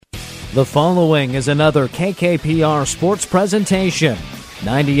The following is another KKPR sports presentation.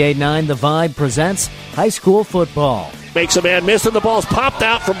 98.9 The Vibe presents high school football. Makes a man miss, and the ball's popped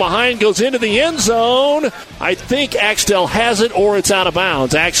out from behind, goes into the end zone. I think Axtell has it, or it's out of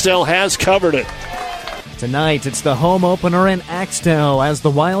bounds. Axtell has covered it. Tonight, it's the home opener in Axtell as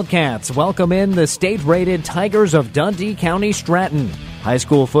the Wildcats welcome in the state-rated Tigers of Dundee County Stratton. High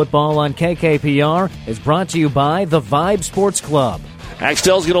school football on KKPR is brought to you by the Vibe Sports Club.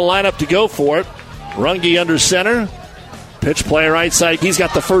 Axtell's going to line up to go for it. Runge under center. Pitch play right side. He's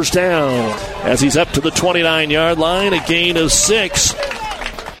got the first down as he's up to the 29-yard line, a gain of 6.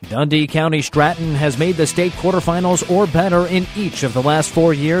 Dundee County Stratton has made the state quarterfinals or better in each of the last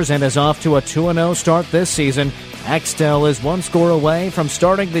 4 years and is off to a 2-0 start this season. Axtell is one score away from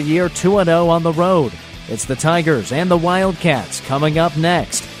starting the year 2-0 on the road. It's the Tigers and the Wildcats coming up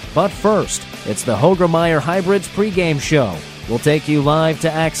next. But first, it's the Hoegemeyer Hybrids pregame show. We'll take you live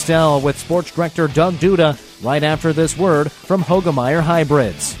to Axtell with Sports Director Doug Duda right after this word from Hoegemeyer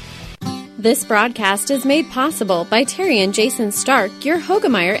Hybrids. This broadcast is made possible by Terry and Jason Stark, your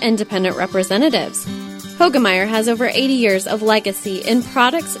Hoegemeyer Independent Representatives. Hoegemeyer has over 80 years of legacy in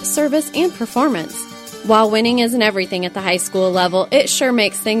products, service, and performance. While winning isn't everything at the high school level, it sure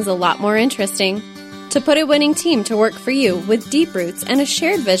makes things a lot more interesting. To put a winning team to work for you with deep roots and a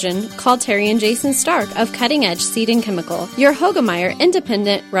shared vision, call Terry and Jason Stark of Cutting Edge Seed and Chemical, your Hoegemeyer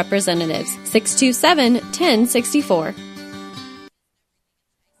Independent Representatives, 627-1064.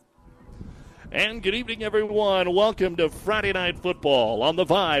 And good evening, everyone. Welcome to Friday Night Football on the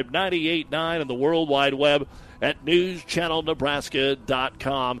Vibe 98.9 and the World Wide Web at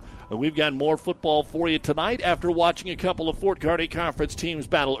newschannelnebraska.com. And we've got more football for you tonight after watching a couple of Fort Kearney Conference teams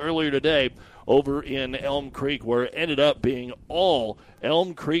battle earlier today over in Elm Creek, where it ended up being all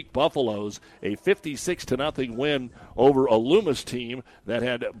Elm Creek Buffaloes, a 56-0 win over a Loomis team that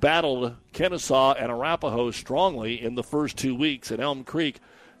had battled Kennesaw and Arapahoe strongly in the first 2 weeks, and Elm Creek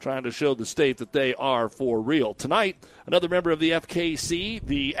trying to show the state that they are for real. Tonight, another member of the FKC,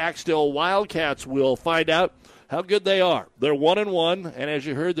 the Axtell Wildcats, will find out how good they are. They're 1-1, and as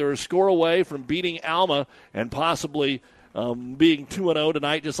you heard, they're a score away from beating Alma and possibly being 2-0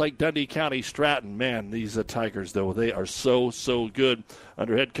 tonight, just like Dundee County Stratton. Man, these Tigers, though, they are so good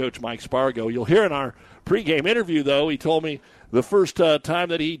under head coach Mike Spargo. You'll hear in our pregame interview, though, he told me the first time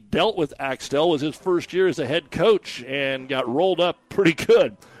that he dealt with Axtell was his first year as a head coach and got rolled up pretty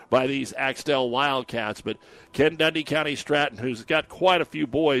good by these Axtell Wildcats. But Ken Dundee County Stratton, who's got quite a few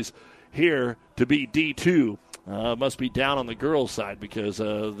boys here to be D2, must be down on the girls' side because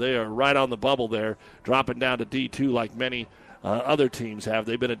they are right on the bubble there, dropping down to D2 like many other teams have.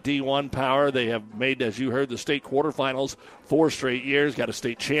 They've been a D1 power. They have made, as you heard, the state quarterfinals 4 straight years, got a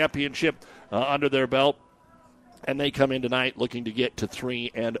state championship under their belt, and they come in tonight looking to get to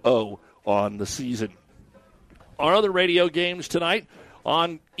 3-0 on the season. Our other radio games tonight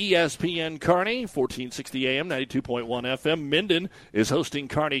on ESPN Kearney, 1460 AM, 92.1 FM. Minden is hosting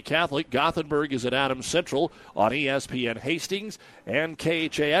Kearney Catholic. Gothenburg is at Adams Central on ESPN Hastings. And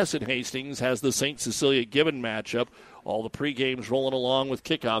KHAS in Hastings has the St. Cecilia Gibbon matchup. All the pregames rolling along with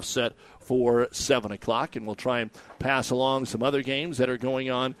kickoff set for 7 o'clock. And we'll try and pass along some other games that are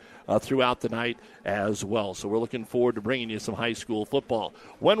going on throughout the night as well. So we're looking forward to bringing you some high school football.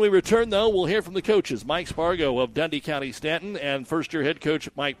 When we return, though, we'll hear from the coaches, Mike Spargo of Dundee County Stanton and first-year head coach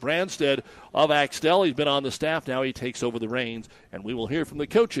Mike Branstead of Axtell. He's been on the staff. Now he takes over the reins, and we will hear from the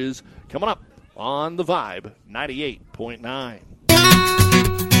coaches coming up on the Vibe 98.9.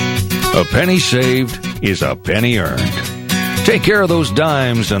 A penny saved is a penny earned. Take care of those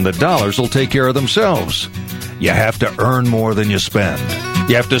dimes, and the dollars will take care of themselves. You have to earn more than you spend.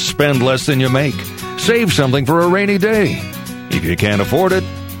 You have to spend less than you make. Save something for a rainy day. If you can't afford it,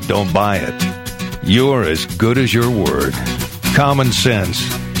 don't buy it. You're as good as your word. Common sense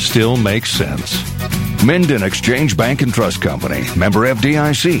still makes sense. Minden Exchange Bank and Trust Company. Member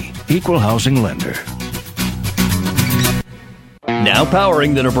FDIC. Equal housing lender. Now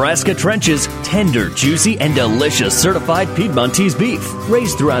powering the Nebraska trenches, tender, juicy, and delicious certified Piedmontese beef.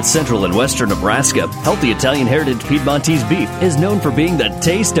 Raised throughout central and western Nebraska, healthy Italian heritage Piedmontese beef is known for being the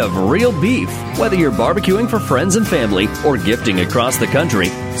taste of real beef. Whether you're barbecuing for friends and family or gifting across the country,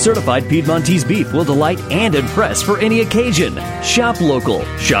 certified Piedmontese beef will delight and impress for any occasion. Shop local,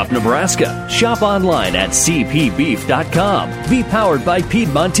 shop Nebraska, shop online at cpbeef.com. Be powered by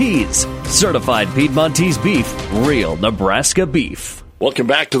Piedmontese. Certified Piedmontese beef, real Nebraska beef. Welcome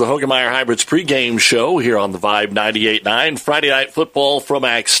back to the Hoegemeyer Hybrids pregame show here on the Vibe 98.9. Friday Night Football from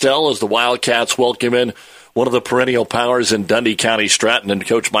Axtell as the Wildcats welcome in one of the perennial powers in Dundee County Stratton, and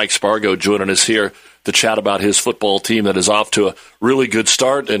Coach Mike Spargo joining us here to chat about his football team that is off to a really good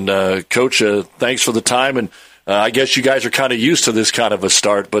start. And, Coach, thanks for the time. And I guess you guys are kind of used to this kind of a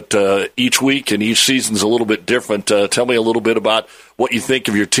start, but each week and each season is a little bit different. Tell me a little bit about what you think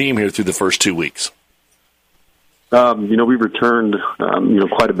of your team here through the first 2 weeks. We've returned,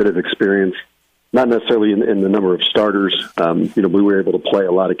 quite a bit of experience, not necessarily in the number of starters. We were able to play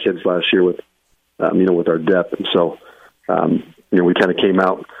a lot of kids last year with our depth. And so, we kind of came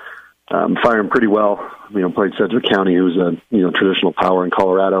out firing pretty well. Played Sedgwick County, who's a, traditional power in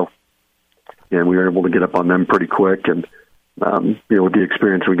Colorado. And we were able to get up on them pretty quick. And, with the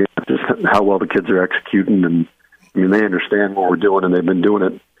experience we get, just how well the kids are executing. And, they understand what we're doing, and they've been doing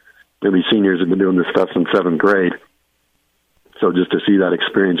it. Maybe seniors have been doing this stuff since 7th grade. So just to see that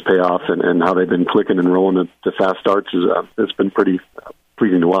experience pay off and how they've been clicking and rolling to fast starts, it's been pretty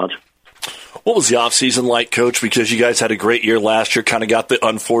pleasing to watch. What was the offseason like, Coach? Because you guys had a great year last year, kind of got the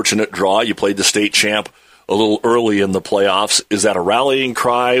unfortunate draw. You played the state champ a little early in the playoffs. Is that a rallying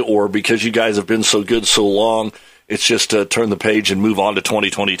cry, or because you guys have been so good so long, it's just to turn the page and move on to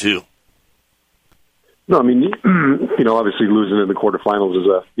 2022? No, obviously losing in the quarterfinals is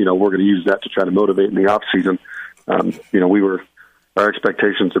we're going to use that to try to motivate in the off season. Our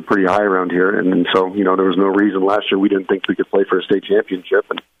expectations are pretty high around here, and so there was no reason last year we didn't think we could play for a state championship,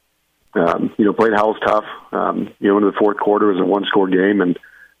 and played Howell's tough. Into the fourth quarter, it was a 1-score game, and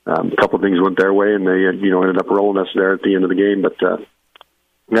a couple of things went their way, and they ended up rolling us there at the end of the game. But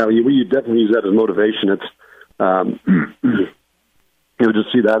we definitely use that as motivation. It's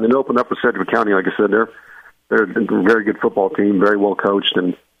just see that, and then open up with Sedgwick County. Like I said, they're a very good football team, very well coached,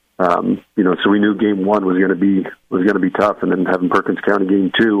 and so we knew game 1 was going to be tough, and then having Perkins County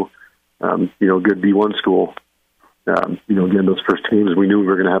game 2, good D1 school. Again, those first teams, we knew we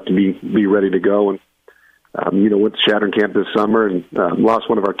were going to have to be ready to go, and went to Shattern Camp this summer and lost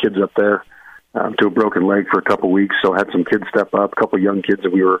one of our kids up there to a broken leg for a couple of weeks. So had some kids step up, a couple of young kids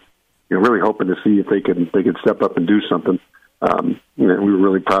that we were really hoping to see if they could step up and do something. We were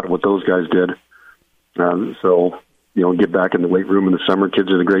really proud of what those guys did. Get back in the weight room in the summer. Kids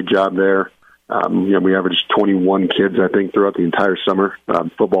did a great job there. We averaged 21 kids, I think, throughout the entire summer,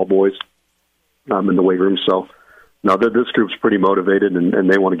 football boys, in the weight room. So, this group's pretty motivated, and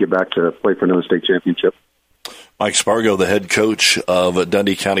they want to get back to play for another state championship. Mike Spargo, the head coach of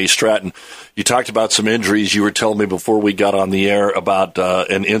Dundee County Stratton. You talked about some injuries. You were telling me before we got on the air about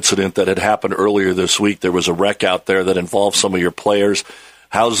an incident that had happened earlier this week. There was a wreck out there that involved some of your players.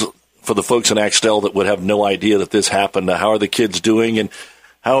 For the folks in Axtell that would have no idea that this happened, how are the kids doing, and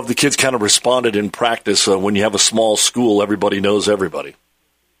how have the kids kind of responded in practice? When you have a small school, everybody knows everybody.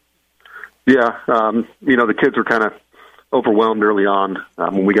 Yeah, the kids were kind of overwhelmed early on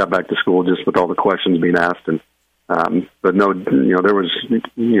when we got back to school, just with all the questions being asked. And but no, there was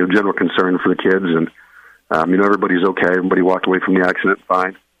general concern for the kids, and everybody's okay. Everybody walked away from the accident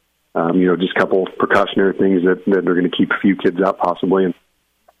fine. Just a couple precautionary things that they're going to keep a few kids out possibly. And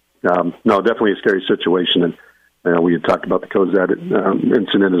no, definitely a scary situation. And we had talked about the Cozad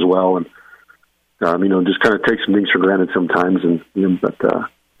incident as well, and just kind of take some things for granted sometimes. And but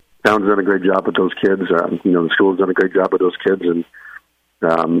Town's done a great job with those kids. The school's done a great job with those kids, and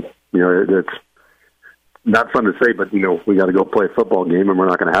it's not fun to say, but we got to go play a football game, and we're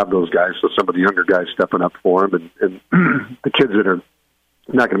not going to have those guys. So some of the younger guys stepping up for them, and the kids that are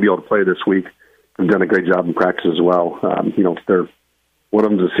not going to be able to play this week have done a great job in practice as well. One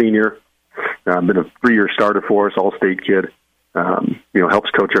of them's a senior, been a 3-year starter for us, all-state kid. Helps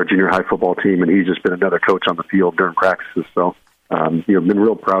coach our junior high football team, and he's just been another coach on the field during practices. So, been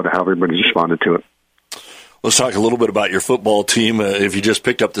real proud of how everybody's responded to it. Let's talk a little bit about your football team. If you just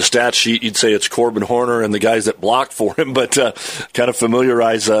picked up the stat sheet, you'd say it's Corbin Horner and the guys that block for him, but kind of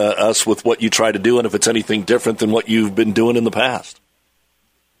familiarize us with what you try to do and if it's anything different than what you've been doing in the past.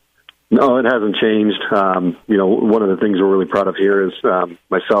 No, it hasn't changed. One of the things we're really proud of here is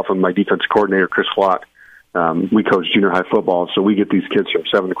myself and my defense coordinator, Chris Flock. We coach junior high football, so we get these kids from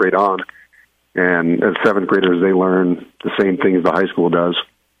 7th grade on. And as 7th graders, they learn the same things the high school does.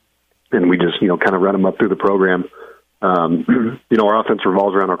 And we just, kind of run them up through the program. Our offense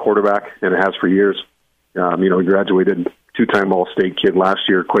revolves around our quarterback, and it has for years. We graduated 2-time All-State kid last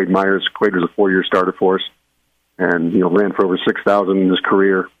year, Quade Myers. Quade was a 4-year starter for us and, ran for over 6,000 in his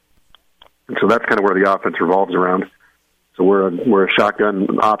career. And so that's kind of where the offense revolves around. So we're a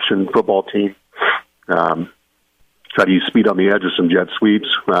shotgun option football team. Try to use speed on the edge with some jet sweeps.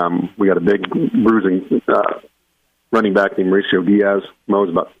 We got a big bruising running back named Mauricio Diaz. Mo's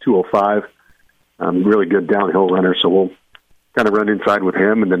about 205. Really good downhill runner, so we'll kind of run inside with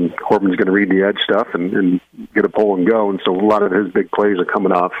him, and then Corbin's going to read the edge stuff and get a pull and go. And so a lot of his big plays are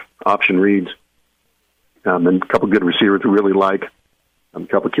coming off option reads. and a couple good receivers we really like. A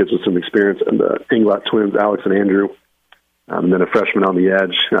couple kids with some experience, and the Inglot twins, Alex and Andrew. And then a freshman on the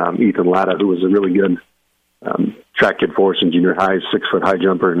edge, Ethan Latta, who was a really good track kid for us in junior high, 6-foot high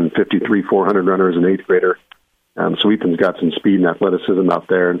jumper and 53 400 runner as an 8th grader. So Ethan's got some speed and athleticism out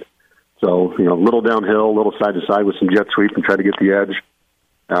there. And so, a little downhill, a little side to side with some jet sweep and try to get the edge.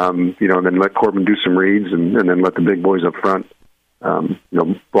 And then let Corbin do some reads and then let the big boys up front.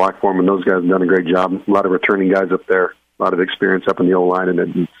 Blackform and those guys have done a great job. A lot of returning guys up there, a lot of experience up in the O-line, and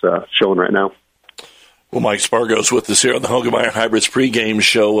it's showing right now. Well, Mike Spargo's with us here on the Hogemeyer Hybrids pregame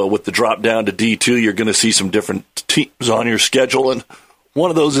show. With the drop down to D2, you're going to see some different teams on your schedule, and one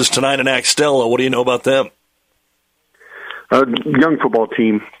of those is tonight in Axtell. What do you know about them? Young football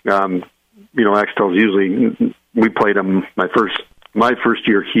team. Axtell's usually, we played them my first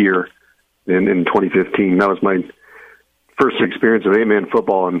year here in 2015. That was my first experience of 8-man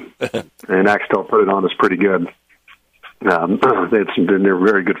football, and Axtell put it on us pretty good. They're a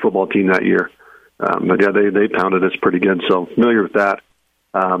very good football team that year. But yeah, they pounded us pretty good. So familiar with that.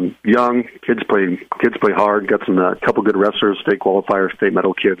 Young kids play hard. Got a couple good wrestlers, state qualifiers, state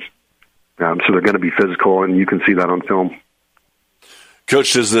medal kids. So they're going to be physical, and you can see that on film.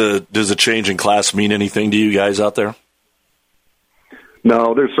 Coach, does the change in class mean anything to you guys out there?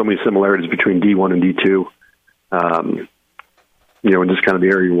 No, there's so many similarities between D1 and D2. And just kind of the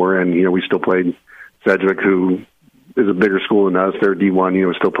area we're in. We still played Sedgwick, who is a bigger school than us. They're D1.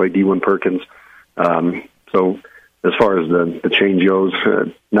 We still play D1 Perkins. So as far as the change goes,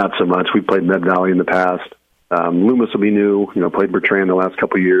 not so much. We played Med Valley in the past. Loomis will be new. Played Bertrand the last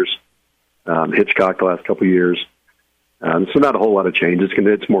couple of years. Hitchcock the last couple of years. So not a whole lot of change.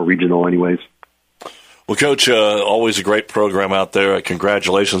 It's more regional anyways. Well, Coach, always a great program out there.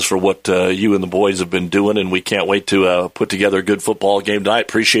 Congratulations for what you and the boys have been doing, and we can't wait to put together a good football game tonight.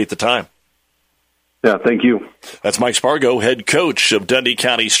 Appreciate the time. Yeah, thank you. That's Mike Spargo, head coach of Dundee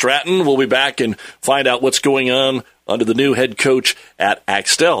County Stratton. We'll be back and find out what's going on under the new head coach at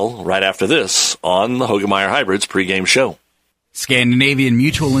Axtell right after this on the Hogemeyer Hybrids pregame show. Scandinavian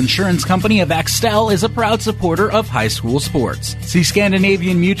Mutual Insurance Company of Axtell is a proud supporter of high school sports. See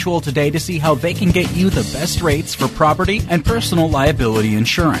Scandinavian Mutual today to see how they can get you the best rates for property and personal liability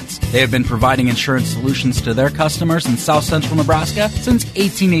insurance. They have been providing insurance solutions to their customers in South Central Nebraska since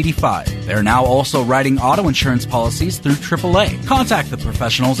 1885. They're now also writing auto insurance policies through AAA. Contact the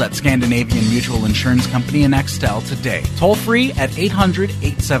professionals at Scandinavian Mutual Insurance Company in Axtell today. Toll free at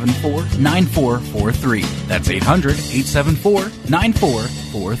 800-874-9443. That's 800-874-9443.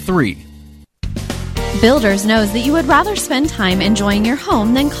 Builders knows that you would rather spend time enjoying your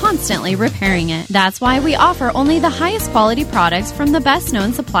home than constantly repairing it. That's why we offer only the highest quality products from the best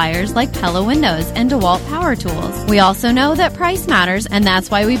known suppliers like Pella Windows and DeWalt Power Tools. We also know that price matters, and that's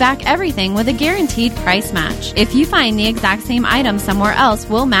why we back everything with a guaranteed price match. If you find the exact same item somewhere else,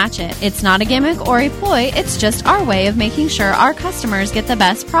 we'll match it. It's not a gimmick or a ploy, it's just our way of making sure our customers get the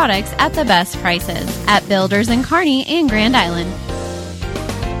best products at the best prices. At Builders in Kearney and Grand Island.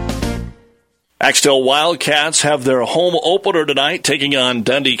 Axtell Wildcats have their home opener tonight, taking on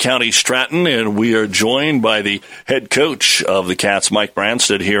Dundee County Stratton, and we are joined by the head coach of the Cats, Mike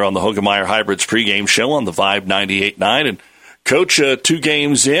Branstad, here on the Hogemeyer Hybrids pregame show on the Vibe 98.9. And Coach, 2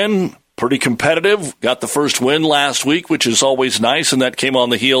 games in, pretty competitive. Got the first win last week, which is always nice, and that came on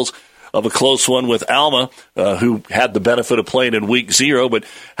the heels of a close one with Alma, who had the benefit of playing in week 0. But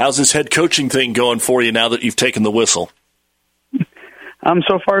how's this head coaching thing going for you now that you've taken the whistle?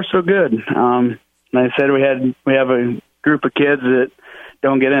 So far, so good. Like I said, we have a group of kids that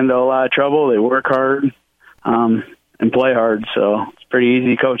don't get into a lot of trouble. They work hard and play hard, so it's pretty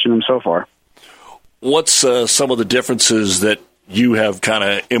easy coaching them so far. What's some of the differences that you have kind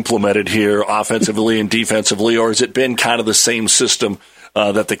of implemented here offensively and defensively, or has it been kind of the same system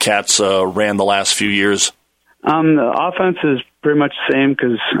that the Cats ran the last few years? The offense is pretty much the same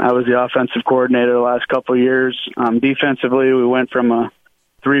because I was the offensive coordinator the last couple of years. Defensively, we went from a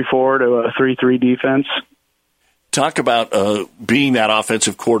 3-4 to a 3-3 defense. Talk about being that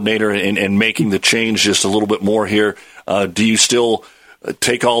offensive coordinator and making the change just a little bit more here. Do you still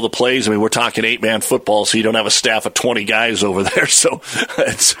take all the plays? I mean, we're talking 8-man football, so you don't have a staff of 20 guys over there. So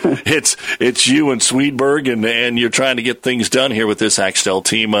it's you and Swedberg, and you're trying to get things done here with this Axtell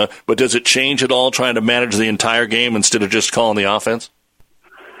team. But does it change at all trying to manage the entire game instead of just calling the offense?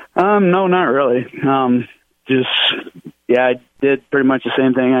 No, not really. I did pretty much the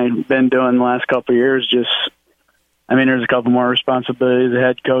same thing I've been doing the last couple of years. There's a couple more responsibilities, the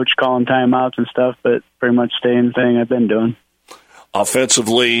head coach calling timeouts and stuff, but pretty much the same thing I've been doing.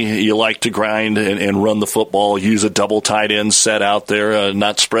 Offensively, you like to grind and run the football, use a double tight end set out there,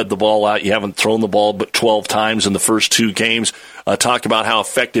 not spread the ball out. You haven't thrown the ball but 12 times in the first 2 games. Talk about how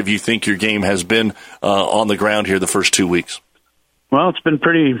effective you think your game has been on the ground here the first 2 weeks. Well, it's been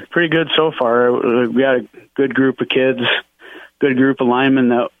pretty good so far. We got a good group of kids, good group of linemen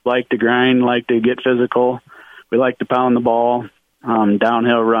that like to grind, like to get physical. We like to pound the ball,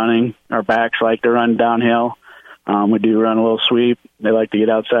 downhill running. Our backs like to run downhill. We do run a little sweep. They like to get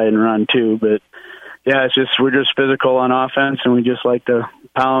outside and run too. But yeah, we're just physical on offense, and we just like to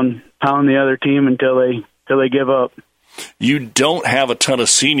pound the other team until they give up. You don't have a ton of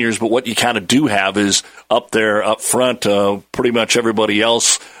seniors, but what you kind of do have is up there, up front, pretty much everybody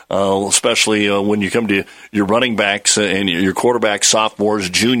else, especially when you come to your running backs and your quarterbacks, sophomores,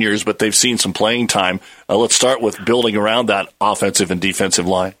 juniors, but they've seen some playing time. Let's start with building around that offensive and defensive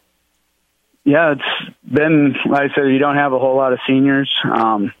line. Yeah, it's been, like I said, you don't have a whole lot of seniors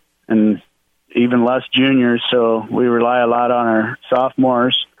and even less juniors, so we rely a lot on our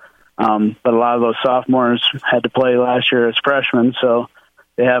sophomores. But a lot of those sophomores had to play last year as freshmen, so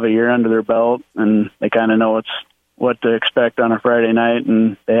they have a year under their belt, and they kind of know what to expect on a Friday night,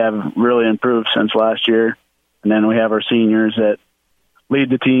 and they have really improved since last year. And then we have our seniors that lead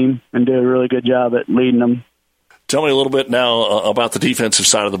the team and do a really good job at leading them. Tell me a little bit now about the defensive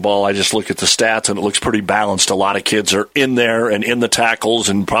side of the ball. I just look at the stats, and it looks pretty balanced. A lot of kids are in there and in the tackles,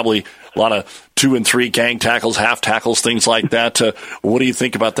 and probably a lot of 2 and 3 gang tackles, half tackles, things like that. What do you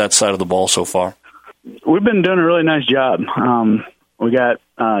think about that side of the ball so far? We've been doing a really nice job. We got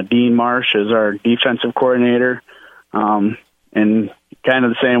Dean Marsh as our defensive coordinator, and kind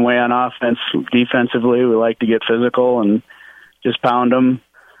of the same way on offense. Defensively, we like to get physical and just pound them.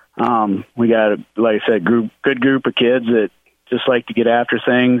 We got, like I said, good group of kids that just like to get after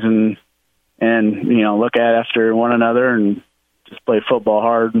things and look after one another and just play football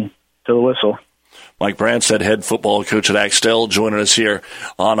hard to the whistle. Mike Branstad, head football coach at Axtell, joining us here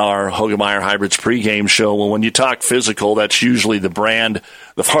on our Hogemeyer Hybrids pregame show. Well, when you talk physical, that's usually the brand.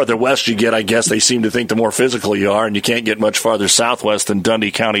 The farther west you get, I guess they seem to think the more physical you are, and you can't get much farther southwest than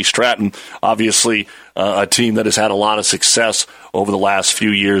Dundee County Stratton. Obviously, a team that has had a lot of success over the last few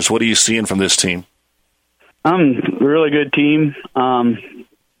years. What are you seeing from this team? Really good team.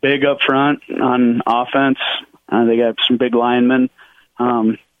 Big up front on offense. They got some big linemen.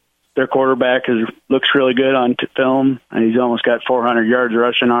 Their quarterback looks really good on film. He's almost got 400 yards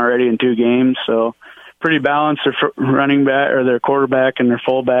rushing already in 2 games. So pretty balanced. Their running back or their quarterback and their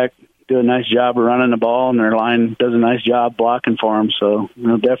fullback do a nice job of running the ball, and their line does a nice job blocking for them. So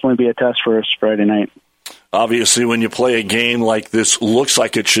it'll definitely be a test for us Friday night. Obviously, when you play a game like this, looks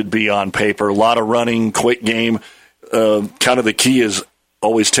like it should be on paper. A lot of running, quick game. Kind of the key is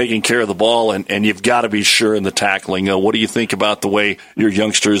always taking care of the ball, and you've got to be sure in the tackling. What do you think about the way your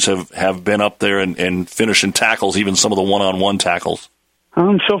youngsters have been up there and finishing tackles, even some of the one-on-one tackles?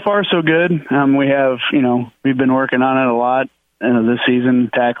 So far, so good. We have, we've been working on it a lot this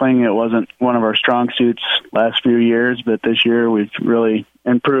season, tackling. It wasn't one of our strong suits last few years, but this year we've really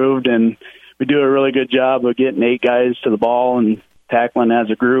improved, and we do a really good job of getting 8 guys to the ball and tackling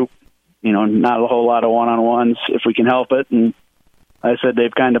as a group. Not a whole lot of one-on-ones if we can help it, and I said they've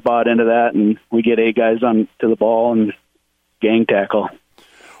kind of bought into that, and we get 8 guys on to the ball and gang tackle.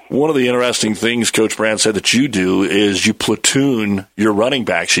 One of the interesting things, Coach Brand said, that you do is you platoon your running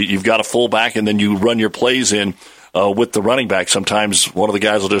backs. You've got a fullback, and then you run your plays in with the running back. Sometimes one of the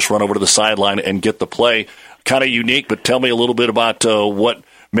guys will just run over to the sideline and get the play. Kind of unique, but tell me a little bit about what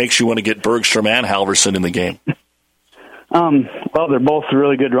makes you want to get Bergstrom and Halverson in the game. Well, they're both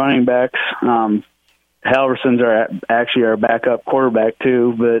really good running backs. Halverson's actually our backup quarterback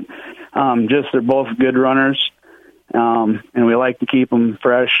too, but they're both good runners, and we like to keep them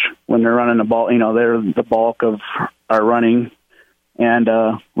fresh when they're running the ball. They're the bulk of our running, and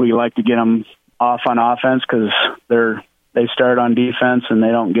we like to get them off on offense because they start on defense and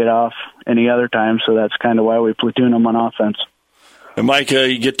they don't get off any other time. So that's kind of why we platoon them on offense. And Mike,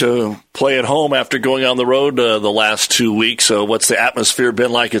 you get to play at home after going on the road the last 2 weeks. So what's the atmosphere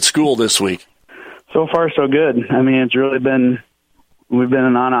been like at school this week? So far, so good. I mean, it's really we've been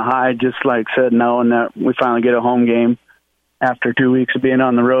on a high, just like said, knowing that we finally get a home game after 2 weeks of being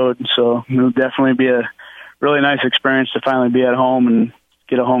on the road. So it'll definitely be a really nice experience to finally be at home and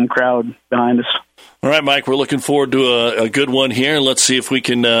get a home crowd behind us. All right, Mike, we're looking forward to a good one here. Let's see if we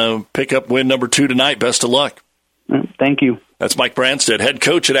can pick up win number 2 tonight. Best of luck. Thank you. That's Mike Branstad, head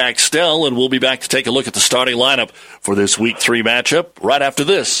coach at Axtell, and we'll be back to take a look at the starting lineup for this Week 3 matchup right after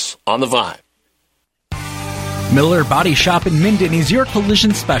this on The Vibe. Miller Body Shop in Minden is your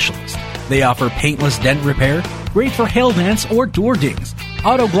collision specialist. They offer paintless dent repair, great for hail dents or door dings.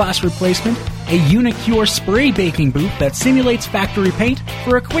 Auto glass replacement, a Unicure spray baking booth that simulates factory paint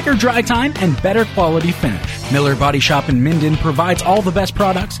for a quicker dry time and better quality finish. Miller Body Shop in Minden provides all the best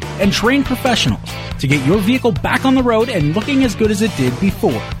products and trained professionals to get your vehicle back on the road and looking as good as it did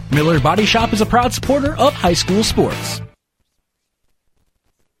before. Miller Body Shop is a proud supporter of high school sports.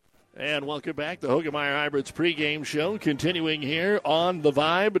 And welcome back to Hoegemeyer Hybrids pregame show, continuing here on The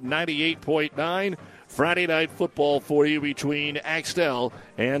Vibe 98.9. Friday night football for you between Axtell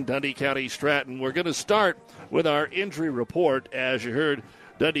and Dundee County Stratton. We're going to start with our injury report. As you heard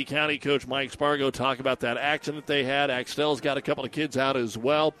Dundee County coach Mike Spargo talk about that accident they had. Axtell's got a couple of kids out as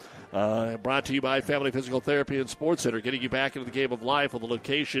well. Brought to you by Family Physical Therapy and Sports Center, getting you back into the game of life with a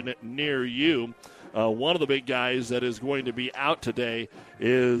location near you. One of the big guys that is going to be out today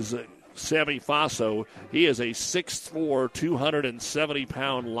is Sammy Faso. He is a 6'4",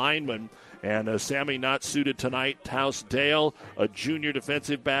 270-pound lineman. And Sammy not suited tonight. Taus Dale, a junior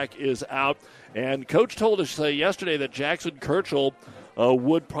defensive back, is out. And Coach told us yesterday that Jackson Kirchhoff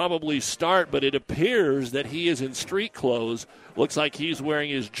would probably start, but it appears that he is in street clothes. Looks like he's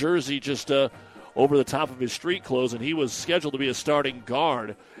wearing his jersey just over the top of his street clothes, and he was scheduled to be a starting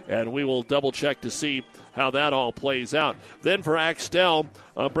guard. And we will double-check to see how that all plays out. Then for Axtell,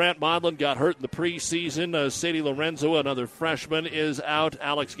 Brant Modlin got hurt in the preseason. Sadie Lorenzo, another freshman, is out.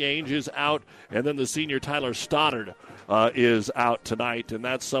 Alex Gange is out. And then the senior Tyler Stoddard is out tonight. And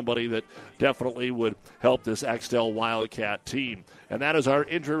that's somebody that definitely would help this Axtell Wildcat team. And that is our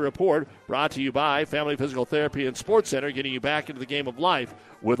injury report, brought to you by Family Physical Therapy and Sports Center, getting you back into the game of life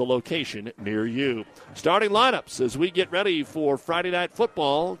with a location near you. Starting lineups as we get ready for Friday Night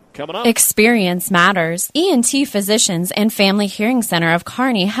Football coming up. Experience matters. ENT Physicians and Family Hearing Center of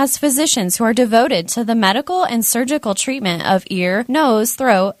Kearney has physicians who are devoted to the medical and surgical treatment of ear, nose,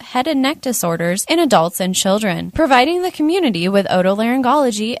 throat, head and neck disorders in adults and children, providing the community with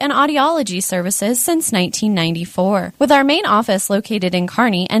otolaryngology and audiology services since 1994. With our main office located in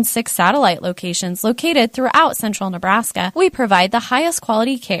Kearney and 6 satellite locations located throughout central Nebraska, we provide the highest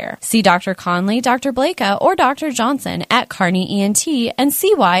quality care. See Dr. Conley, Dr. Blaka, or Dr. Johnson at Kearney ENT and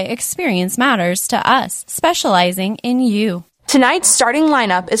see why experience matters to us, specializing in you. Tonight's starting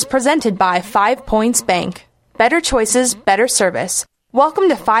lineup is presented by 5 Points Bank. Better choices, better service. Welcome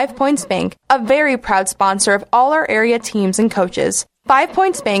to 5 Points Bank, a very proud sponsor of all our area teams and coaches. 5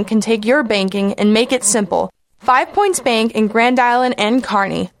 Points Bank can take your banking and make it simple. 5 Points Bank in Grand Island and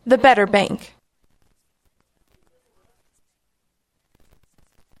Kearney, the better bank.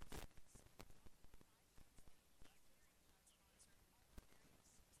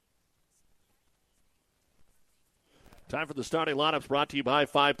 Time for the starting lineups, brought to you by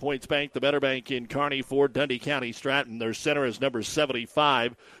 5 Points Bank, the better bank in Kearney for Dundee County Stratton. Their center is number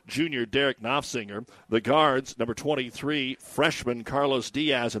 75, junior Derek Knopfsinger. The guards, number 23, freshman Carlos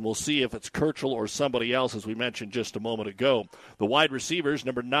Diaz, and we'll see if it's Kirchhoff or somebody else, as we mentioned just a moment ago. The wide receivers,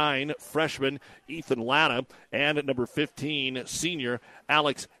 number 9, freshman Ethan Latta, and number 15, senior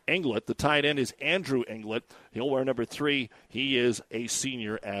Alex Englert. The tight end is Andrew Englert. He'll wear number 3. He is a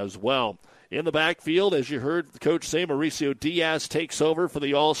senior as well. In the backfield, as you heard Coach say, Mauricio Diaz takes over for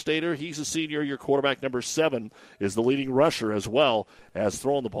the All-Stater. He's a senior. Your quarterback, number 7, is the leading rusher as well as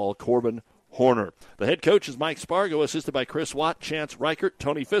throwing the ball, Corbin Horner. The head coach is Mike Spargo, assisted by Chris Watt, Chance Reichert,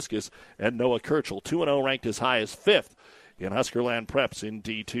 Tony Fiskus, and Noah Kirchhoff. 2-0 ranked as high as 5th in Huskerland Preps in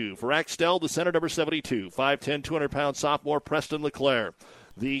D2. For Axtell, the center, number 72, 5'10", 200-pound sophomore Preston LeClaire.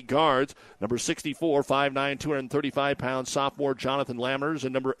 The guards, number 64, 5'9", 235-pound sophomore Jonathan Lammers,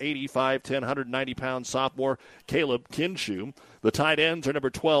 and number 85, 10, 190-pound sophomore Caleb Kinshu. The tight ends are number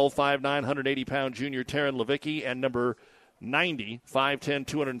 12, 5'9", 180-pound junior Taryn Levicki, and number 90, 5'10",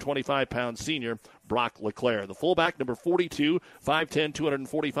 225-pound senior Brock LeClaire. The fullback, number 42, 5'10",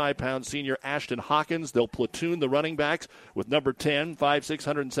 245-pound senior Ashton Hawkins. They'll platoon the running backs with number 10,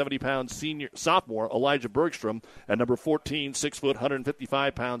 5'6", 170-pound sophomore Elijah Bergstrom, and number 14, 6',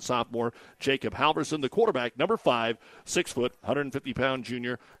 155-pound sophomore Jacob Halverson. The quarterback, number 5, 6', 150-pound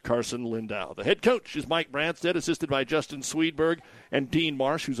junior Carson Lindau. The head coach is Mike Branstad, assisted by Justin Swedberg and Dean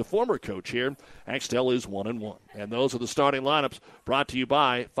Marsh, who's a former coach here. Axtell is 1-1. And those are the starting lineups, brought to you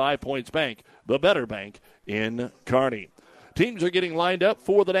by 5 Points Bank, the better bank in Kearney. Teams are getting lined up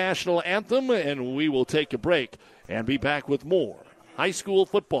for the national anthem, and we will take a break and be back with more high school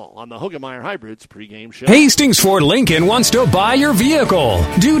football on the Hogemeyer Hybrids pregame show. Hastings Ford Lincoln wants to buy your vehicle.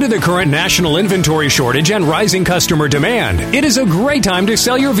 Due to the current national inventory shortage and rising customer demand, it is a great time to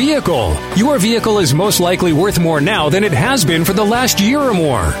sell your vehicle. Your vehicle is most likely worth more now than it has been for the last year or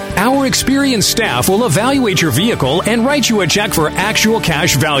more. Our experienced staff will evaluate your vehicle and write you a check for actual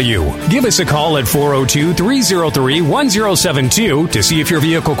cash value. Give us a call at 402-303-1072 to see if your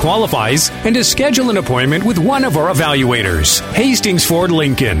vehicle qualifies and to schedule an appointment with one of our evaluators. Hastings Ford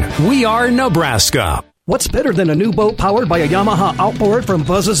Lincoln. We are Nebraska. What's better than a new boat powered by a Yamaha outboard from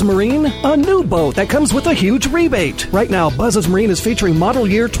Buzz's Marine? A new boat that comes with a huge rebate. Right now, Buzz's Marine is featuring model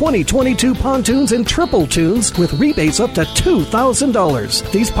year 2022 pontoons and triple tunes with rebates up to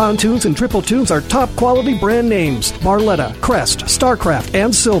 $2,000. These pontoons and triple tunes are top quality brand names: Barletta, Crest, Starcraft,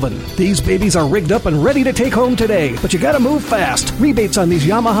 and Sylvan. These babies are rigged up and ready to take home today, but you gotta move fast. Rebates on these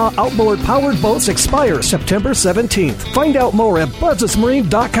Yamaha outboard powered boats expire September 17th. Find out more at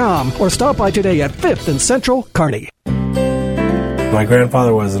buzzesmarine.com or stop by today at 5th and Central, Kearney. My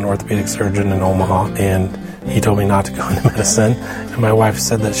grandfather was an orthopedic surgeon in Omaha, and he told me not to go into medicine. And my wife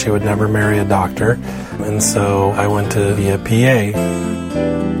said that she would never marry a doctor, and so I went to be a PA.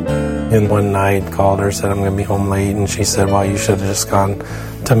 And one night called her, said I'm going to be home late, and she said, well, you should have just gone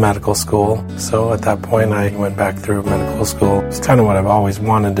to medical school. So at that point I went back through medical school. It's kind of what I've always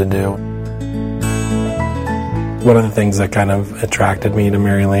wanted to do. One of the things that kind of attracted me to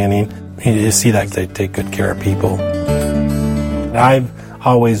Mary Lanning, you see that they take good care of people. I've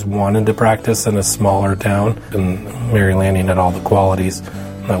always wanted to practice in a smaller town, and Mary Lanning had all the qualities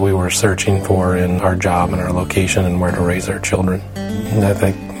that we were searching for in our job and our location and where to raise our children. And I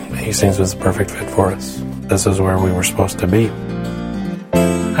think Hastings was the perfect fit for us. This is where we were supposed to be.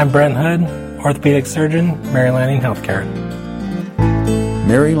 I'm Brent Hood, orthopedic surgeon, Mary Lanning Healthcare.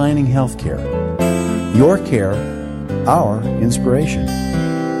 Mary Lanning Healthcare. Your care, our inspiration.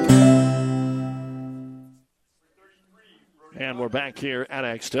 And we're back here at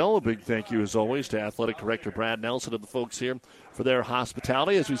Axtell. A big thank you, as always, to Athletic Director Brad Nelson and the folks here for their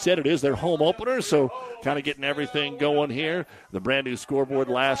hospitality. As we said, it is their home opener, so kind of getting everything going here. The brand-new scoreboard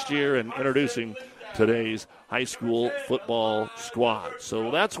last year and introducing today's high school football squad.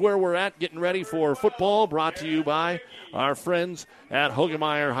 So that's where we're at, getting ready for football, brought to you by our friends at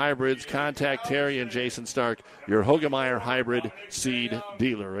Hogemeyer Hybrids. Contact Terry and Jason Stark, your Hogemeyer Hybrid seed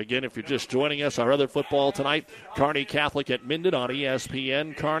dealer. Again, if you're just joining us, our other football tonight, Kearney Catholic at Minden on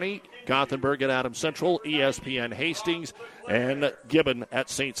ESPN Kearney, Gothenburg at Adams Central, ESPN Hastings, and Gibbon at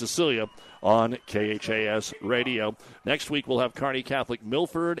St. Cecilia on KHAS Radio. Next week we'll have Kearney Catholic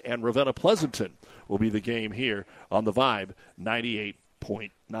Milford and Ravenna Pleasanton will be the game here on the Vibe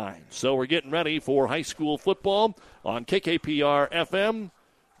 98.9. So we're getting ready for high school football on KKPR FM,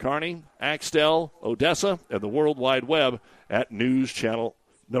 Kearney, Axtell, Odessa, and the World Wide Web at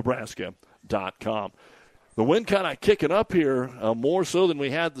newschannelnebraska.com. The wind kind of kicking up here, more so than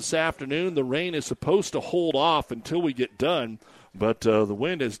we had this afternoon. The rain is supposed to hold off until we get done, but the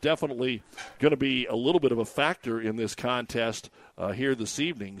wind is definitely going to be a little bit of a factor in this contest here this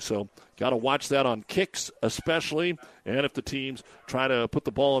evening. So got to watch that on kicks especially, and if the teams try to put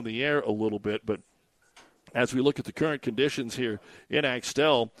the ball in the air a little bit. But as we look at the current conditions here in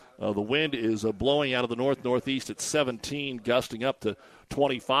Axtell, the wind is blowing out of the north-northeast at 17, gusting up to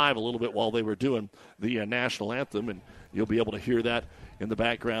 25 a little bit while they were doing the national anthem, and you'll be able to hear that in the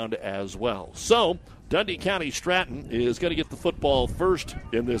background as well. So Dundee County Stratton is going to get the football first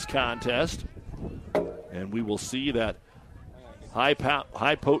in this contest, and we will see that high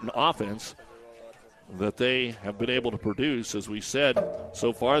potent offense that they have been able to produce. As we said,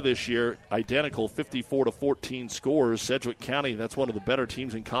 so far this year, identical 54-14 scores. Sedgwick County, that's one of the better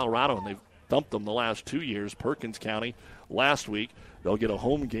teams in Colorado, and they've thumped them the last 2 years. Perkins County last week. They'll get a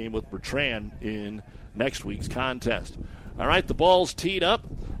home game with Bertrand in next week's contest. All right, the ball's teed up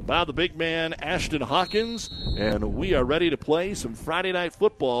by the big man, Ashton Hawkins, and we are ready to play some Friday night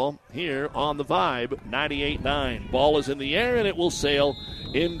football here on the Vibe 98.9. Ball is in the air, and it will sail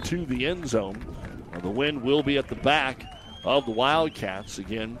into the end zone. The wind will be at the back of the Wildcats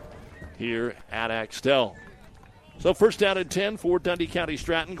again here at Axtell. So first down and 10 for Dundee County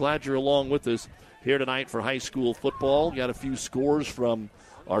Stratton. Glad you're along with us here tonight for high school football. Got a few scores from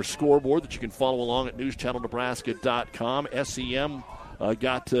our scoreboard that you can follow along at newschannelnebraska.com. SEM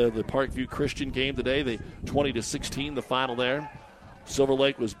got the Parkview Christian game today. They 20-16 the final there. Silver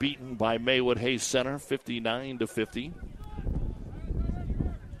Lake was beaten by Maywood Hayes Center 59-50.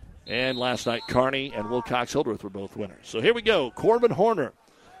 And last night, Kearney and Wilcox Hildreth were both winners. So here we go. Corbin Horner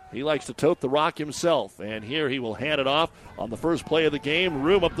He likes to tote the rock himself, and here he will hand it off on the first play of the game.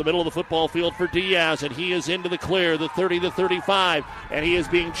 Room up the middle of the football field for Diaz, and he is into the clear, the 30, the 35, and he is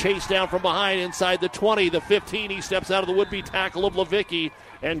being chased down from behind inside the 20, the 15. He steps out of the would-be tackle of Levicki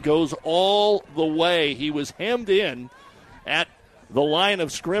and goes all the way. He was hemmed in at the line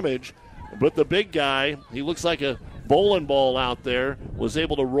of scrimmage, but the big guy, he looks like a bowling ball out there, was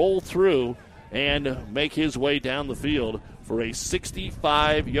able to roll through and make his way down the field for a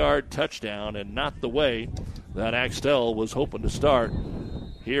 65-yard touchdown, and not the way that Axtell was hoping to start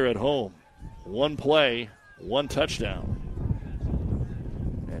here at home. One play, one touchdown.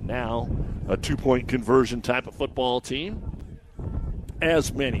 And now a two-point conversion type of football team,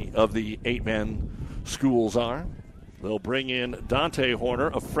 as many of the 8-man schools are. They'll bring in Dante Horner,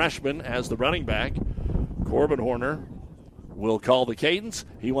 a freshman, as the running back. Corbin Horner will call the cadence.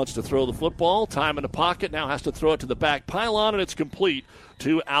 He wants to throw the football. Time in the pocket. Now has to throw it to the back pylon, and it's complete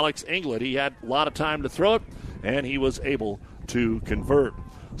to Alex England. He had a lot of time to throw it, and he was able to convert.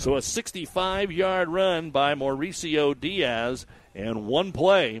 So a 65-yard run by Mauricio Diaz, and one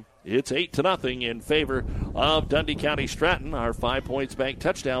play. It's 8-0 in favor of Dundee County Stratton. Our 5 Points Bank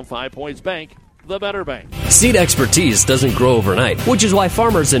touchdown. 5 Points Bank, the better bank. Seed expertise doesn't grow overnight, which is why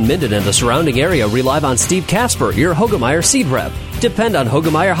farmers in Minden and the surrounding area rely on Steve Casper, your Hogemeyer seed rep. Depend on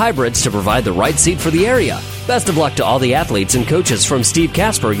Hogemeyer hybrids to provide the right seed for the area. Best of luck to all the athletes and coaches from Steve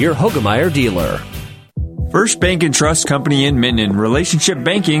Casper, your Hogemeyer dealer. First Bank and Trust Company in Minden. Relationship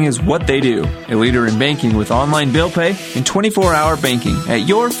banking is what they do. A leader in banking with online bill pay and 24-hour banking at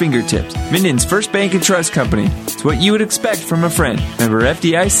your fingertips. Minden's First Bank and Trust Company. It's what you would expect from a friend. Member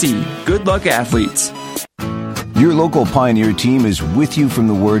FDIC. Good luck, athletes. Your local Pioneer team is with you from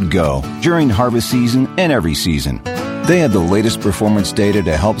the word go during harvest season and every season. They have the latest performance data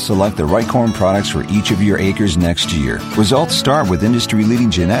to help select the right corn products for each of your acres next year. Results start with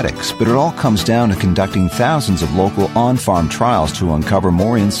industry-leading genetics, but it all comes down to conducting thousands of local on-farm trials to uncover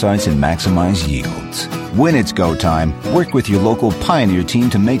more insights and maximize yields. When it's go time, work with your local Pioneer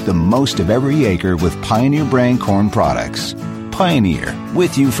team to make the most of every acre with Pioneer brand corn products. Pioneer,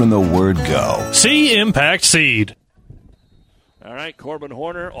 with you from the word go. See Impact Seed. All right, Corbin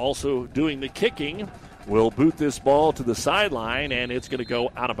Horner also doing the kicking. Will boot this ball to the sideline, and it's going to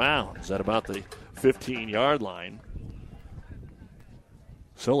go out of bounds at about the 15-yard line.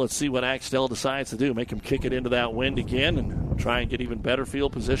 So let's see what Axtell decides to do. Make him kick it into that wind again and try and get even better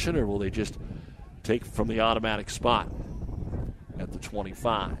field position, or will they just take from the automatic spot at the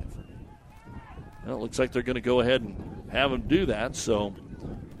 25? Well, it looks like they're going to go ahead and have him do that, so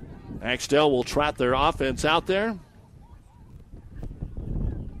Axtell will trot their offense out there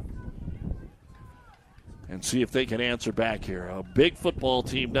and see if they can answer back here. A big football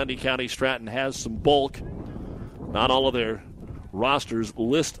team. Dundee County Stratton has some bulk. Not all of their rosters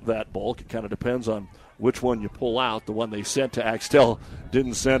list that bulk. It kind of depends on which one you pull out. The one they sent to Axtell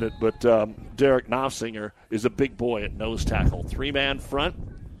didn't send it, but Derek Knopfsinger is a big boy at nose tackle. 3-man front.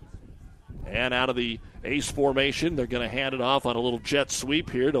 And out of the ace formation, they're going to hand it off on a little jet sweep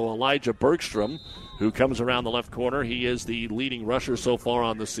here to Elijah Bergstrom, who comes around the left corner. He is the leading rusher so far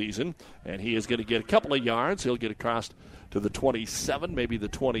on the season, and he is going to get a couple of yards. He'll get across to the 27, maybe the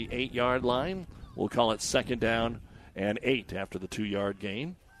 28-yard line. We'll call it 2nd down and 8 after the 2-yard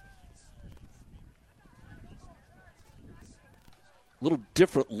gain. Little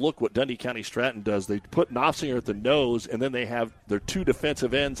different look what Dundee County Stratton does. They put Knopfsinger at the nose, and then they have their 2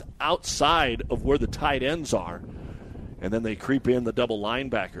 defensive ends outside of where the tight ends are. And then they creep in the double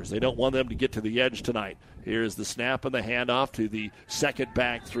linebackers. They don't want them to get to the edge tonight. Here's the snap and the handoff to the second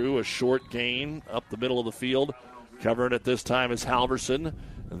back through. A short gain up the middle of the field. Covering it this time is Halverson.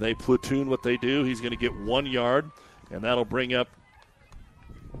 They platoon what they do. He's going to get 1 yard, and that'll bring up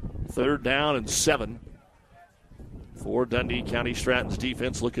 3rd down and 7 for Dundee County Stratton's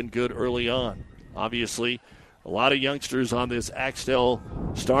defense. Looking good early on. Obviously, a lot of youngsters on this Axtell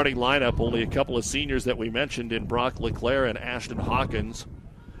starting lineup. Only a couple of seniors that we mentioned in Brock LeClaire and Ashton Hawkins.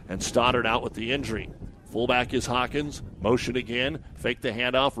 And Stoddard out with the injury. Fullback is Hawkins. Motion again. Fake the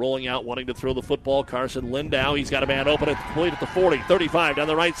handoff. Rolling out, wanting to throw the football. Carson Lindau. He's got a man open at the 40. 35 down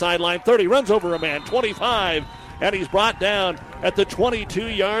the right sideline. 30. Runs over a man. 25. And he's brought down at the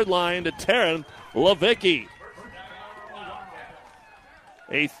 22-yard line to Taryn Levicki.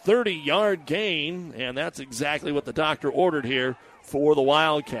 A 30-yard gain, and that's exactly what the doctor ordered here for the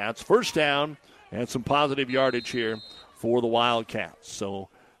Wildcats. 1st down and some positive yardage here for the Wildcats. So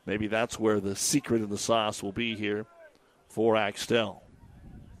maybe that's where the secret in the sauce will be here for Axtell.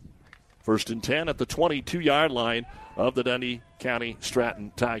 1st and 10 at the 22-yard line of the Dundee County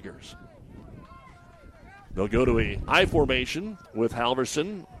Stratton Tigers. They'll go to a I formation with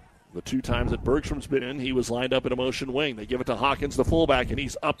Halverson The 2 times that Bergstrom's been in, he was lined up in a motion wing. They give it to Hawkins, the fullback, and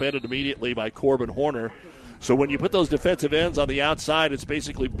he's upended immediately by Corbin Horner. So when you put those defensive ends on the outside, it's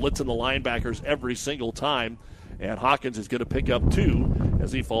basically blitzing the linebackers every single time. And Hawkins is going to pick up 2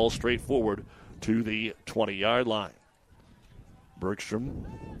 as he falls straight forward to the 20-yard line. Bergstrom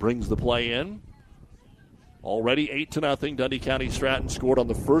brings the play in. Already 8-0. Dundee County Stratton scored on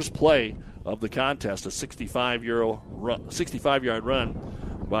the first play of the contest, a 65-yard run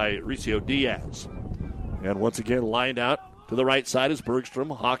by Ricio Diaz. And once again, lined out to the right side is Bergstrom.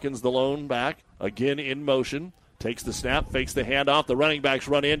 Hawkins, the lone back, again in motion. Takes the snap, fakes the handoff. The running backs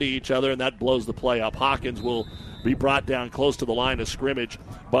run into each other, and that blows the play up. Hawkins will be brought down close to the line of scrimmage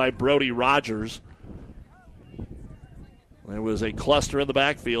by Brody Rogers. There was a cluster in the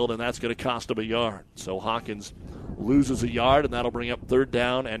backfield, and that's going to cost him a yard. So Hawkins loses a yard, and that'll bring up 3rd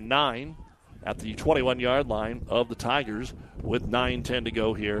down and 9 at the 21-yard line of the Tigers with 9:10 to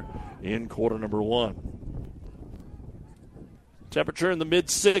go here in quarter number 1. Temperature in the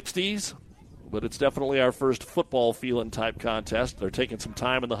mid-60s, but it's definitely our first football feeling type contest. They're taking some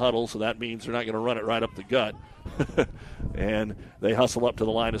time in the huddle, so that means they're not going to run it right up the gut. And they hustle up to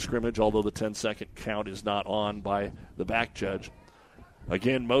the line of scrimmage, although the 10-second count is not on by the back judge.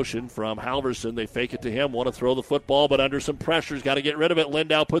 Again, motion from Halverson. They fake it to him, want to throw the football, but under some pressure. He's got to get rid of it.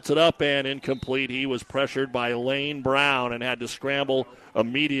 Lindau puts it up and incomplete. He was pressured by Lane Brown and had to scramble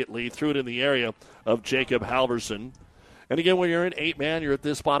immediately, threw it in the area of Jacob Halverson. And again, when you're in 8-man, you're at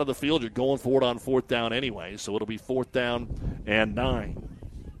this spot of the field, you're going for it on 4th down anyway, so it'll be 4th down and 9.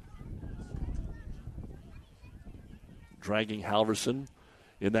 Dragging Halverson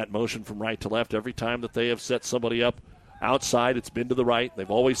in that motion from right to left. Every time that they have set somebody up outside, it's been to the right. They've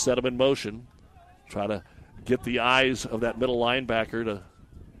always set them in motion. Try to get the eyes of that middle linebacker to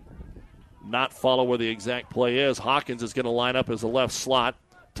not follow where the exact play is. Hawkins is going to line up as a left slot.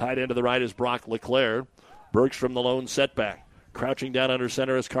 Tight end to the right is Brock LeClaire. Bergstrom the lone setback. Crouching down under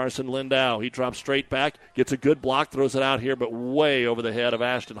center is Carson Lindau. He drops straight back, gets a good block, throws it out here, but way over the head of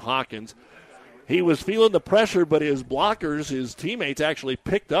Ashton Hawkins. He was feeling the pressure, but his blockers, his teammates, actually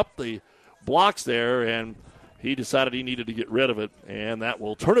picked up the blocks there, and he decided he needed to get rid of it, and that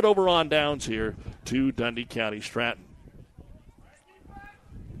will turn it over on downs here to Dundee County Stratton.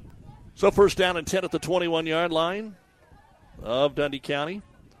 So 1st down and 10 at the 21-yard line of Dundee County.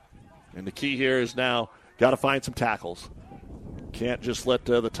 And the key here is now got to find some tackles. Can't just let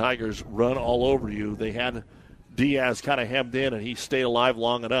the Tigers run all over you. They had Diaz kind of hemmed in, and he stayed alive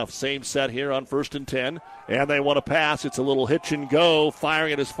long enough. Same set here on 1st and 10, and they want to pass. It's a little hitch and go,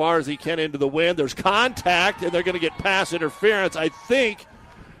 firing it as far as he can into the wind. There's contact, and they're going to get pass interference. I think,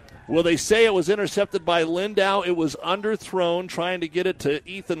 will they say it was intercepted by Lindau? It was underthrown, trying to get it to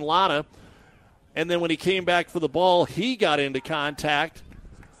Ethan Lotta, and then when he came back for the ball, he got into contact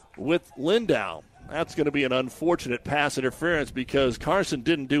with Lindau. That's going to be an unfortunate pass interference because Carson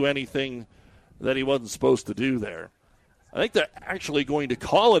didn't do anything that he wasn't supposed to do there. I think they're actually going to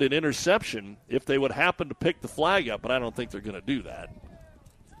call it an interception if they would happen to pick the flag up, but I don't think they're going to do that.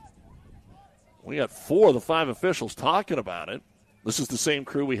 We got 4 of the 5 officials talking about it. This is the same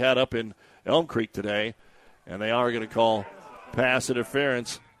crew we had up in Elm Creek today, and they are going to call pass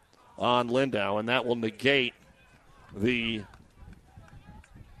interference on Lindau, and that will negate the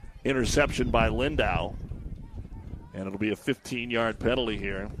interception by Lindau, and it'll be a 15-yard penalty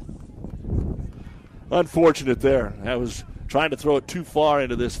here. Unfortunate there. I was trying to throw it too far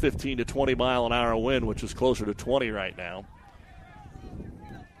into this 15 to 20 mile an hour wind, which is closer to 20 right now.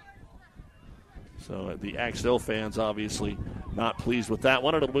 So the Axtell fans obviously not pleased with that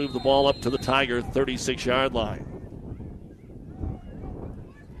one. It'll move the ball up to the Tiger 36-yard line.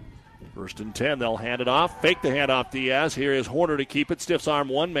 1st and 10, they'll hand it off. Fake the handoff, Diaz. Here is Horner to keep it. Stiffs arm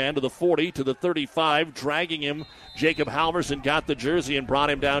one man to the 40, to the 35. Dragging him, Jacob Halverson got the jersey and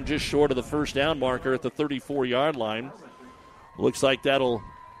brought him down just short of the 1st down marker at the 34-yard line. Looks like that'll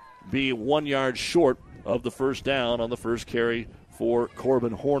be 1 yard short of the 1st down on the first carry for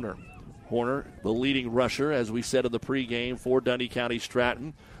Corbin Horner. Horner, the leading rusher, as we said in the pregame for Dundee County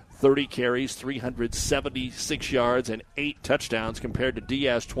Stratton. 30 carries, 376 yards, and 8 touchdowns compared to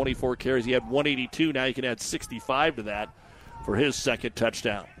Diaz, 24 carries. He had 182. Now you can add 65 to that for his 2nd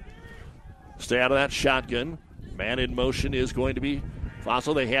touchdown. Stay out of that shotgun. Man in motion is going to be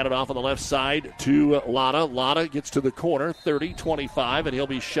Fossil. They hand it off on the left side to Lotta. Lotta gets to the corner, 30, 25, and he'll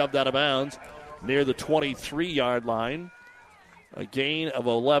be shoved out of bounds near the 23-yard line. A gain of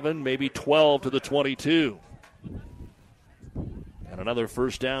 11, maybe 12 to the 22. And another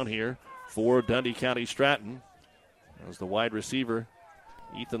 1st down here for Dundee County Stratton. That was the wide receiver,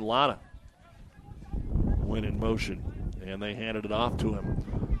 Ethan Lotta, went in motion, and they handed it off to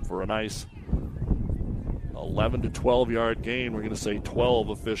him. for a nice 11 to 12-yard gain. We're going to say 12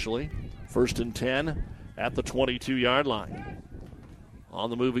 officially. 1st and 10 at the 22-yard line. On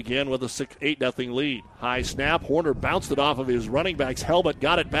the move again with a 8-0 lead. High snap. Horner bounced it off of his running back's helmet,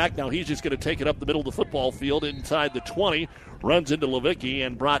 got it back. Now he's just going to take it up the middle of the football field inside the 20. Runs into Levicki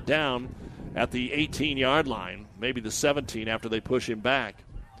and brought down at the 18-yard line, maybe the 17 after they push him back.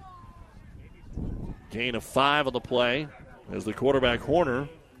 Gain of 5 on the play as the quarterback Horner,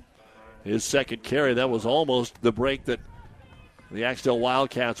 his second carry. That was almost the break that the Axtell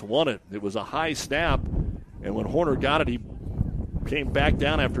Wildcats wanted. It was a high snap, and when Horner got it, he came back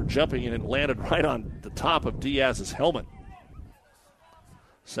down after jumping, and it landed right on the top of Diaz's helmet.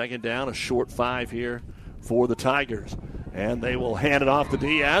 2nd down, a short 5 here for the Tigers. And they will hand it off to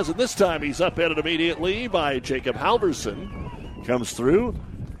Diaz, and this time he's upended immediately by Jacob Halverson. Comes through,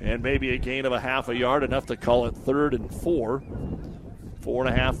 and maybe a gain of a half a yard, enough to call it 3rd and 4.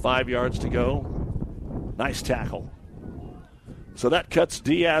 4.5, 5 yards to go. Nice tackle. So that cuts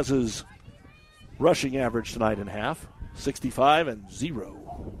Diaz's rushing average tonight in half. 65-0,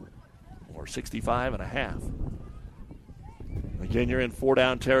 or 65.5. Again, you're in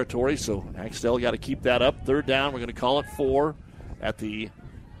 4-down territory, so Axtell got to keep that up. 3rd down, we're going to call it 4 at the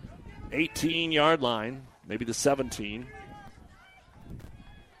 18-yard line, maybe the 17.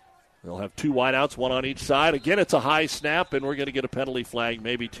 They'll have 2 wideouts, 1 on each side. Again, it's a high snap, and we're going to get a penalty flag,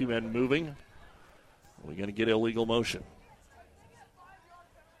 maybe 2 men moving. We're going to get illegal motion.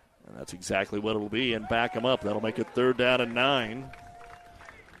 And that's exactly what it'll be, and back them up. That'll make it 3rd down and 9.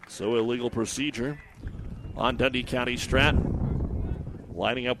 So illegal procedure on Dundee County Stratton.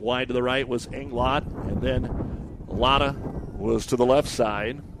 Lining up wide to the right was Englot, and then Lotta was to the left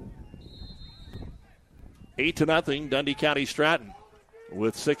side. 8-0, Dundee County Stratton,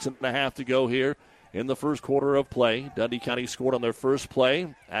 with 6.5 to go here in the first quarter of play. Dundee County scored on their first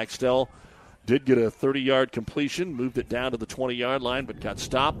play. Axtell did get a 30-yard completion, moved it down to the 20-yard line, but got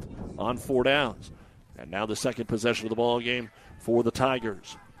stopped on 4 downs. And now the second possession of the ball game for the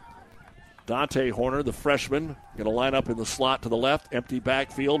Tigers. Dante Horner, the freshman, going to line up in the slot to the left. Empty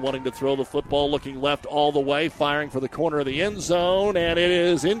backfield, wanting to throw the football, looking left all the way, firing for the corner of the end zone, and it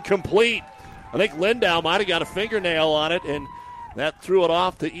is incomplete. I think Lindow might have got a fingernail on it, and that threw it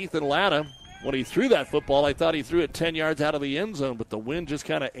off to Ethan Latta. When he threw that football, I thought he threw it 10 yards out of the end zone, but the wind just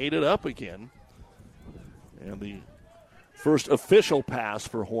kind of ate it up again. And the first official pass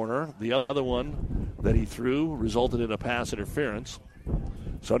for Horner, the other one that he threw, resulted in a pass interference.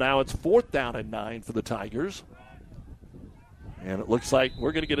 So now it's 4th down and 9 for the Tigers. And it looks like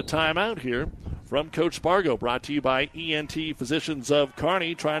we're going to get a timeout here from Coach Spargo, brought to you by ENT Physicians of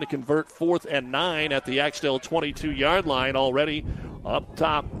Kearney, trying to convert 4th and 9 at the Axtell 22-yard line already. Up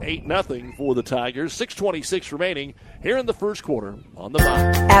top, 8-0 for the Tigers. 6:26 remaining here in the first quarter on the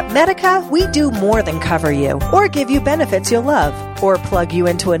box. At Medica, we do more than cover you or give you benefits you'll love or plug you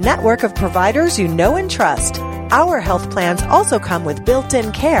into a network of providers you know and trust. Our health plans also come with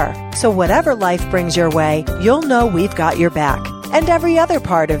built-in care, so whatever life brings your way, you'll know we've got your back. And every other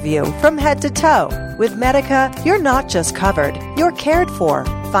part of you, from head to toe. With Medica, you're not just covered, you're cared for.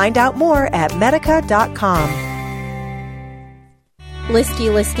 Find out more at medica.com. Liskey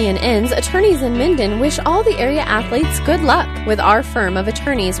 & Inns, attorneys in Minden, wish all the area athletes good luck. With our firm of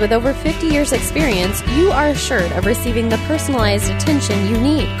attorneys with over 50 years experience, you are assured of receiving the personalized attention you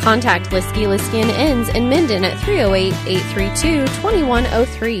need. Contact Liskey & Inns in Minden at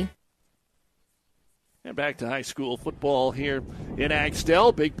 308-832-2103. And back to high school football here in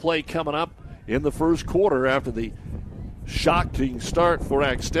Axtell. Big play coming up in the first quarter after the shocking start for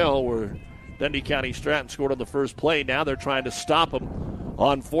Axtell, where Dundee County Stratton scored on the first play. Now they're trying to stop them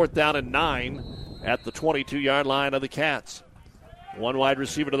on 4th down and 9 at the 22-yard line of the Cats. 1 wide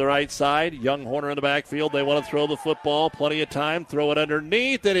receiver to the right side. Young Horner in the backfield. They want to throw the football. Plenty of time. Throw it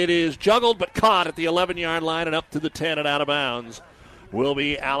underneath, and it is juggled but caught at the 11-yard line and up to the 10 and out of bounds will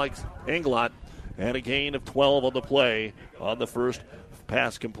be Alex Englot. And a gain of 12 on the play on the first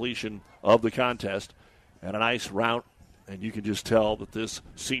pass completion of the contest. And a nice route. And you can just tell that this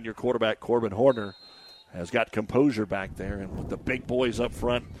senior quarterback, Corbin Horner, has got composure back there. And with the big boys up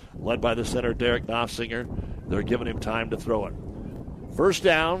front, led by the center, Derek Knopfsinger, they're giving him time to throw it. First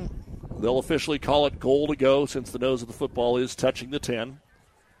down. They'll officially call it goal to go since the nose of the football is touching the 10.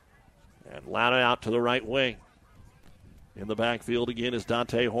 And Latta out to the right wing. In the backfield again is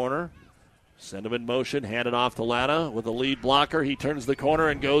Dante Horner. Send him in motion, hand it off to Latta with the lead blocker. He turns the corner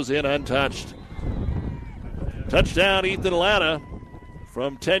and goes in untouched. Touchdown, Ethan Latta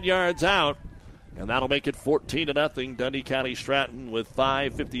from 10 yards out. And that'll make it 14-0. Dundee County Stratton with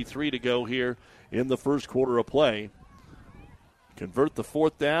 5:53 to go here in the first quarter of play. convert the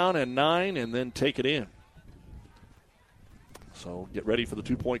 4th down and 9 and then take it in. So get ready for the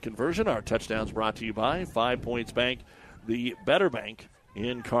 2-point conversion. Our touchdowns brought to you by 5 Points Bank, the better bank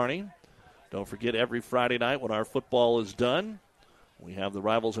in Kearney. Don't forget, every Friday night when our football is done, we have the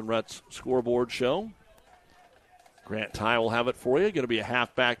Rivals and Ruts scoreboard show. Grant Ty will have it for you. Going to be a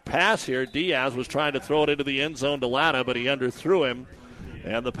halfback pass here. Diaz was trying to throw it into the end zone to Latta, but he underthrew him,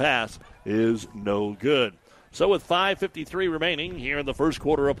 and the pass is no good. So with 5:53 remaining here in the first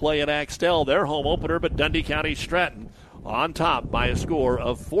quarter of play at Axtell, their home opener, but Dundee County Stratton on top by a score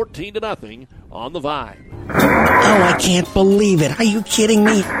of 14-0 on the Vibe. Oh, I can't believe it. Are you kidding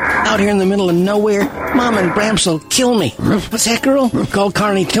me? Out here in the middle of nowhere, Mom and Gramps will kill me. What's that, girl? Call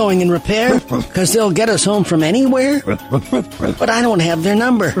Kearney Towing and Repair? Because they'll get us home from anywhere? But I don't have their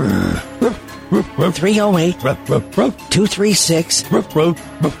number.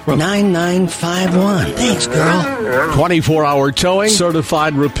 308-236-9951. Thanks, girl. 24-hour towing,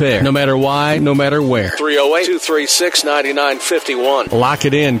 certified repair. No matter why, no matter where. 308-236-9951. Lock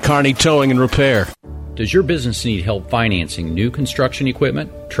it in, Kearney Towing and Repair. Does your business need help financing new construction equipment,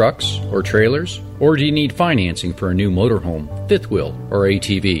 trucks, or trailers? Or do you need financing for a new motorhome, fifth wheel, or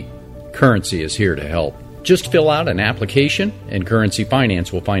ATV? Currency is here to help. Just fill out an application, and Currency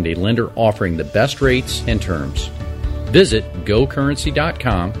Finance will find a lender offering the best rates and terms. Visit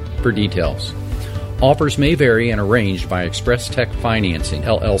gocurrency.com for details. Offers may vary and arranged by Express Tech Financing,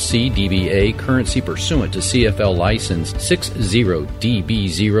 LLC, DBA, currency pursuant to CFL license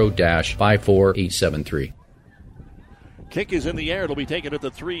 60DB0-54873. Kick is in the air. It'll be taken at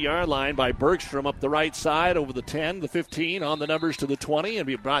the 3-yard line by Bergstrom up the right side over the 10, the 15, on the numbers to the 20, and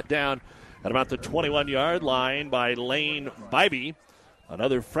be brought down at about the 21-yard line by Lane Bybee,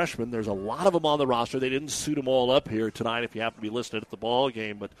 another freshman. There's a lot of them on the roster. They didn't suit them all up here tonight if you happen to be listening at the ball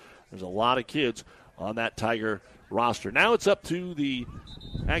game, but there's a lot of kids on that Tiger roster. Now it's up to the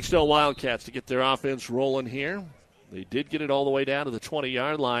Axtell Wildcats to get their offense rolling here. They did get it all the way down to the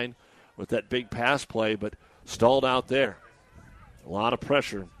 20-yard line with that big pass play, but stalled out there. A lot of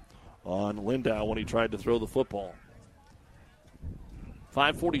pressure on Lindau when he tried to throw the football.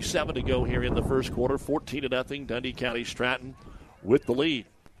 5:47 to go here in the first quarter. 14-0. Dundee County Stratton with the lead.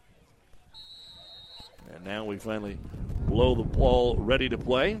 And now we finally blow the ball ready to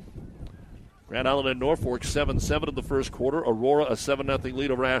play. Grand Island and Norfolk 7-7 in the first quarter. Aurora a 7-0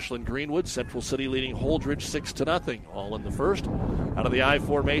 lead over Ashland Greenwood. Central City leading Holdridge 6-0. All in the first. Out of the I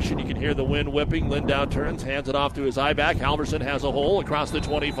formation, you can hear the wind whipping. Lindau turns, hands it off to his I-back. Halverson has a hole across the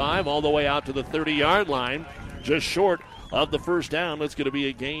 25, all the way out to the 30-yard line. Just short of the first down. That's going to be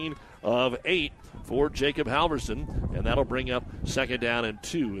a gain of 8 for Jacob Halverson, and that'll bring up 2nd down and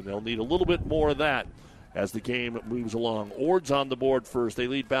 2. And they'll need a little bit more of that as the game moves along. Ord's on the board first. They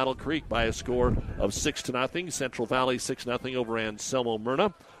lead Battle Creek by a score of 6-0. Central Valley 6-0 over Anselmo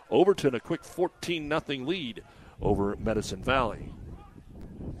Myrna. Overton a quick 14-0 lead over Medicine Valley.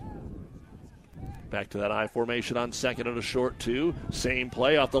 Back to that I formation on 2nd and a short 2. Same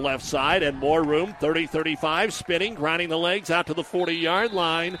play off the left side and more room. 30-35, spinning, grinding the legs out to the 40-yard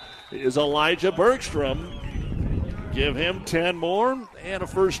line is Elijah Bergstrom. Give him 10 more and a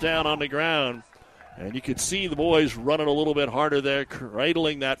first down on the ground. And you could see the boys running a little bit harder there,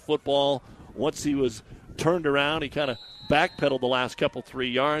 cradling that football. Once he was turned around, he kind of backpedaled the last couple 3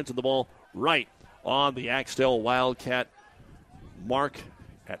 yards, and the ball right on the Axtell Wildcat mark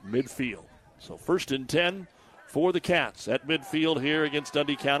at midfield. So 1st and 10 for the Cats at midfield here against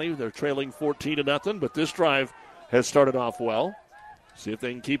Dundee County. They're trailing 14-0, but this drive has started off well. See if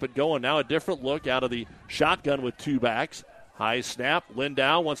they can keep it going. Now a different look out of the shotgun with 2 backs. High snap.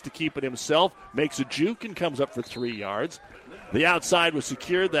 Lindau wants to keep it himself. Makes a juke and comes up for 3 yards. The outside was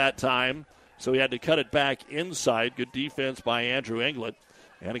secured that time, so he had to cut it back inside. Good defense by Andrew Englert.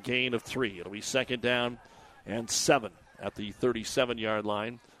 And a gain of 3. It'll be 2nd down and 7 at the 37-yard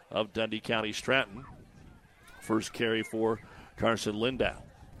line of Dundee County Stratton. First carry for Carson Lindau.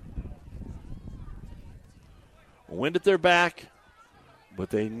 Wind at their back, but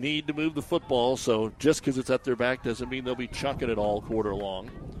they need to move the football, so just because it's at their back doesn't mean they'll be chucking it all quarter long.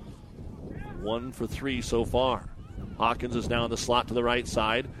 1 for 3 so far. Hawkins is now in the slot to the right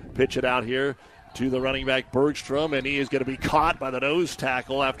side. Pitch it out here to the running back Bergstrom, and he is going to be caught by the nose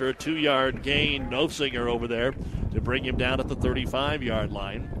tackle after a 2-yard gain. Nofsinger over there to bring him down at the 35-yard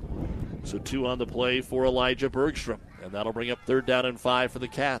line. So 2 on the play for Elijah Bergstrom, and that'll bring up 3rd down and 5 for the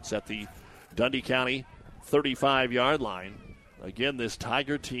Cats at the Dundee County 35-yard line. Again, this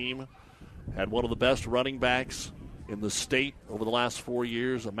Tiger team had one of the best running backs in the state over the last 4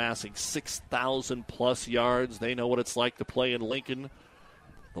 years, amassing 6,000-plus yards. They know what it's like to play in Lincoln.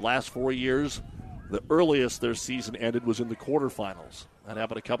 The last 4 years, the earliest their season ended was in the quarterfinals. That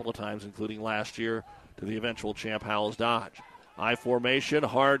happened a couple of times, including last year to the eventual champ Howells Dodge. I formation,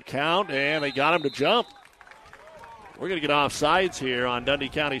 hard count, and they got him to jump. We're going to get off sides here on Dundee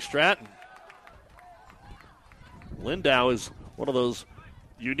County Stratton. Lindau is one of those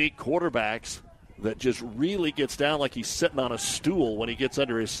unique quarterbacks that just really gets down like he's sitting on a stool when he gets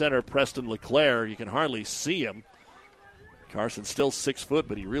under his center, Preston LeClaire. You can hardly see him. Carson's still 6 foot,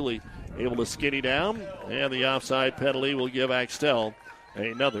 but he really able to skinny down. And the offside penalty will give Axtell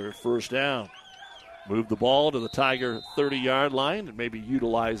another first down. Move the ball to the Tiger 30-yard line and maybe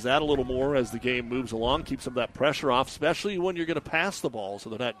utilize that a little more as the game moves along. Keep some of that pressure off, especially when you're going to pass the ball so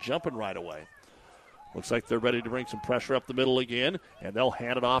they're not jumping right away. Looks like they're ready to bring some pressure up the middle again, and they'll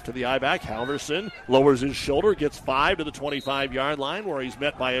hand it off to the I-back. Halverson lowers his shoulder, gets 5 to the 25-yard line where he's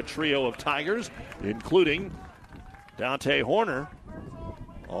met by a trio of Tigers, including Dante Horner.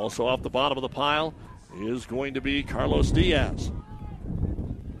 Also off the bottom of the pile is going to be Carlos Diaz.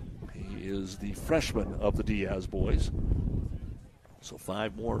 He is the freshman of the Diaz boys. So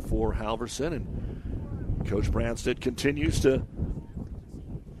 5 more for Halverson, and Coach Branstad continues to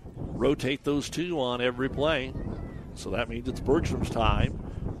rotate those 2 on every play. So that means it's Bergstrom's time.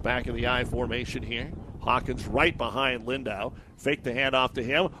 Back in the I formation here. Hawkins right behind Lindau. Fake the handoff to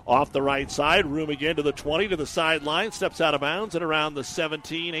him. Off the right side. Room again to the 20, to the sideline. Steps out of bounds and around the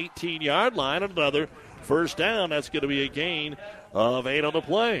 17, 18-yard line. Another first down. That's going to be a gain of 8 on the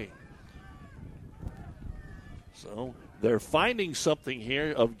play. So they're finding something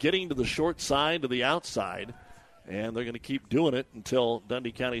here of getting to the short side to the outside. And they're going to keep doing it until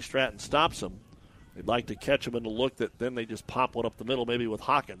Dundee County Stratton stops them. They'd like to catch them in the look that then they just pop one up the middle, maybe with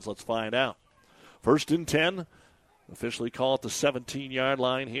Hawkins. Let's find out. 1st and 10. Officially call it the 17-yard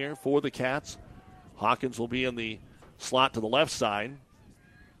line here for the Cats. Hawkins will be in the slot to the left side.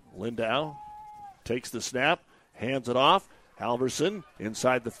 Lindau takes the snap, hands it off. Halverson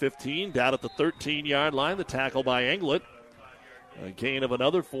inside the 15, down at the 13-yard line. The tackle by Englert. A gain of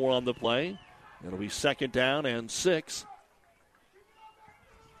another 4 on the play. It'll be 2nd down and 6.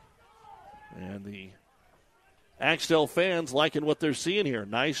 And the Axtell fans liking what they're seeing here.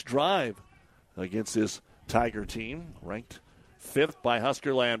 Nice drive against this Tiger team, ranked 5th by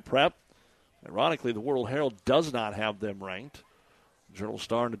Huskerland Prep. Ironically, the World Herald does not have them ranked. Journal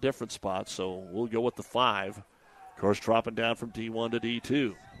Star in a different spot, so we'll go with the 5. Of course, dropping down from D1 to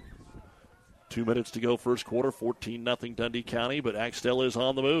D2. 2 minutes to go first quarter, 14-0 Dundee County, but Axtell is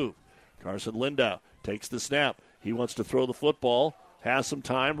on the move. Carson Lindau takes the snap. He wants to throw the football, has some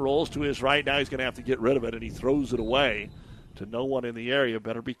time, rolls to his right. Now he's going to have to get rid of it, and he throws it away to no one in the area.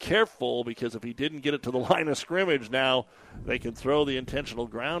 Better be careful, because if he didn't get it to the line of scrimmage, now they can throw the intentional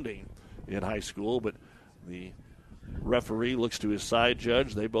grounding in high school. But the referee looks to his side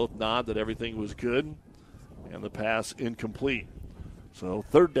judge. They both nod that everything was good, and the pass incomplete. So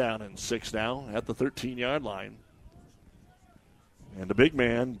 3rd down and 6 now at the 13-yard line. And the big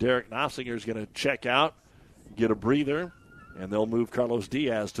man, Derek Nossinger, is going to check out, get a breather, and they'll move Carlos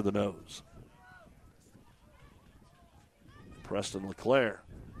Diaz to the nose. Preston LeClaire,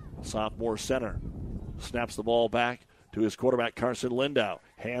 sophomore center, snaps the ball back to his quarterback, Carson Lindau.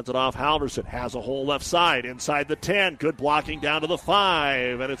 Hands it off. Halverson has a hole left side inside the 10. Good blocking down to the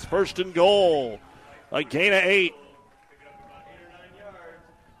 5, and it's 1st and goal. A gain of 8.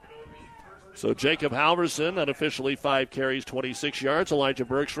 So Jacob Halverson, unofficially 5 carries, 26 yards. Elijah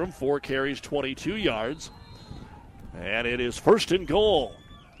Bergstrom, 4 carries, 22 yards. And it is 1st and goal.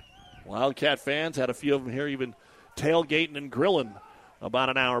 Wildcat fans had a few of them here even tailgating and grilling about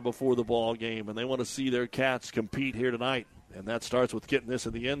an hour before the ball game, and they want to see their Cats compete here tonight. And that starts with getting this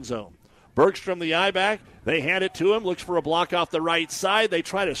in the end zone. Bergstrom, the I-back, they hand it to him, looks for a block off the right side. They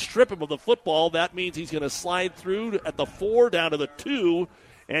try to strip him of the football. That means he's going to slide through at the 4 down to the 2.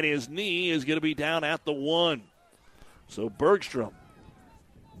 And his knee is going to be down at the 1. So Bergstrom,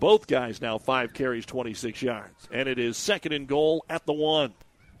 both guys now 5 carries, 26 yards. And it is 2nd and goal at the 1.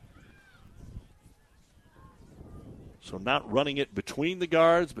 So not running it between the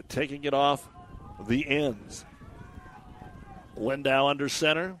guards, but taking it off the ends. Lindau under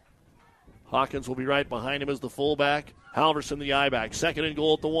center. Hawkins will be right behind him as the fullback. Halverson, the I-back. 2nd and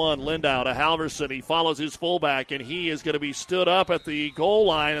goal at the 1. Lindau to Halverson. He follows his fullback, and he is going to be stood up at the goal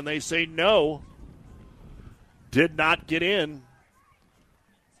line, and they say no. Did not get in.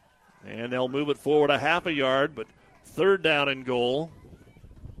 And they'll move it forward a half a yard, but 3rd down and goal.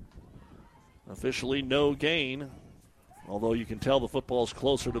 Officially no gain, although you can tell the football's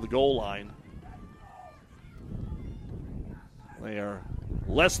closer to the goal line. They are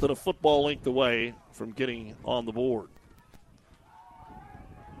less than a football length away from getting on the board.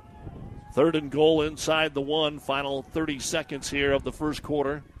 3rd and goal inside the 1. Final 30 seconds here of the first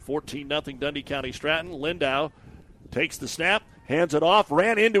quarter. 14-0 Dundee County Stratton. Lindau takes the snap, hands it off,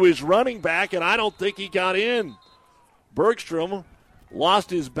 ran into his running back, and I don't think he got in. Bergstrom lost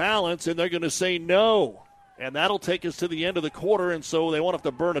his balance, and they're going to say no. And that'll take us to the end of the quarter, and so they won't have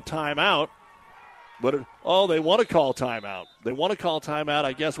to burn a timeout. But, they want to call timeout. They want to call timeout,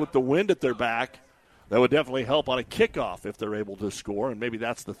 I guess, with the wind at their back. That would definitely help on a kickoff if they're able to score, and maybe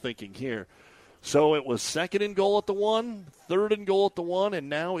that's the thinking here. So it was 2nd and goal at the 1, 3rd and goal at the 1, and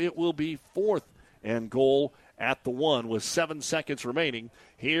now it will be 4th and goal at the 1 with 7 seconds remaining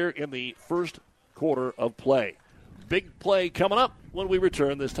here in the first quarter of play. Big play coming up when we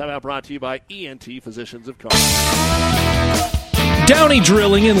return. This time out brought to you by ENT Physicians of Kearney. Downey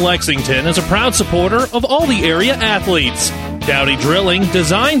Drilling in Lexington is a proud supporter of all the area athletes. Downey Drilling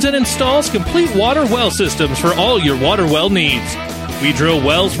designs and installs complete water well systems for all your water well needs. We drill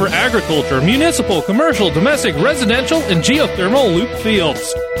wells for agriculture, municipal, commercial, domestic, residential, and geothermal loop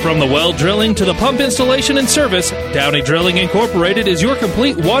fields. From the well drilling to the pump installation and service, Downey Drilling Incorporated is your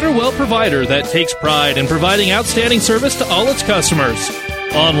complete water well provider that takes pride in providing outstanding service to all its customers.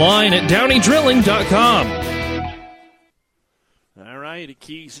 Online at downeydrilling.com. All right, a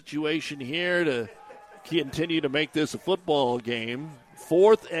key situation here to continue to make this a football game.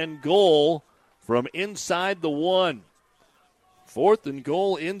 4th and goal from inside the 1. 4th and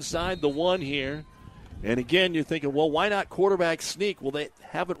goal inside the 1 here. And again, you're thinking, well, why not quarterback sneak? Well, they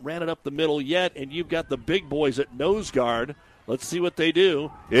haven't ran it up the middle yet, and you've got the big boys at nose guard. Let's see what they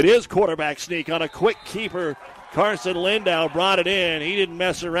do. It is quarterback sneak on a quick keeper. Carson Lindau brought it in. He didn't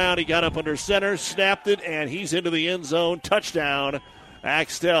mess around. He got up under center, snapped it, and he's into the end zone. Touchdown,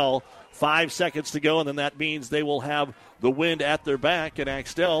 Axtell. 5 seconds to go, and then that means they will have the wind at their back, and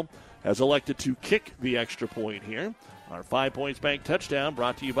Axtell has elected to kick the extra point here. Our 5 Points Bank touchdown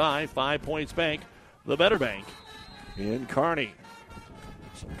brought to you by 5 Points Bank, the better bank in Kearney.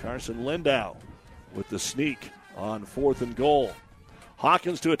 So Carson Lindau with the sneak on 4th and goal.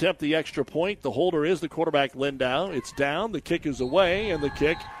 Hawkins to attempt the extra point. The holder is the quarterback Lindau. It's down. The kick is away, and the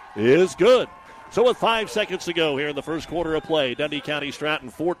kick is good. So with 5 seconds to go here in the first quarter of play, Dundee County Stratton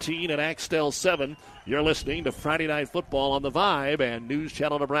 14 and Axtell 7. You're listening to Friday Night Football on The Vibe and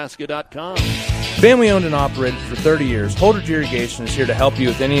NewsChannelNebraska.com. Family owned and operated for 30 years, Holdridge Irrigation is here to help you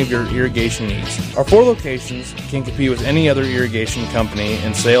with any of your irrigation needs. Our 4 locations can compete with any other irrigation company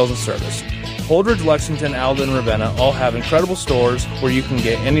in sales and service. Holdridge, Lexington, Alden, and Ravenna all have incredible stores where you can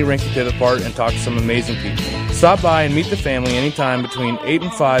get any Rinky Pivot part and talk to some amazing people. Stop by and meet the family anytime between 8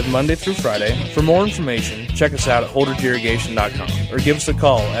 and 5 Monday through Friday. For more information, check us out at holdridgeirrigation.com or give us a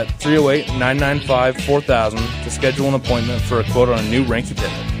call at 308-995-4000 to schedule an appointment for a quote on a new Rinky Pivot.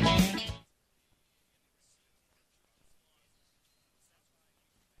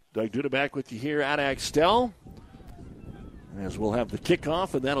 Doug Duda back with you here at Axtell, as we'll have the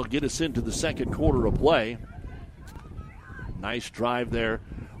kickoff, and that'll get us into the second quarter of play. Nice drive there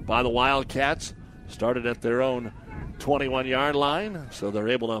by the Wildcats. Started at their own 21-yard line, so they're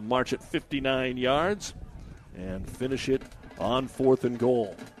able to march it 59 yards and finish it on 4th and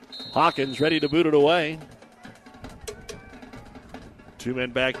goal. Hawkins ready to boot it away. 2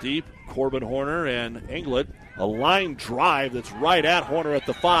 men back deep, Corbin Horner and Englert. A line drive that's right at Horner at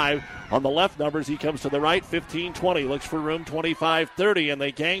the 5. On the left numbers, he comes to the right, 15-20. Looks for room, 25-30, and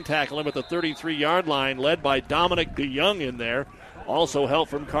they gang tackle him at the 33-yard line, led by Dominic DeYoung in there. Also help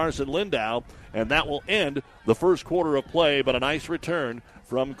from Carson Lindau, and that will end the first quarter of play, but a nice return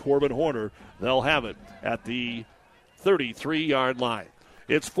from Corbin Horner. They'll have it at the 33-yard line.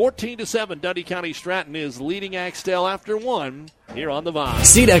 It's 14-7. Dundee County Stratton is leading Axtell after 1 here on the Vibe.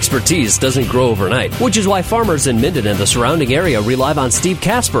 Seed expertise doesn't grow overnight, which is why farmers in Minden and the surrounding area rely on Steve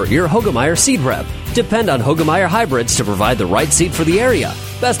Casper, your Hogemeyer seed rep. Depend on Hogemeyer hybrids to provide the right seed for the area.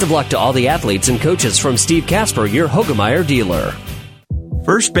 Best of luck to all the athletes and coaches from Steve Casper, your Hogemeyer dealer.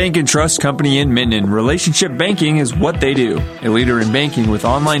 First Bank and Trust Company in Minden. Relationship banking is what they do. A leader in banking with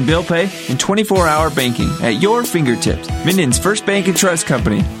online bill pay and 24-hour banking at your fingertips. Minden's First Bank and Trust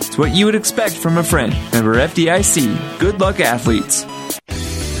Company. It's what you would expect from a friend. Member FDIC. Good luck, athletes.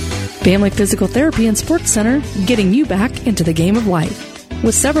 Family Physical Therapy and Sports Center, getting you back into the game of life.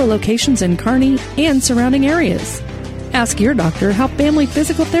 With several locations in Kearney and surrounding areas. Ask your doctor how Family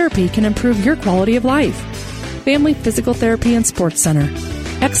Physical Therapy can improve your quality of life. Family Physical Therapy and Sports Center.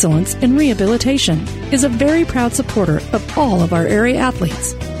 Excellence in Rehabilitation is a very proud supporter of all of our area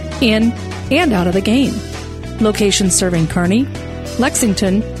athletes, in and out of the game. Locations serving Kearney,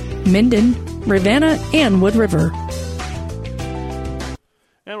 Lexington, Minden, Ravenna, and Wood River.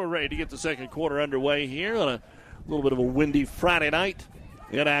 And we're ready to get the second quarter underway here on a little bit of a windy Friday night.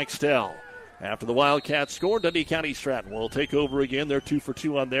 in Axtell. After the Wildcats scored, Dundee County Stratton will take over again. They're 2 for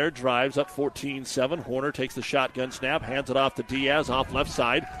 2 on their drives, up 14-7. Horner takes the shotgun snap, hands it off to Diaz off left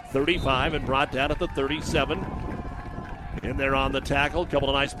side, 35, and brought down at the 37. In there on the tackle, couple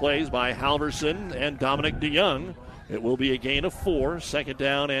of nice plays by Halverson and Dominic DeYoung. It will be a gain of 4, second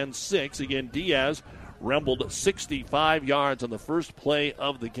down and 6. Again, Diaz rumbled 65 yards on the first play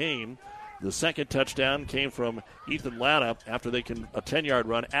of the game. The second touchdown came from Ethan Latta after a 10-yard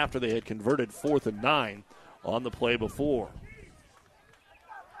run after they had converted 4th and 9 on the play before.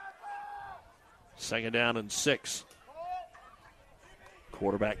 Second down and 6.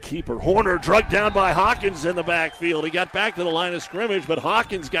 Quarterback keeper Horner drugged down by Hawkins in the backfield. He got back to the line of scrimmage, but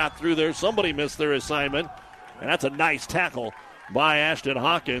Hawkins got through there. Somebody missed their assignment, and that's a nice tackle by Ashton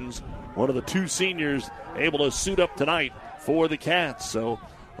Hawkins, one of the 2 seniors able to suit up tonight for the Cats. So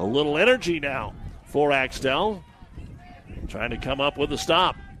a little energy now for Axtell, trying to come up with a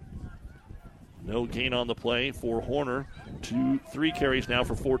stop. No gain on the play for Horner. 3 carries now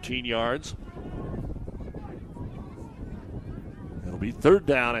for 14 yards. It'll be third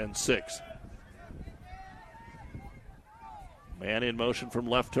down and 6. Man in motion from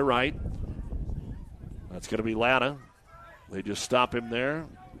left to right. That's going to be Latta. They just stop him there.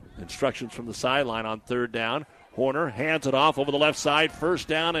 Instructions from the sideline on third down. Horner hands it off over the left side. First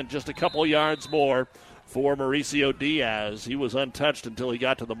down and just a couple yards more for Mauricio Diaz. He was untouched until he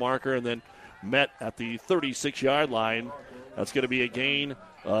got to the marker and then met at the 36-yard line. That's going to be a gain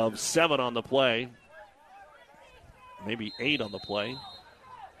of 7 on the play. Maybe 8 on the play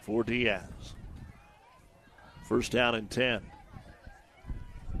for Diaz. First down and 10.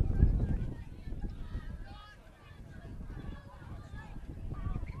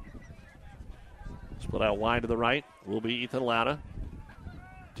 Split out wide to the right will be Ethan Latta.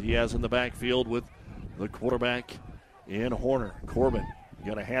 Diaz in the backfield with the quarterback in Horner. Corbin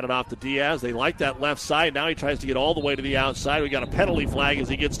going to hand it off to Diaz. They like that left side. Now he tries to get all the way to the outside. We got a penalty flag as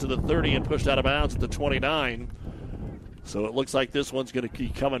he gets to the 30 and pushed out of bounds at the 29. So it looks like this one's going to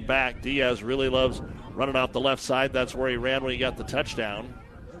keep coming back. Diaz really loves running off the left side. That's where he ran when he got the touchdown.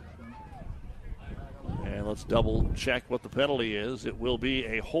 And let's double check what the penalty is. It will be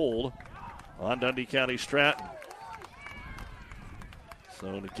a hold on Dundee County Stratton.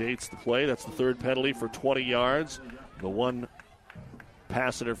 So negates the play. That's the third penalty for 20 yards. The one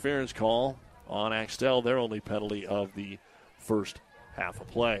pass interference call on Axtell, their only penalty of the first half of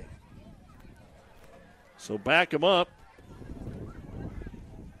play. So back them up.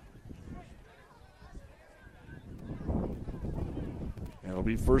 And it'll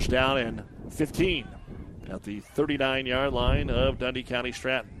be first down and 15 at the 39-yard line of Dundee County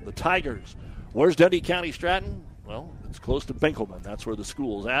Stratton. The Tigers. Where's Dundee County Stratton? Well, it's close to Benkelman. That's where the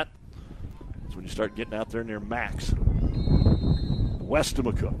school's at. That's when you start getting out there near Max. West of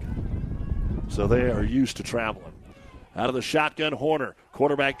McCook. So they are used to traveling. Out of the shotgun, Horner.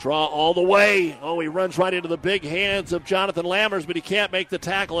 Quarterback draw all the way. Oh, he runs right into the big hands of Jonathan Lammers, but he can't make the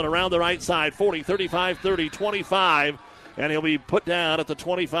tackle, and around the right side. 40, 35, 30, 25. And he'll be put down at the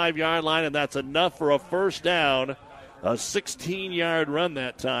 25-yard line, and that's enough for a first down. A 16-yard run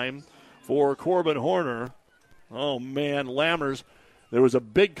that time for Corbin Horner. Oh, man, Lammers. There was a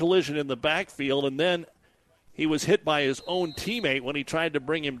big collision in the backfield, and then he was hit by his own teammate when he tried to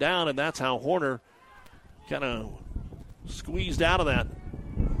bring him down, and that's how Horner kind of squeezed out of that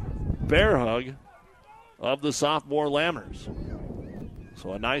bear hug of the sophomore Lammers.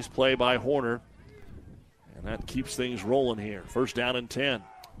 So a nice play by Horner, and that keeps things rolling here. First down and 10.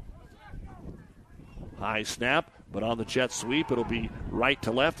 High snap, but on the jet sweep, it'll be right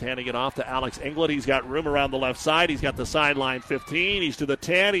to left, handing it off to Alex Englund. He's got room around the left side. He's got the sideline 15. He's to the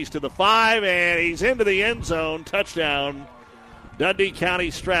 10. He's to the 5, and he's into the end zone. Touchdown, Dundee County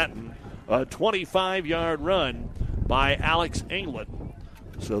Stratton. A 25-yard run by Alex Englund.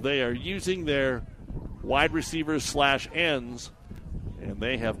 So they are using their wide receivers / ends, and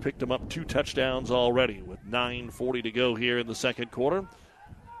they have picked them up 2 touchdowns already with 9:40 to go here in the second quarter.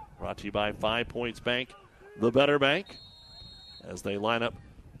 Brought to you by 5 Points Bank, the better bank, as they line up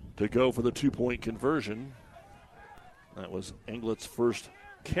to go for the 2-point conversion. That was Englund's first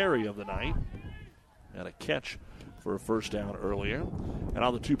carry of the night, and a catch for a first down earlier. And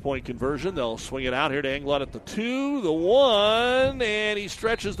on the 2-point conversion, they'll swing it out here to Englund at the 2, the 1, and he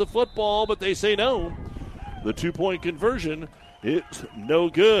stretches the football, but they say no. The 2-point conversion is no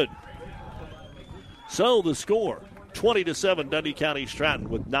good. So the score, 20-7 Dundee County Stratton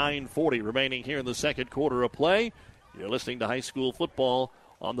with 9:40 remaining here in the second quarter of play. You're listening to high school football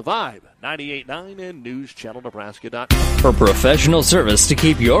on the Vibe, 98.9 and NewsChannelNebraska.com. For professional service to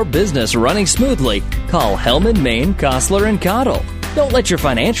keep your business running smoothly, call Hellman, Maine, Kostler, and Cottle. Don't let your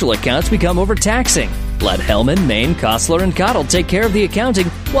financial accounts become overtaxing. Let Hellman, Main, Kostler, and Cottle take care of the accounting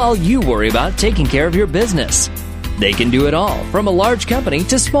while you worry about taking care of your business. They can do it all, from a large company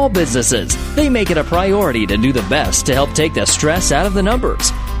to small businesses. They make it a priority to do the best to help take the stress out of the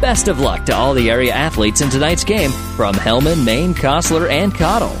numbers. Best of luck to all the area athletes in tonight's game from Hellman, Main, Kostler, and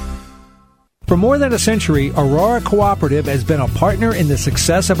Cottle. For more than a century, Aurora Cooperative has been a partner in the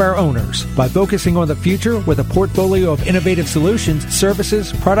success of our owners. By focusing on the future with a portfolio of innovative solutions,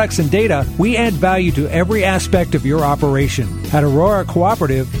 services, products, and data, we add value to every aspect of your operation. At Aurora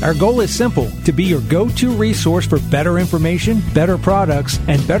Cooperative, our goal is simple: to be your go-to resource for better information, better products,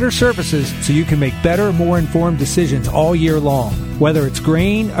 and better services so you can make better, more informed decisions all year long. Whether it's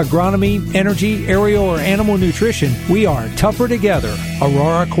grain, agronomy, energy, aerial, or animal nutrition, we are tougher together.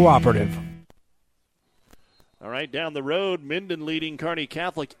 Aurora Cooperative. All right, down the road, Minden leading Kearney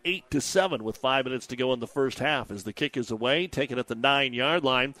Catholic 8-7 with 5 minutes to go in the first half as the kick is away, taken at the 9-yard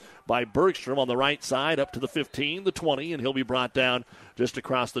line by Bergstrom on the right side up to the 15, the 20, and he'll be brought down just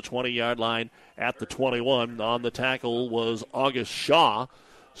across the 20-yard line at the 21. On the tackle was August Shaw,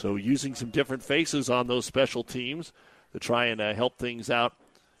 so using some different faces on those special teams to try and help things out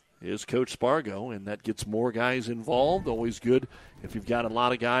is Coach Spargo, and that gets more guys involved. Always good if you've got a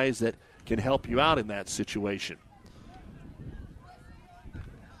lot of guys that can help you out in that situation.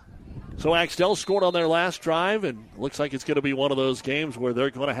 So Axtell scored on their last drive, and looks like it's going to be one of those games where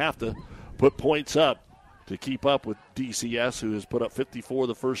they're going to have to put points up to keep up with DCS, who has put up 54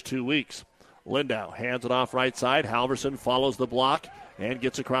 the first 2 weeks. Lindau hands it off right side. Halverson follows the block and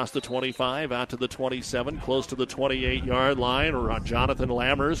gets across the 25 out to the 27, close to the 28-yard line. Or Jonathan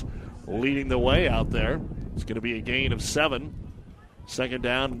Lammers leading the way out there. It's going to be a gain of 7. Second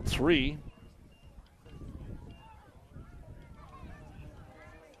down and 3.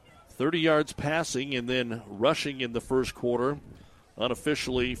 30 yards passing and then rushing in the first quarter.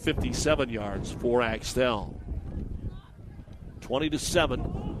 Unofficially 57 yards for Axtell.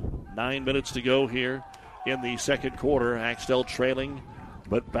 20-7. 9 minutes to go here in the second quarter. Axtell trailing,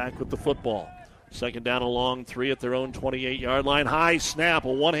 but back with the football. Second down, a long 3 at their own 28-yard line. High snap,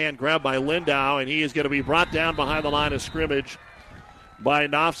 a one-hand grab by Lindau, and he is going to be brought down behind the line of scrimmage by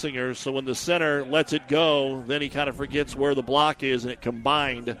Knopfsinger. So when the center lets it go, then he kind of forgets where the block is, and it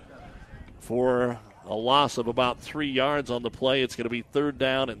combined for a loss of about 3 yards on the play. It's going to be 3rd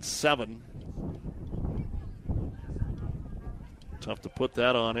down and 7. Tough to put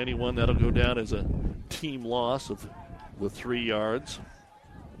that on anyone. That'll go down as a team loss of the 3 yards.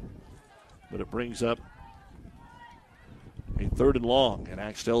 But it brings up a 3rd and long, and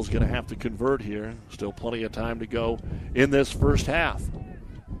Axtell's going to have to convert here. Still plenty of time to go in this first half.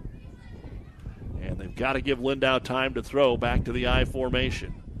 And they've got to give Lindau time to throw back to the I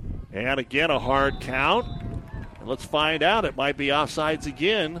formation. And again, a hard count. And let's find out. It might be offsides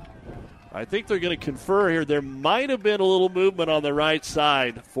again. I think they're going to confer here. There might have been a little movement on the right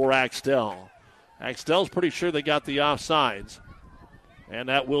side for Axtell. Axtell's pretty sure they got the offsides, and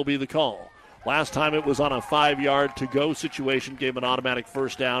that will be the call. Last time it was on a 5-yard to-go situation, gave an automatic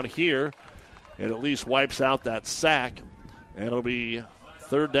first down here. It at least wipes out that sack, and it'll be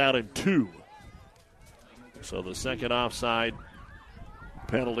 3rd down and 2. So the second offside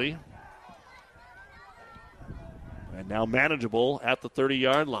penalty. And now manageable at the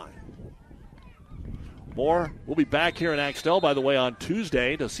 30-yard line. More. We'll be back here in Axtell, by the way, on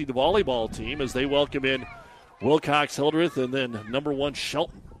Tuesday to see the volleyball team as they welcome in Wilcox Hildreth and then number 1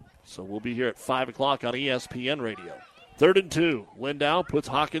 Shelton. So we'll be here at 5 o'clock on ESPN Radio. 3rd and 2. Lindau puts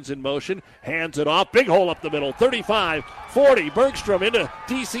Hawkins in motion, hands it off. Big hole up the middle. 35, 40. Bergstrom into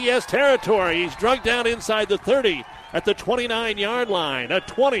DCS territory. He's drugged down inside the 30 at the 29-yard line. A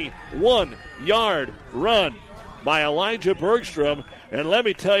 21-yard run by Elijah Bergstrom. And let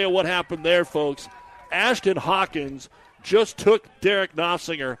me tell you what happened there, folks. Ashton Hawkins just took Derek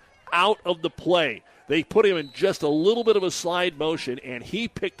Knopfsinger out of the play. They put him in just a little bit of a slide motion, and he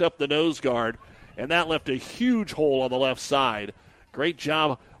picked up the nose guard, and that left a huge hole on the left side. Great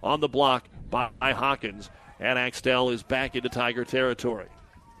job on the block by Hawkins, and Axtell is back into Tiger territory.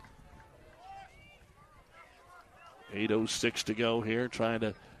 8:06 to go here, trying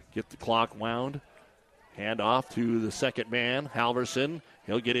to get the clock wound. Hand off to the second man, Halverson.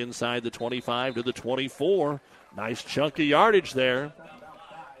 He'll get inside the 25 to the 24. Nice chunk of yardage there.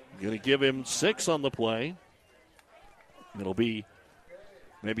 Going to give him 6 on the play. It'll be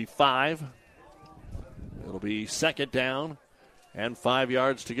maybe 5. It'll be 2nd down and 5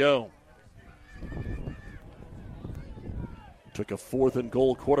 yards to go. Took a 4th and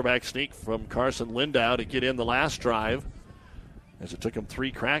goal quarterback sneak from Carson Lindau to get in the last drive, as it took them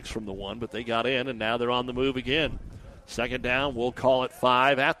 3 cracks from the one, but they got in, and now they're on the move again. Second down, we'll call it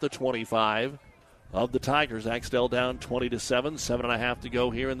 5 at the 25 of the Tigers. Axtell down 20-7, 7.5 to go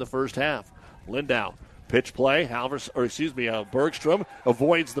here in the first half. Lindau, pitch play. Bergstrom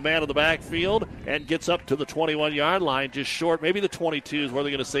avoids the man in the backfield and gets up to the 21-yard line, just short. Maybe the 22 is where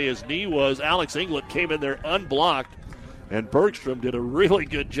they're going to say his knee was. Alex Englert came in there unblocked, and Bergstrom did a really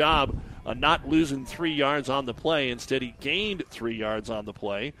good job of not losing 3 yards on the play. Instead, he gained 3 yards on the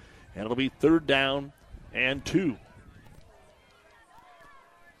play, and it'll be 3rd down and 2.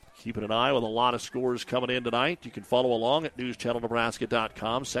 Keeping an eye with a lot of scores coming in tonight. You can follow along at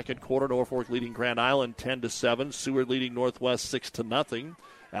newschannelnebraska.com. Second quarter, Norfolk leading Grand Island 10-7. Seward leading Northwest 6-0.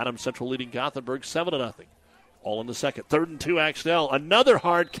 Adams Central leading Gothenburg 7-0. All in the second. 3rd and 2, Axtell. Another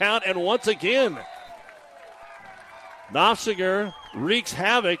hard count, and once again, Nofsinger wreaks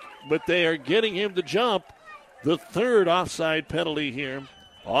havoc, but they are getting him to jump. The 3rd offside penalty here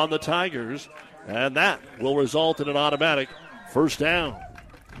on the Tigers, and that will result in an automatic first down.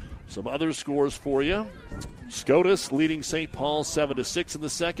 Some other scores for you. Scotus leading St. Paul 7-6 in the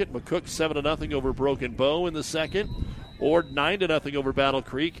second. McCook 7-0 over Broken Bow in the second. Ord 9-0 over Battle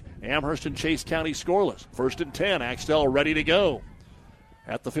Creek. Amherst and Chase County scoreless. 1st and 10. Axtell ready to go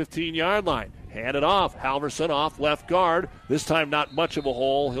at the 15-yard line. Hand it off. Halverson off left guard. This time not much of a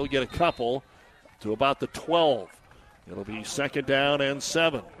hole. He'll get a couple to about the 12. It'll be 2nd down and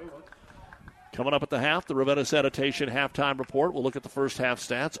 7. Coming up at the half, the Ravenna Sanitation halftime report. We'll look at the first half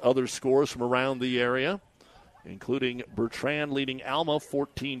stats, other scores from around the area, including Bertrand leading Alma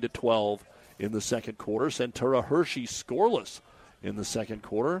 14-12 in the second quarter. Centura Hershey scoreless in the second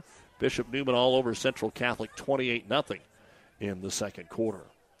quarter. Bishop Newman all over Central Catholic 28-0 in the second quarter.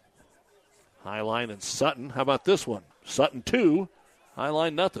 Highline and Sutton. How about this one? Sutton 2,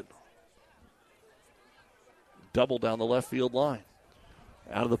 Highline nothing. Double down the left field line.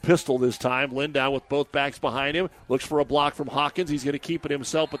 Out of the pistol this time. Lindau with both backs behind him. Looks for a block from Hawkins. He's going to keep it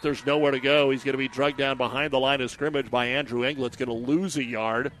himself, but there's nowhere to go. He's going to be drugged down behind the line of scrimmage by Andrew Englett's going to lose a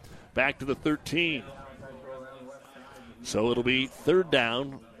yard back to the 13. So it'll be 3rd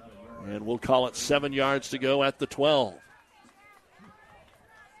down, and we'll call it 7 yards to go at the 12.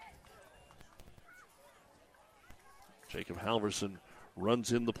 Jacob Halverson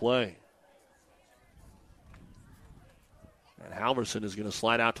runs in the play. And Halverson is going to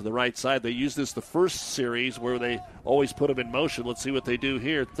slide out to the right side. They used this the first series where they always put him in motion. Let's see what they do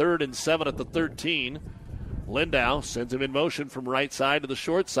here. 3rd and 7 at the 13. Lindau sends him in motion from right side to the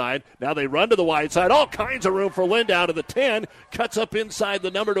short side. Now they run to the wide side. All kinds of room for Lindau to the 10. Cuts up inside the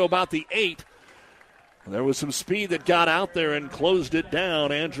number to about the 8. And there was some speed that got out there and closed it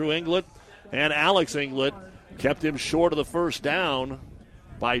down. Andrew Englert and Alex Englert kept him short of the first down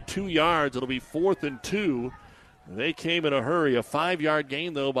by 2 yards. It'll be 4th and 2. They came in a hurry. A 5-yard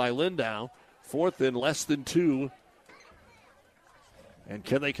gain, though, by Lindau. 4th and less than 2. And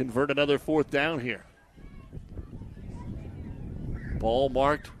can they convert another 4th down here? Ball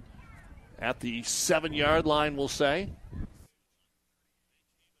marked at the 7-yard line, we'll say.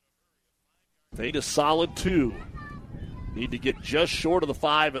 They need a solid 2. Need to get just short of the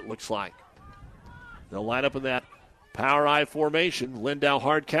 5, it looks like. They'll line up in that power I formation. Lindau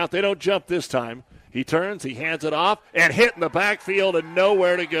hard count. They don't jump this time. He turns, he hands it off, and hit in the backfield, and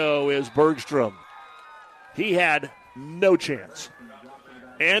nowhere to go is Bergstrom. He had no chance.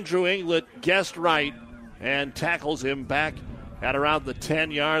 Andrew Englert guessed right and tackles him back at around the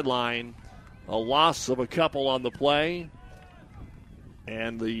 10-yard line. A loss of a couple on the play.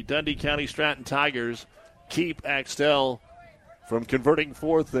 And the Dundee County Stratton Tigers keep Axtell from converting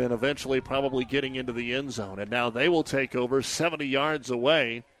 4th and eventually probably getting into the end zone. And now they will take over 70 yards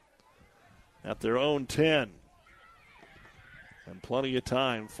away at their own 10. And plenty of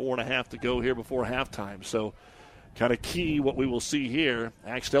time, 4.5 to go here before halftime. So kind of key what we will see here.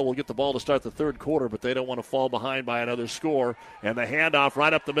 Axtell will get the ball to start the third quarter, but they don't want to fall behind by another score. And the handoff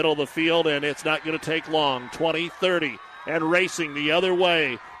right up the middle of the field, and it's not going to take long. 20-30. And racing the other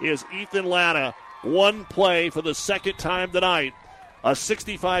way is Ethan Latta. One play for the second time tonight. A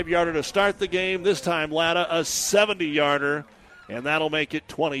 65-yarder to start the game. This time Latta a 70-yarder, and that'll make it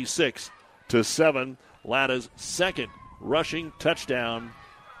 26-7. Latta's second rushing touchdown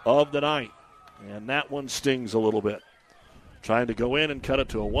of the night. And that one stings a little bit. Trying to go in and cut it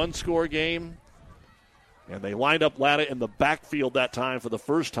to a one-score game. And they lined up Latta in the backfield that time for the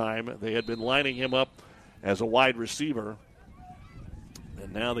first time. They had been lining him up as a wide receiver.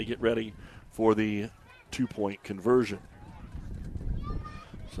 And now they get ready for the two-point conversion.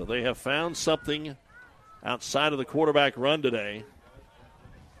 So they have found something outside of the quarterback run today.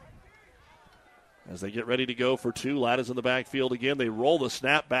 As they get ready to go for two, Ladd is in the backfield again. They roll the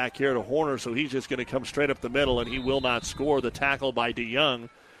snap back here to Horner, so he's just going to come straight up the middle, and he will not score. The tackle by DeYoung,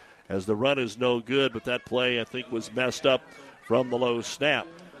 as the run is no good, but that play, I think, was messed up from the low snap.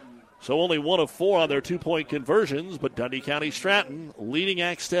 So only 1 of 4 on their 2-point conversions, but Dundee County Stratton leading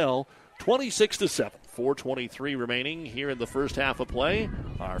Axtell 26-7. 4:23 remaining here in the first half of play.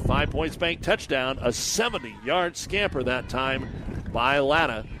 Our 5 Points Bank touchdown, a 70-yard scamper that time by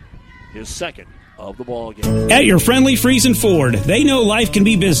Latta, his second of the ball game. At your friendly Friesen Ford, they know life can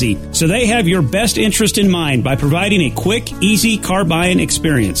be busy, so they have your best interest in mind by providing a quick, easy car buying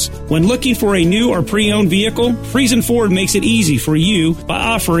experience. When looking for a new or pre-owned vehicle, Friesen Ford makes it easy for you by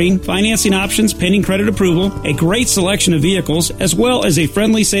offering financing options pending credit approval, a great selection of vehicles, as well as a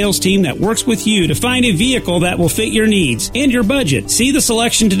friendly sales team that works with you to find a vehicle that will fit your needs and your budget. See the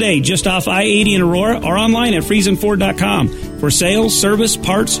selection today just off I-80 in Aurora or online at FriesenFord.com. For sales, service,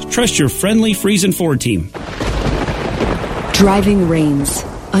 parts, trust your friendly Friesen Ford team. Driving rains,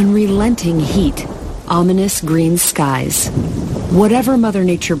 unrelenting heat, ominous green skies. Whatever Mother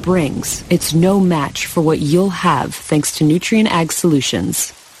Nature brings, it's no match for what you'll have thanks to Nutrien Ag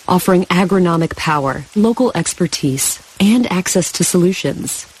Solutions, offering agronomic power, local expertise, and access to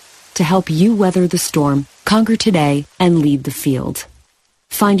solutions to help you weather the storm, conquer today, and lead the field.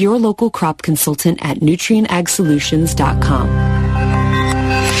 Find your local crop consultant at nutrienagsolutions.com.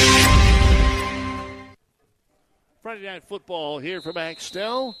 Friday Night Football here from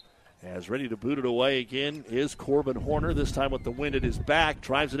Axtell. As ready to boot it away again is Corbin Horner, this time with the wind at his back.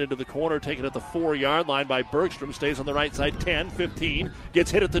 Drives it into the corner, taken at the 4-yard line by Bergstrom. Stays on the right side, 10, 15.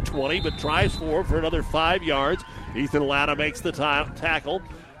 Gets hit at the 20, but drives forward for another 5 yards. Ethan Latta makes the tackle,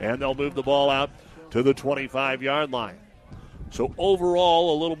 and they'll move the ball out to the 25-yard line. So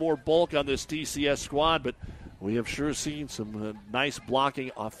overall, a little more bulk on this DCS squad, but we have sure seen some nice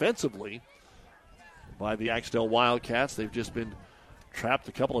blocking offensively by the Axtell Wildcats. They've just been trapped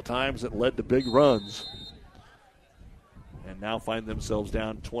a couple of times that led to big runs, and now find themselves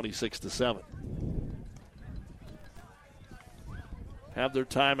down 26-7. Have their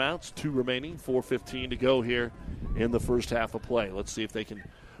timeouts, 2 remaining, 4:15 to go here in the first half of play. Let's see if they can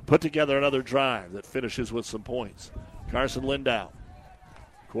put together another drive that finishes with some points. Carson Lindow,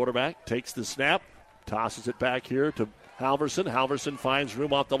 quarterback, takes the snap, tosses it back here to Halverson. Halverson finds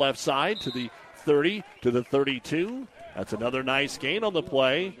room off the left side to the 30, to the 32. That's another nice gain on the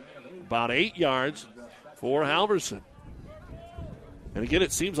play, about 8 yards for Halverson. And again,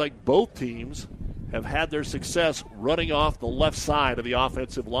 it seems like both teams have had their success running off the left side of the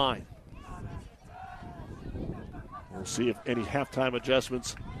offensive line. We'll see if any halftime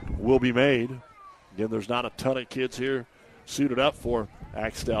adjustments will be made. Again, there's not a ton of kids here suited up for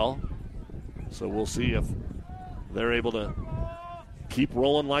Axtell, so we'll see if they're able to keep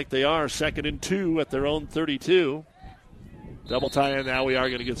rolling like they are. 2nd and 2 at their own 32. Double tie in now. We are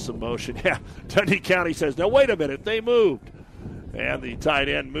going to get some motion. Yeah, Dundee County says, no, wait a minute, they moved. And the tight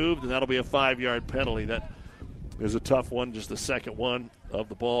end moved, and that'll be a 5-yard penalty. That is a tough one, just the second one of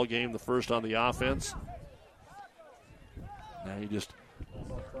the ball game, the first on the offense. Now you just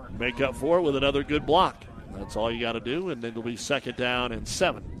make up for it with another good block. That's all you got to do, and then it'll be 2nd down and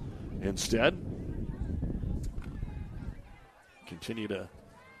 7 instead. Continue to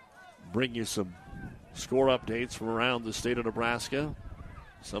bring you some score updates from around the state of Nebraska,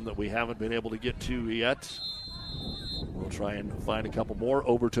 some that we haven't been able to get to yet. We'll try and find a couple more.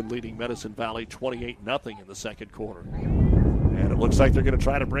 Overton leading Medicine Valley 28-0 in the second quarter. And it looks like they're going to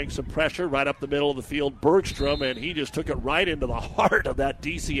try to bring some pressure right up the middle of the field. Bergstrom, and he just took it right into the heart of that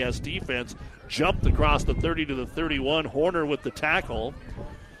DCS defense. Jumped across the 30 to the 31. Horner with the tackle.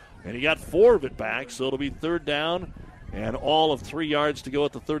 And he got 4 of it back, so it'll be 3rd down and all of 3 yards to go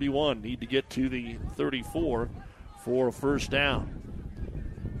at the 31. Need to get to the 34 for a 1st down.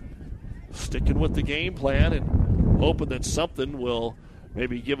 Sticking with the game plan and hoping that something will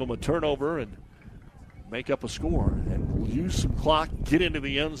maybe give them a turnover and make up a score. And we'll use some clock, get into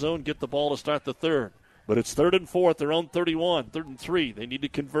the end zone, get the ball to start the 3rd. But it's 3rd and 4 at their own 31, 3rd and 3. They need to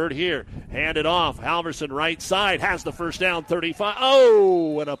convert here. Hand it off. Halverson right side has the 1st down, 35.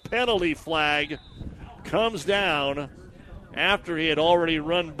 Oh, and a penalty flag comes down after he had already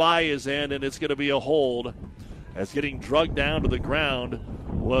run by his end, and it's going to be a hold, as getting drugged down to the ground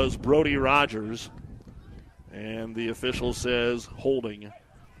was Brody Rogers. And the official says holding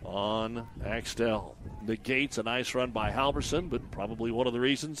on Axtell. Negates a nice run by Halverson, but probably one of the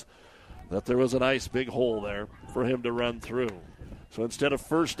reasons that there was a nice big hole there for him to run through. So instead of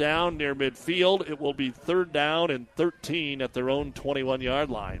 1st down near midfield, it will be 3rd down and 13 at their own 21-yard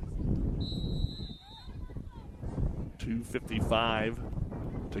line. 2:55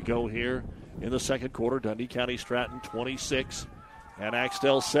 to go here in the second quarter. Dundee County Stratton 26 and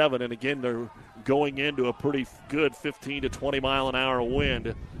Axtell 7. And again, they're going into a pretty good 15 to 20 mile an hour wind.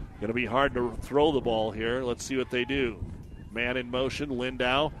 Going to be hard to throw the ball here. Let's see what they do. Man in motion.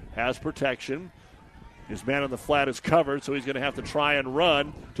 Lindau has protection. His man on the flat is covered, so he's going to have to try and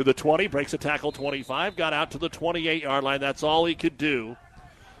run to the 20. Breaks a tackle 25. Got out to the 28-yard line. That's all he could do.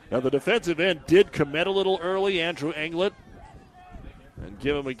 Now, the defensive end did commit a little early, Andrew Englert, and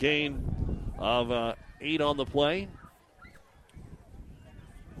give him a gain of 8 on the play.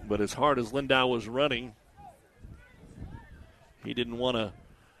 But as hard as Lindau was running, he didn't want to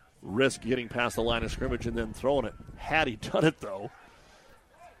risk getting past the line of scrimmage and then throwing it. Had he done it, though,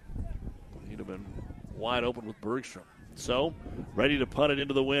 he'd have been wide open with Bergstrom. So, ready to punt it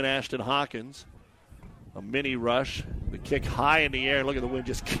into the wind, Ashton Hawkins. A mini rush. The kick high in the air. Look at the wind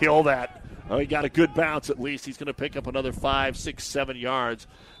just kill that. Oh, he got a good bounce at least. He's going to pick up another 5, 6, 7 yards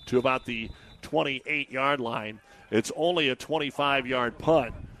to about the 28-yard line. It's only a 25-yard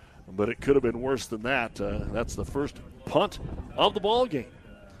punt, but it could have been worse than that. That's the first punt of the ball game.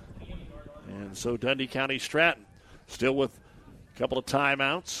 And so Dundee County Stratton still with a couple of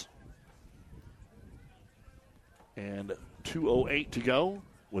timeouts. And 2:08 to go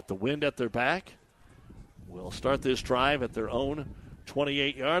with the wind at their back. Will start this drive at their own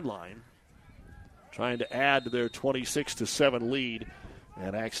 28-yard line, trying to add to their 26-7 lead.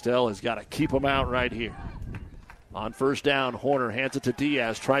 And Axtell has got to keep them out right here. On first down, Horner hands it to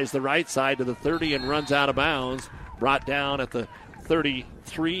Diaz, tries the right side to the 30 and runs out of bounds. Brought down at the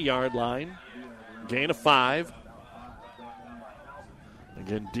 33-yard line. Gain of 5.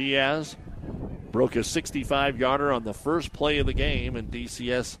 Again, Diaz broke a 65-yarder on the first play of the game, and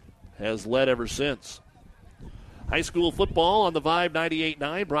DCS has led ever since. High school football on the Vibe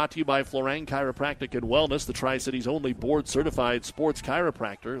 98.9, brought to you by Florang Chiropractic and Wellness, the Tri-City's only board-certified sports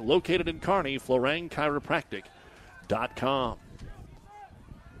chiropractor, located in Kearney, FlorangChiropractic.com.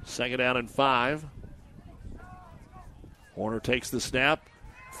 Second down and 5. Horner takes the snap,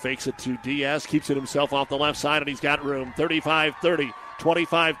 fakes it to Diaz, keeps it himself off the left side, and he's got room. 35-30,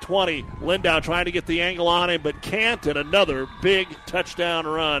 25-20. Lindau trying to get the angle on him, but can't, and another big touchdown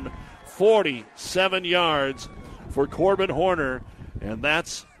run. 47 yards for Corbin Horner, and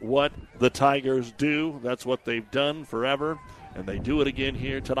that's what the Tigers do. That's what they've done forever, and they do it again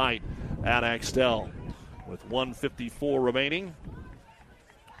here tonight at Axtell. With 1:54 remaining,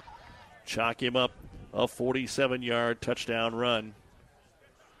 chalk him up a 47-yard touchdown run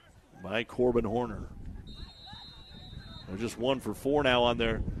by Corbin Horner. They're just 1 for 4 now on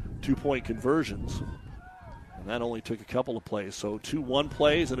their 2-point conversions. And that only took a couple of plays. So 2 1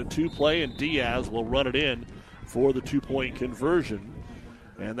 plays and a 2 play, and Diaz will run it in for the 2-point conversion.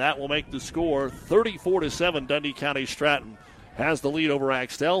 And that will make the score 34-7. Dundee County Stratton has the lead over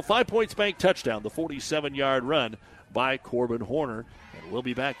Axtell. 5 points bank touchdown, the 47-yard run by Corbin Horner. And we'll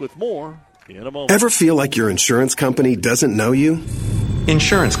be back with more in a moment. Ever feel like your insurance company doesn't know you?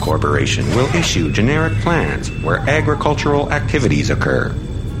 Insurance Corporation will issue generic plans where agricultural activities occur.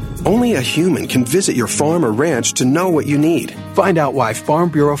 Only a human can visit your farm or ranch to know what you need. Find out why Farm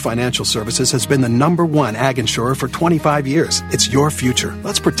Bureau Financial Services has been the #1 ag insurer for 25 years. It's your future.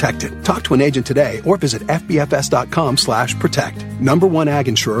 Let's protect it. Talk to an agent today or visit fbfs.com/protect. #1 ag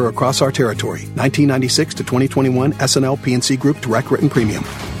insurer across our territory. 1996 to 2021 SNL P&C Group Direct Written Premium.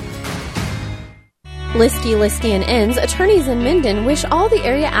 Liskey & Inns, attorneys in Minden, wish all the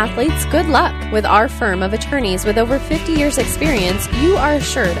area athletes good luck. With our firm of attorneys with over 50 years experience, you are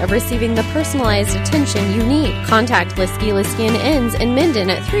assured of receiving the personalized attention you need. Contact Liskey & Inns in Minden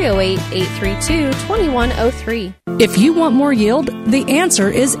at 308-832-2103. If you want more yield, the answer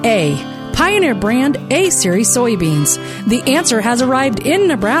is A. Pioneer brand A-Series soybeans. The answer has arrived in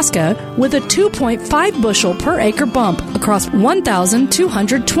Nebraska with a 2.5 bushel per acre bump across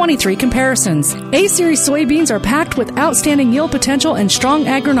 1,223 comparisons. A-Series soybeans are packed with outstanding yield potential and strong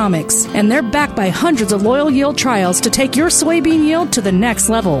agronomics, and they're backed by hundreds of loyal yield trials to take your soybean yield to the next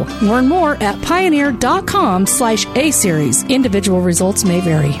level. Learn more at pioneer.com/A-Series. Individual results may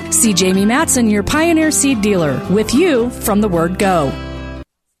vary. See Jamie Matson, your Pioneer seed dealer, with you from the word go.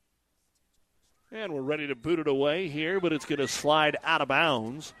 And we're ready to boot it away here, but it's going to slide out of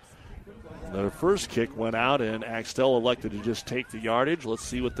bounds. Their first kick went out, and Axtell elected to just take the yardage. Let's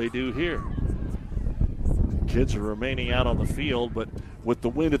see what they do here. Kids are remaining out on the field, but with the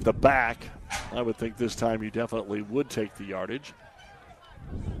wind at the back, I would think this time you definitely would take the yardage.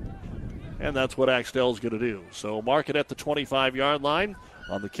 And that's what Axtell's going to do. So mark it at the 25-yard line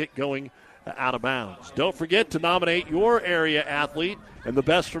on the kick going out of bounds. Don't forget to nominate your area athlete and the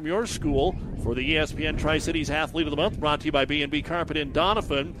best from your school for the ESPN Tri-Cities Athlete of the Month, brought to you by B&B Carpet in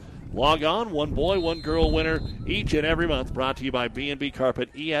Doniphan. Log on, one boy, one girl winner each and every month. Brought to you by B&B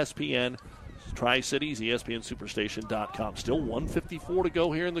Carpet, ESPN, Tri-Cities, ESPNSuperstation.com. Still 1:54 to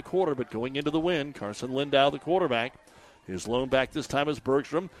go here in the quarter, but going into the win, Carson Lindau, the quarterback. His lone back this time is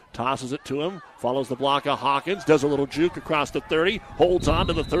Bergstrom. Tosses it to him. Follows the block of Hawkins. Does a little juke across the 30. Holds on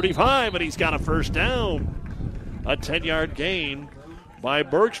to the 35, and he's got a first down. A 10-yard gain by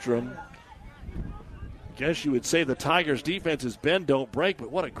Bergstrom. Guess you would say the Tigers' defense is bend, don't break,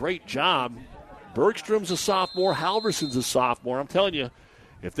 but what a great job. Bergstrom's a sophomore. Halverson's a sophomore. I'm telling you,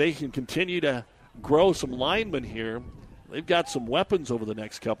 if they can continue to grow some linemen here, they've got some weapons over the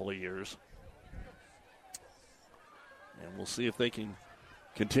next couple of years. And we'll see if they can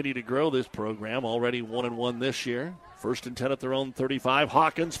continue to grow this program. Already 1-1 this year. 1st and 10 at their own 35.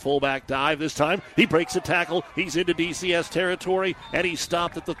 Hawkins, fullback dive this time. He breaks a tackle. He's into DCS territory, and he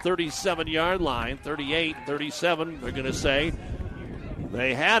stopped at the 37-yard line. 38, 37, they're going to say.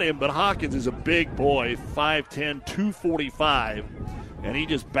 They had him, but Hawkins is a big boy, 5'10", 245, and he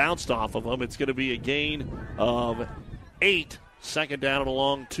just bounced off of him. It's going to be a gain of 8. 2nd down and a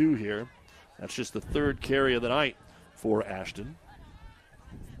long 2 here. That's just the 3rd carry of the night for Ashton.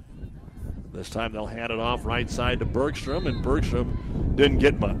 This time they'll hand it off right side to Bergstrom, and Bergstrom didn't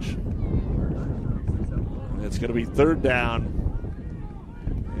get much. It's going to be 3rd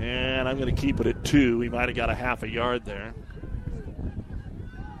down, and I'm going to keep it at 2. He might have got a half a yard there.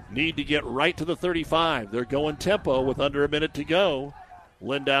 Need to get right to the 35. They're going tempo with under a minute to go.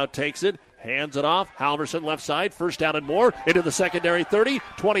 Lindau takes it, hands it off. Halverson left side, 1st down and more. Into the secondary 30,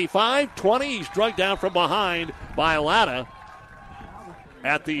 25, 20. He's drugged down from behind by Latta.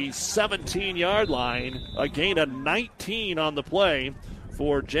 At the 17-yard line, a gain of 19 on the play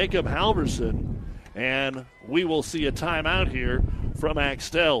for Jacob Halverson. And we will see a timeout here from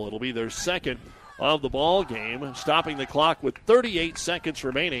Axtell. It'll be their 2nd of the ball game, stopping the clock with 38 seconds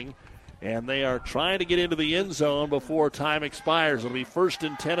remaining. And they are trying to get into the end zone before time expires. It'll be 1st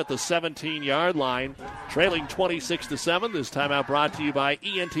and 10 at the 17-yard line, trailing 26-7. This timeout brought to you by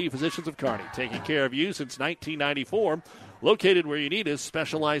ENT Physicians of Kearney, taking care of you since 1994. Located where you need us,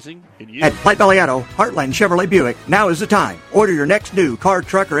 specializing in you. At Platte Valleyano, Heartland Chevrolet Buick, now is the time. Order your next new car,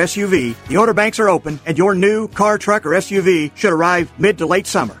 truck, or SUV. The order banks are open, and your new car, truck, or SUV should arrive mid to late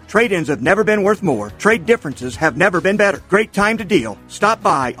summer. Trade-ins have never been worth more. Trade differences have never been better. Great time to deal. Stop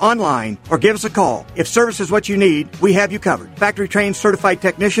by, online, or give us a call. If service is what you need, we have you covered. Factory-trained certified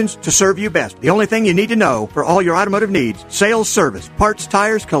technicians to serve you best. The only thing you need to know for all your automotive needs: sales, service, parts,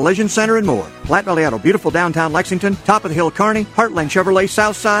 tires, collision center, and more. Platte Valleyano, beautiful downtown Lexington, top of the hill Kearney, Heartland Chevrolet,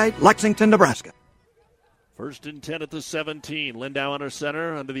 Southside, Lexington, Nebraska. 1st and 10 at the 17. Lindau under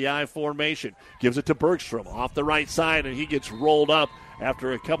center, under the I formation. Gives it to Bergstrom off the right side, and he gets rolled up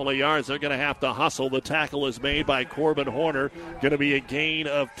after a couple of yards. They're going to have to hustle. The tackle is made by Corbin Horner. Going to be a gain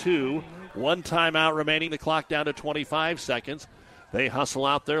of 2. 1 timeout remaining. The clock down to 25 seconds. They hustle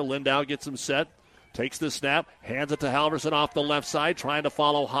out there. Lindau gets him set. Takes the snap, hands it to Halverson off the left side, trying to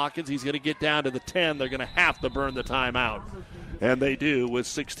follow Hawkins. He's going to get down to the 10. They're going to have to burn the timeout. And they do with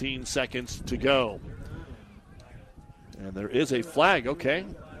 16 seconds to go. And there is a flag. Okay.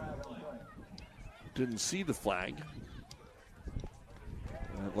 Didn't see the flag.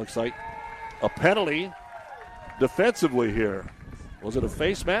 And it looks like a penalty defensively here. Was it a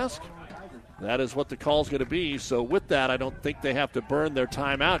face mask? That is what the call's going to be. So with that, I don't think they have to burn their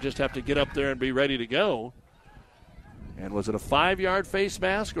timeout, just have to get up there and be ready to go. And was it a 5-yard face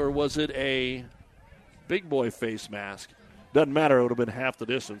mask or was it a big boy face mask? Doesn't matter. It would have been half the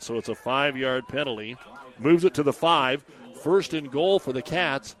distance. So it's a 5-yard penalty. Moves it to the 5. 1st and goal for the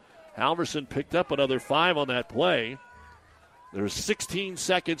Cats. Halverson picked up another 5 on that play. There's 16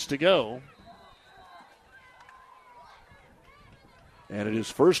 seconds to go. And it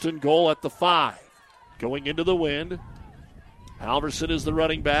is 1st and goal at the 5. Going into the wind. Halverson is the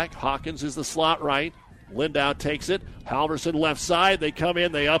running back. Hawkins is the slot right. Lindau takes it. Halverson left side. They come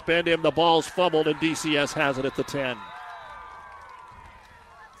in. They upend him. The ball's fumbled, and DCS has it at the 10.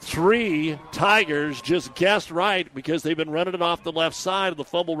 3 Tigers just guessed right because they've been running it off the left side of the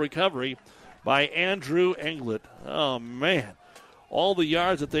fumble recovery by Andrew Englert. Oh, man. All the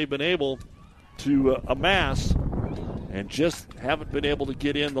yards that they've been able to amass and just haven't been able to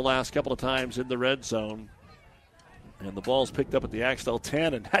get in the last couple of times in the red zone. And the ball's picked up at the Axtell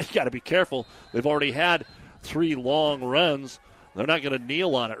 10, and now you got to be careful. They've already had 3 long runs. They're not going to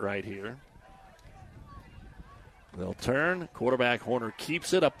kneel on it right here. They'll turn. Quarterback Horner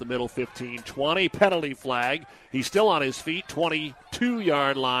keeps it up the middle, 15-20. Penalty flag. He's still on his feet,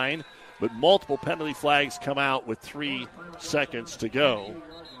 22-yard line, but multiple penalty flags come out with 3 seconds to go.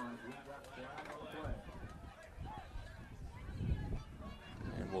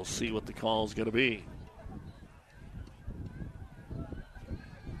 We'll we'll see what the call is going to be.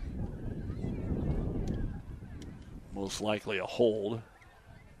 Most likely a hold.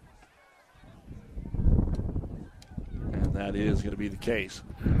 And that is going to be the case.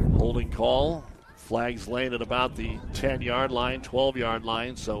 Holding call. Flags laying at about the 10-yard line, 12-yard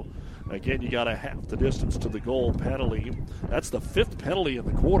line. So, again, you got a half the distance to the goal penalty. That's the 5th penalty in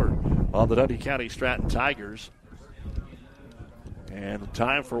the quarter on the Dundee County Stratton Tigers. And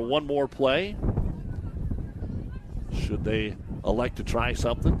time for one more play. Should they elect to try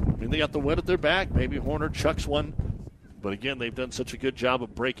something? I mean, they got the win at their back. Maybe Horner chucks one. But, again, they've done such a good job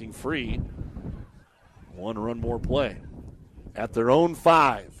of breaking free. One run more play at their own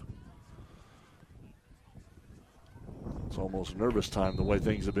 5. It's almost nervous time the way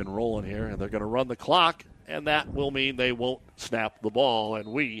things have been rolling here. And they're going to run the clock, and that will mean they won't snap the ball.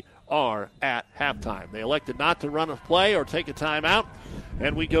 And we are at halftime. They elected not to run a play or take a timeout,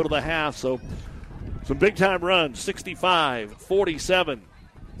 and we go to the half. So some big-time runs, 65, 47,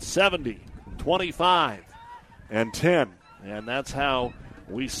 70, 25, and 10. And that's how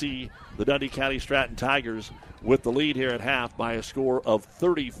we see the Dundee County Stratton Tigers with the lead here at half by a score of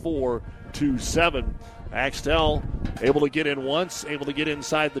 34-7. Axtell able to get in once, able to get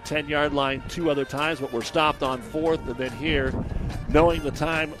inside the 10-yard line 2 other times, but we're stopped on 4th. And then here, knowing the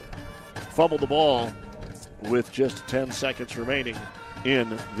time, fumbled the ball with just 10 seconds remaining in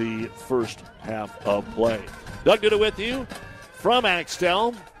the first half of play. Doug Duda with you from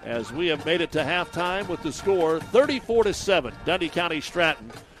Axtell as we have made it to halftime with the score 34-7. Dundee County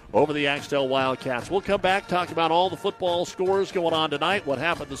Stratton over the Axtell Wildcats. We'll come back, talk about all the football scores going on tonight, what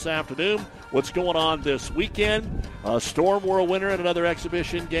happened this afternoon, what's going on this weekend. Storm were a winner in another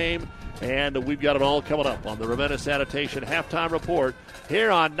exhibition game, and we've got it all coming up on the Ravenna Sanitation Halftime Report here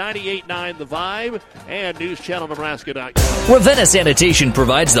on 98.9 The Vibe and NewsChannelNebraska.com. Ravenna Sanitation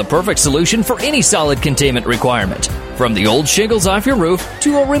provides the perfect solution for any solid containment requirement. From the old shingles off your roof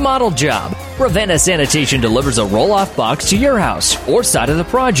to a remodel job, Ravenna Sanitation delivers a roll-off box to your house or side of the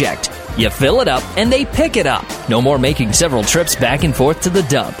project. You fill it up and they pick it up. No more making several trips back and forth to the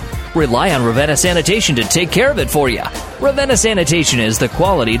dump. Rely on Ravenna Sanitation to take care of it for you. Ravenna Sanitation is the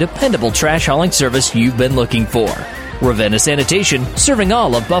quality, dependable trash hauling service you've been looking for. Ravenna Sanitation, serving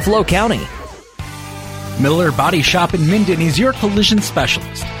all of Buffalo County. Miller Body Shop in Minden is your collision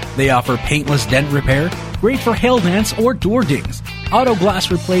specialist. They offer paintless dent repair, great for hail dents or door dings, auto glass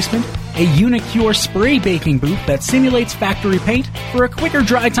replacement, a Unicure spray baking booth that simulates factory paint for a quicker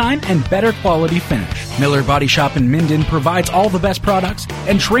dry time and better quality finish. Miller Body Shop in Minden provides all the best products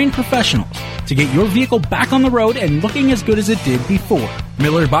and trained professionals to get your vehicle back on the road and looking as good as it did before.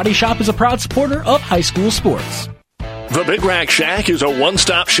 Miller Body Shop is a proud supporter of high school sports. The Big Rack Shack is a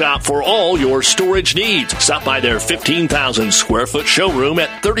one-stop shop for all your storage needs. Stop by their 15,000 square foot showroom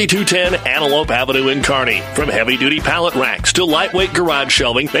at 3210 Antelope Avenue in Kearney. From heavy-duty pallet racks to lightweight garage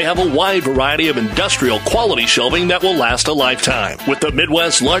shelving, they have a wide variety of industrial quality shelving that will last a lifetime. With the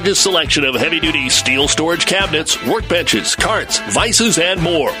Midwest's largest selection of heavy-duty steel storage cabinets, workbenches, carts, vices, and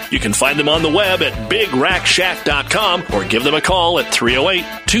more. You can find them on the web at BigRackShack.com or give them a call at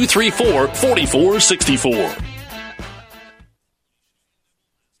 308-234-4464.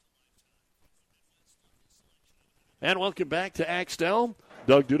 And welcome back to Axtell.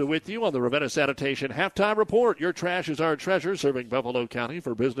 Doug Duda with you on the Ravenna Sanitation Halftime Report. Your trash is our treasure, serving Buffalo County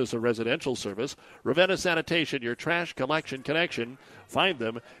for business or residential service. Ravenna Sanitation, your trash collection connection. Find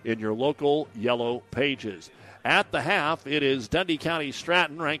them in your local yellow pages. At the half, it is Dundee County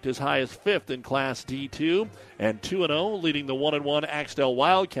Stratton, ranked as high as 5th in Class D2, and 2-0, leading the 1-1 Axtell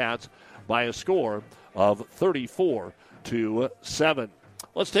Wildcats by a score of 34-7.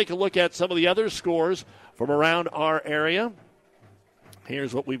 Let's take a look at some of the other scores from around our area.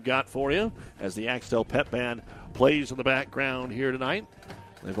 Here's what we've got for you as the Axtell Pep Band plays in the background here tonight.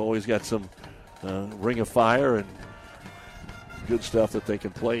 They've always got some Ring of Fire and good stuff that they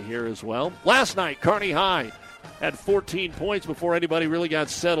can play here as well. Last night, Kearney High had 14 points before anybody really got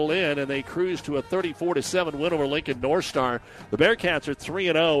settled in, and they cruised to a 34-7 win over Lincoln North Star. The Bearcats are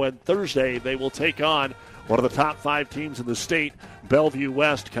 3-0, and Thursday they will take on one of the top 5 teams in the state, Bellevue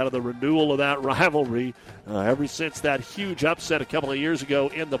West, kind of the renewal of that rivalry. Ever since that huge upset a couple of years ago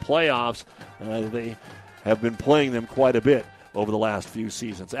in the playoffs, they have been playing them quite a bit over the last few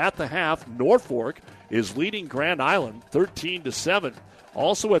seasons. At the half, Norfolk is leading Grand Island 13-7.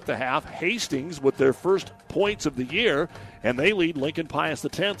 Also at the half, Hastings with their first points of the year, and they lead Lincoln Pius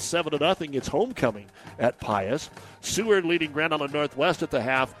X 7-0. It's homecoming at Pius. Seward leading Grand Island Northwest at the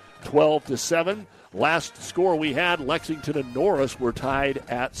half 12-7. Last score we had, Lexington and Norris were tied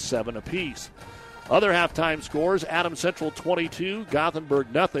at 7 apiece. Other halftime scores, Adams Central 22,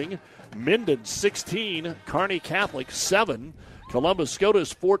 Gothenburg nothing. Minden 16, Kearney Catholic 7, Columbus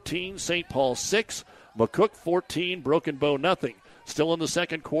Scotus 14, St. Paul 6, McCook 14, Broken Bow nothing. Still in the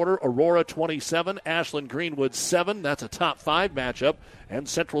second quarter, Aurora 27, Ashland Greenwood 7. That's a top 5 matchup. And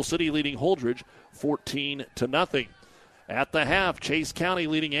Central City leading Holdridge 14-0. At the half, Chase County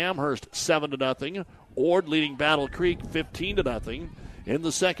leading Amherst 7-0. Ord leading Battle Creek 15-0. In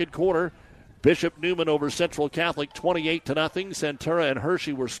the second quarter, Bishop Newman over Central Catholic 28-0. Centura and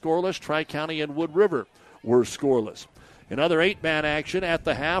Hershey were scoreless. Tri-County and Wood River were scoreless. In other 8-man action at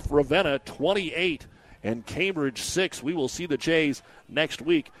the half, Ravenna 28 and Cambridge 6. We will see the Jays next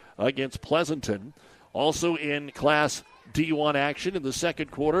week against Pleasanton. Also in Class D1 action in the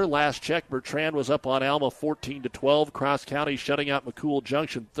second quarter, last check, Bertrand was up on Alma 14-12. Cross County shutting out McCool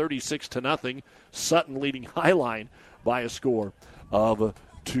Junction 36-0. Sutton leading Highline by a score of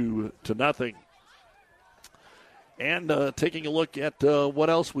 2-0. And taking a look at what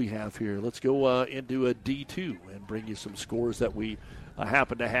else we have here. Let's go into a D2 and bring you some scores that we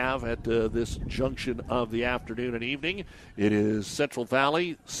happen to have at this junction of the afternoon and evening. It is Central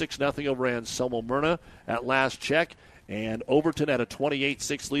Valley 6-0 over Anselmo Myrna at last check. And Overton had a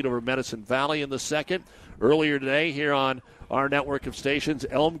 28-6 lead over Medicine Valley in the second. Earlier today here on our network of stations,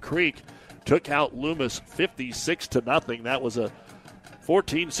 Elm Creek took out Loomis 56-0. That was a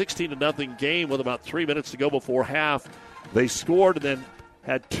 16-0 game with about 3 minutes to go before half. They scored and then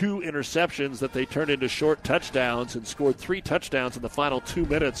had 2 interceptions that they turned into short touchdowns and scored 3 touchdowns in the final 2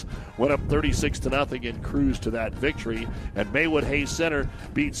 minutes. Went up 36-0 and cruised to that victory. And Maywood Hayes Center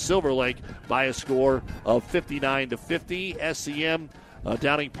beat Silver Lake by a score of 59-50. SCM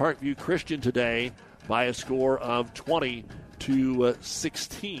downing Parkview Christian today by a score of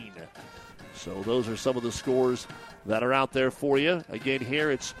 20-16. So those are some of the scores that are out there for you. Again,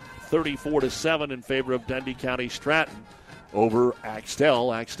 here it's 34-7 in favor of Dundee County Stratton over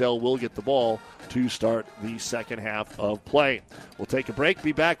Axtell. Axtell will get the ball to start the second half of play. We'll take a break,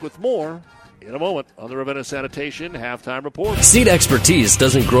 be back with more in a moment on the Ravenna Sanitation Halftime Report. Seed expertise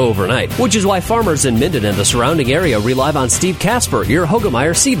doesn't grow overnight, which is why farmers in Minden and the surrounding area rely on Steve Casper, your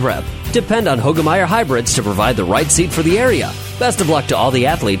Hogemeyer seed rep. Depend on Hogemeyer hybrids to provide the right seed for the area. Best of luck to all the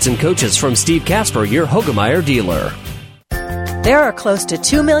athletes and coaches from Steve Casper, your Hogemeyer dealer. There are close to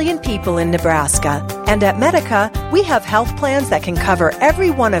 2 million people in Nebraska, and at Medica, we have health plans that can cover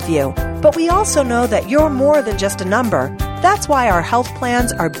every one of you. But we also know that you're more than just a number. That's why our health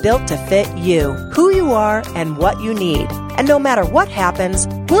plans are built to fit you, who you are, and what you need. And no matter what happens,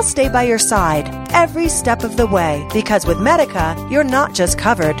 we'll stay by your side every step of the way. Because with Medica, you're not just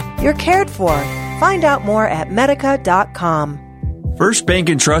covered, you're cared for. Find out more at medica.com. First Bank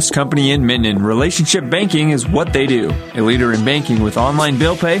and Trust Company in Minden. Relationship banking is what they do. A leader in banking with online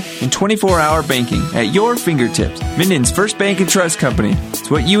bill pay and 24-hour banking at your fingertips. Minden's First Bank and Trust Company. It's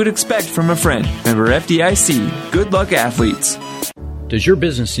what you would expect from a friend. Member FDIC. Good luck, athletes. Does your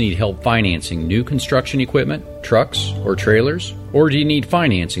business need help financing new construction equipment, trucks, or trailers? Or do you need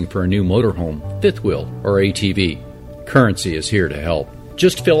financing for a new motorhome, fifth wheel, or ATV? Currency is here to help.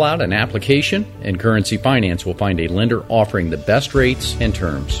 Just fill out an application, and Currency Finance will find a lender offering the best rates and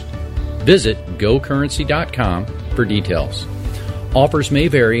terms. Visit gocurrency.com for details. Offers may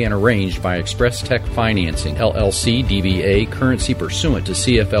vary and arranged by Express Tech Financing, LLC, DBA, currency pursuant to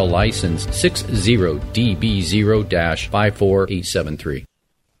CFL license 60DB0-54873.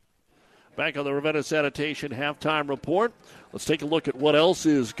 Back on the Ravenna Sanitation Halftime Report. Let's take a look at what else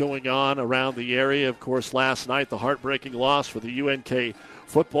is going on around the area. Of course, last night, the heartbreaking loss for the UNK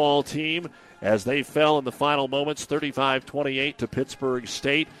football team as they fell in the final moments, 35-28 to Pittsburgh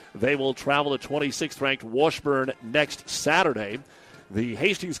State. They will travel to 26th-ranked Washburn next Saturday. The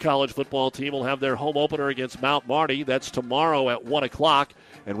Hastings College football team will have their home opener against Mount Marty. That's tomorrow at 1 o'clock,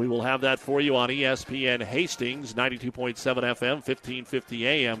 and we will have that for you on ESPN Hastings, 92.7 FM, 1550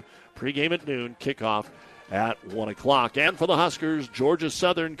 AM. Pregame at noon, kickoff at 1 o'clock. And for the Huskers, Georgia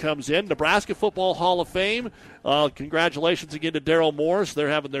Southern comes in. Nebraska Football Hall of Fame. Congratulations again to Daryl Morris. They're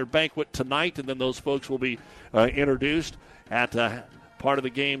having their banquet tonight, and then those folks will be introduced at part of the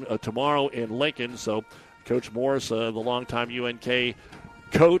game tomorrow in Lincoln. So Coach Morris, the longtime UNK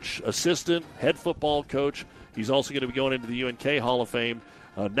coach, assistant, head football coach, he's also going to be going into the UNK Hall of Fame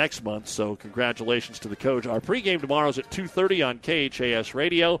next month, so congratulations to the coach. Our pregame tomorrow is at 2:30 on KHAS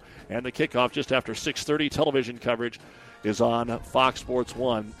Radio, and the kickoff just after 6:30. Television coverage is on Fox Sports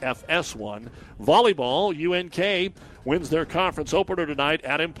 1, FS1. Volleyball, UNK wins their conference opener tonight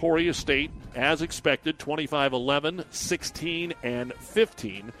at Emporia State, as expected, 25-11,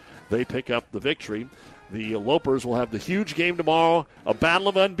 16-15. They pick up the victory. The Lopers will have the huge game tomorrow, a battle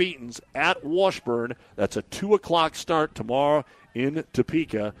of unbeatens at Washburn. That's a 2 o'clock start tomorrow in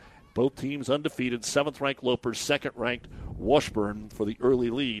Topeka. Both teams undefeated, 7th-ranked Lopers, 2nd-ranked Washburn for the early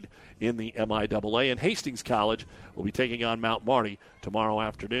lead in the MIAA. And Hastings College will be taking on Mount Marty tomorrow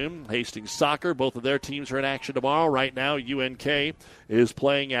afternoon. Hastings soccer, both of their teams are in action tomorrow. Right now, UNK is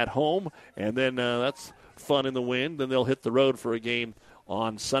playing at home, and then that's fun in the wind. Then they'll hit the road for a game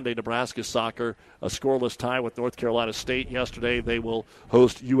on Sunday. Nebraska soccer, a scoreless tie with North Carolina State yesterday. They will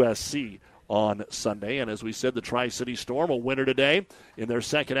host USC on Sunday. And as we said, the Tri-City Storm, a winner today in their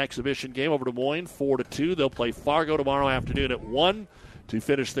second exhibition game over Des Moines, 4-2. They'll play Fargo tomorrow afternoon at 1 to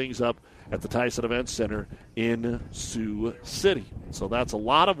finish things up at the Tyson Events Center in Sioux City. So that's a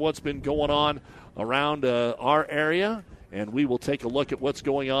lot of what's been going on around our area, and we will take a look at what's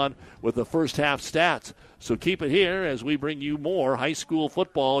going on with the first half stats. So keep it here as we bring you more high school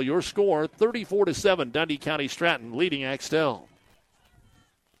football. Your score, 34-7, Dundee County Stratton leading Axtell.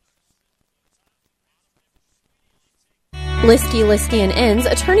 Liskey & Inns,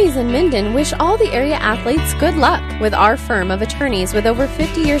 attorneys in Minden, wish all the area athletes good luck. With our firm of attorneys with over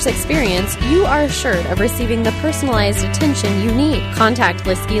 50 years experience, you are assured of receiving the personalized attention you need. Contact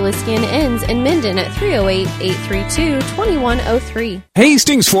Liskey & Inns in Minden at 308-832-2103.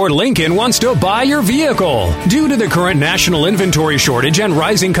 Hastings Ford Lincoln wants to buy your vehicle. Due to the current national inventory shortage and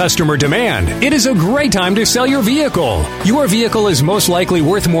rising customer demand, it is a great time to sell your vehicle. Your vehicle is most likely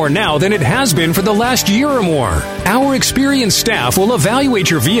worth more now than it has been for the last year or more. Our experienced staff will evaluate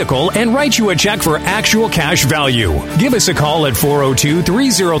your vehicle and write you a check for actual cash value. Give us a call at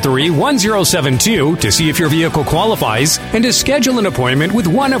 402-303-1072 to see if your vehicle qualifies and to schedule an appointment with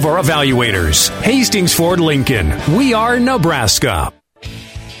one of our evaluators. Hastings Ford Lincoln. We are Nebraska.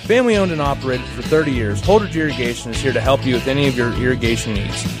 Family owned and operated for 30 years, Holdridge Irrigation is here to help you with any of your irrigation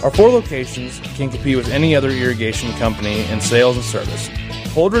needs. Our 4 locations can compete with any other irrigation company in sales and service.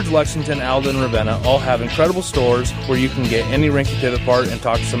 Holdridge, Lexington, Alden, and Ravenna all have incredible stores where you can get any Rinky Pivot part and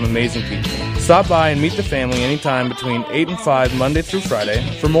talk to some amazing people. Stop by and meet the family anytime between 8 and 5 Monday through Friday.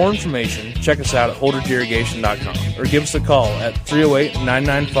 For more information, check us out at holdridgeirrigation.com or give us a call at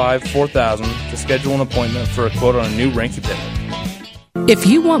 308-995-4000 to schedule an appointment for a quote on a new Rinky Pivot. If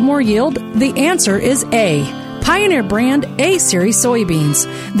you want more yield, the answer is A. Pioneer brand A-Series soybeans.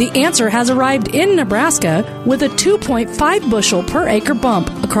 The answer has arrived in Nebraska with a 2.5 bushel per acre bump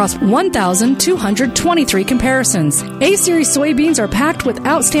across 1,223 comparisons. A-Series soybeans are packed with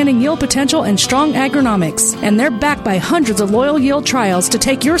outstanding yield potential and strong agronomics, and they're backed by hundreds of loyal yield trials to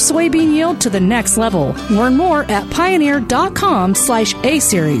take your soybean yield to the next level. Learn more at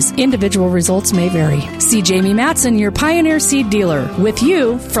pioneer.com/A-Series. Individual results may vary. See Jamie Matson, your Pioneer seed dealer, with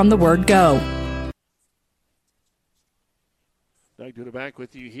you from the word go. Doug Duda back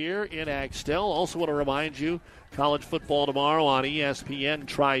with you here in Axtell. Also want to remind you, college football tomorrow on ESPN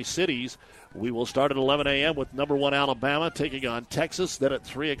Tri-Cities. We will start at 11 a.m. with number 1 Alabama taking on Texas. Then at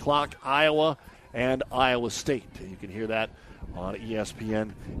 3 o'clock, Iowa and Iowa State. You can hear that on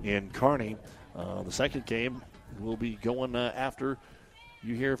ESPN in Kearney. The second game will be going after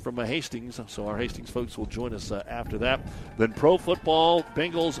you hear from Hastings, so our Hastings folks will join us after that. Then pro football,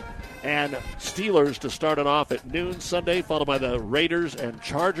 Bengals and Steelers to start it off at noon Sunday, followed by the Raiders and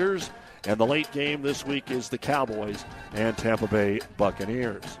Chargers. And the late game this week is the Cowboys and Tampa Bay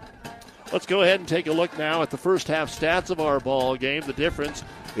Buccaneers. Let's go ahead and take a look now at the first half stats of our ball game. The difference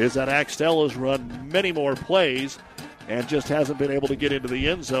is that Axtell has run many more plays and just hasn't been able to get into the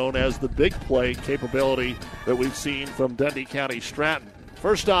end zone as the big play capability that we've seen from Dundee County Stratton.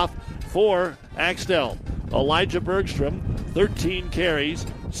 First off, for Axtell, Elijah Bergstrom, 13 carries,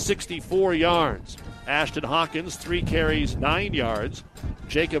 64 yards. Ashton Hawkins, 3 carries, 9 yards.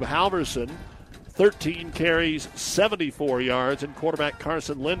 Jacob Halverson, 13 carries, 74 yards. And quarterback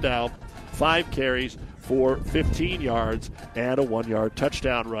Carson Lindau, 5 carries for 15 yards and a 1-yard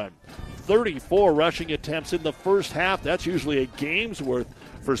touchdown run. 34 rushing attempts in the first half. That's usually a game's worth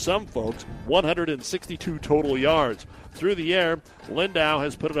for some folks. 162 total yards. Through the air, Lindau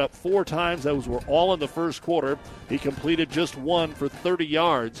has put it up 4 times. Those were all in the first quarter. He completed just 1 for 30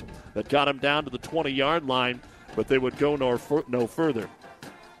 yards. That got him down to the 20-yard line, but they would go no further.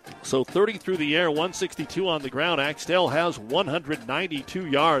 So 30 through the air, 162 on the ground. Axtell has 192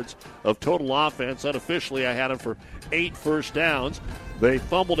 yards of total offense. Unofficially, I had him for 8 first downs. They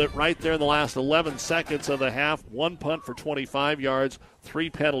fumbled it right there in the last 11 seconds of the half. 1 punt for 25 yards, 3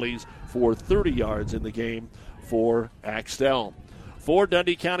 penalties for 30 yards in the game for Axtell. For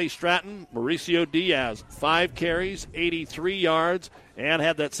Dundee County Stratton, Mauricio Diaz, 5 carries, 83 yards, and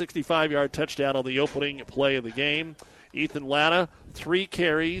had that 65-yard touchdown on the opening play of the game. Ethan Latta, 3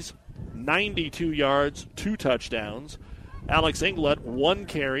 carries, 92 yards, 2 touchdowns. Alex Englert, 1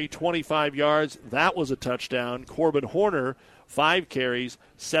 carry, 25 yards. That was a touchdown. Corbin Horner, 5 carries,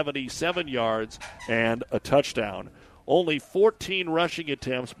 77 yards, and a touchdown. Only 14 rushing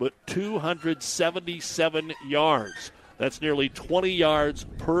attempts, but 277 yards. That's nearly 20 yards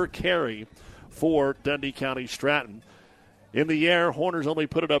per carry for Dundee County Stratton. In the air, Horner's only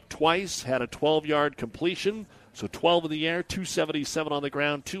put it up twice, had a 12-yard completion. So 12 in the air, 277 on the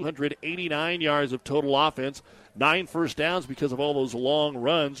ground, 289 yards of total offense, 9 first downs because of all those long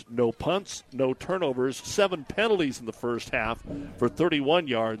runs, no punts, no turnovers, 7 penalties in the first half for 31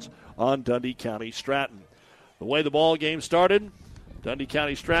 yards on Dundee County Stratton. The way the ball game started, Dundee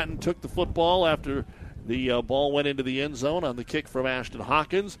County Stratton took the football after the ball went into the end zone on the kick from Ashton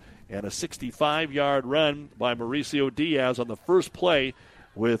Hawkins, and a 65-yard run by Mauricio Diaz on the first play,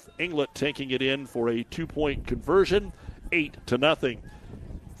 with Englert taking it in for a 2-point conversion, 8-0.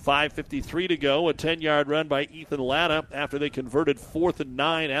 5:53 to go, a 10-yard run by Ethan Latta after they converted 4th and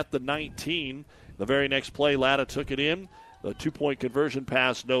 9 at the 19. The very next play, Latta took it in. The 2-point conversion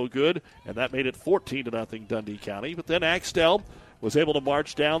pass no good, and that made it 14-0 Dundee County. But then Axtell was able to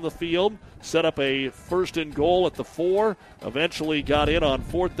march down the field, set up a 1st and goal at the 4, eventually got in on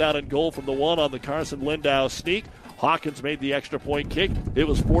 4th down and goal from the 1 on the Carson Lindau sneak. Hawkins made the extra point kick. It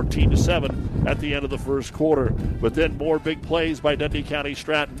was 14-7 at the end of the first quarter. But then more big plays by Dundee County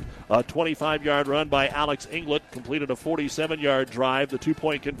Stratton. A 25-yard run by Alex Englert completed a 47-yard drive. The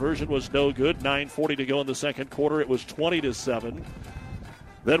 2-point conversion was no good. 9:40 to go in the second quarter. It was 20-7.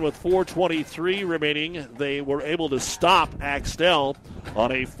 Then with 4:23 remaining, they were able to stop Axtell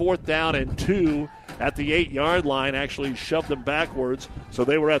on a 4th down and 2 at the 8-yard line. Actually shoved them backwards. So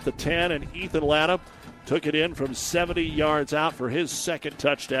they were at the 10, and Ethan Latta took it in from 70 yards out for his second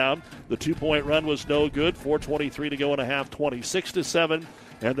touchdown. The 2-point run was no good. 4:23 to go in a half, 26-7.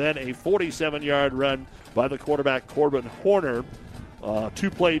 And then a 47-yard run by the quarterback Corbin Horner.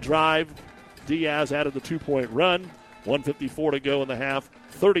 2-play drive. Diaz added the 2-point run. 1:54 to go in the half.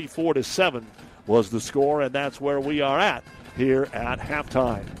 34-7 was the score, and that's where we are at here at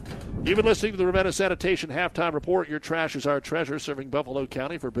halftime. You've been listening to the Ravenna Sanitation Halftime Report. Your trash is our treasure, serving Buffalo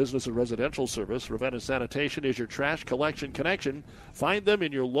County for business and residential service. Ravenna Sanitation is your trash collection connection. Find them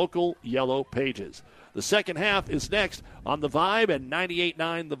in your local yellow pages. The second half is next on The Vibe and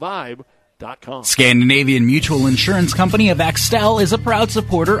 98.9 The Vibe. Scandinavian Mutual Insurance Company of Axtell is a proud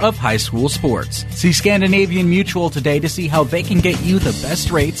supporter of high school sports. See Scandinavian Mutual today to see how they can get you the best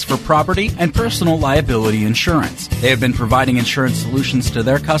rates for property and personal liability insurance. They have been providing insurance solutions to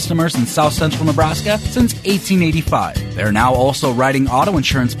their customers in South Central Nebraska since 1885. They're now also writing auto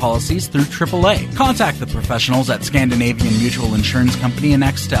insurance policies through AAA. Contact the professionals at Scandinavian Mutual Insurance Company in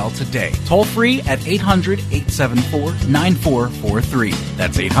Axtell today. Toll free at 800-874-9443.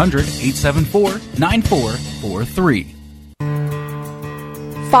 That's 800-874-9443. 9443.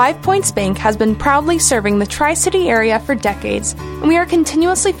 5 Points Bank has been proudly serving the Tri-City area for decades, and we are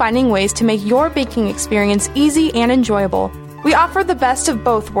continuously finding ways to make your banking experience easy and enjoyable. We offer the best of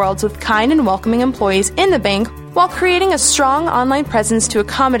both worlds with kind and welcoming employees in the bank while creating a strong online presence to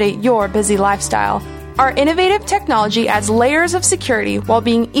accommodate your busy lifestyle. Our innovative technology adds layers of security while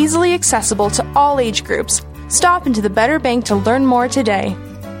being easily accessible to all age groups. Stop into the Better Bank to learn more today.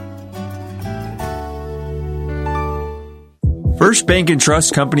 First Bank and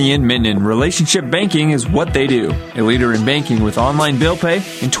Trust Company in Minden. Relationship banking is what they do. A leader in banking with online bill pay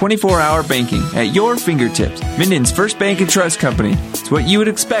and 24-hour banking at your fingertips. Minden's First Bank and Trust Company. It's what you would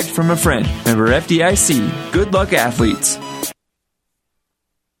expect from a friend. Member FDIC. Good luck, athletes.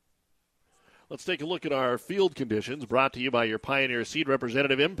 Let's take a look at our field conditions, brought to you by your Pioneer Seed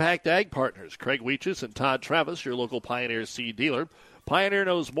representative, Impact Ag Partners. Craig Weeches and Todd Travis, your local Pioneer Seed dealer. Pioneer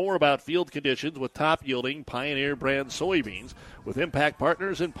knows more about field conditions with top-yielding Pioneer brand soybeans. With Impact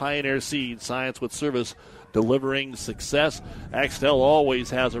Partners and Pioneer Seed, science with service delivering success. Axtell always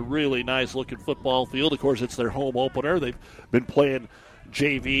has a really nice-looking football field. Of course, it's their home opener. They've been playing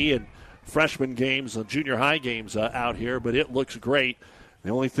JV and freshman games, junior high games out here, but it looks great. The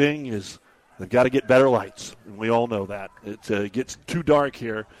only thing is they've got to get better lights, and we all know that. It gets too dark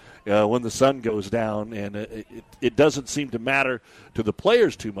here when the sun goes down, and it doesn't seem to matter to the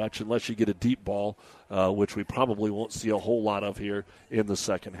players too much unless you get a deep ball, which we probably won't see a whole lot of here in the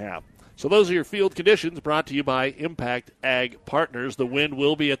second half. So those are your field conditions, brought to you by Impact Ag Partners. The wind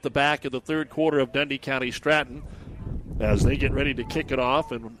will be at the back of the third quarter of Dundee County Stratton as they get ready to kick it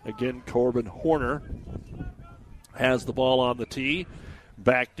off. And again, Corbin Horner has the ball on the tee.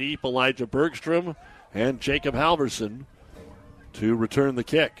 Back deep, Elijah Bergstrom and Jacob Halverson to return the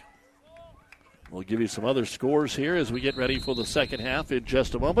kick. We'll give you some other scores here as we get ready for the second half in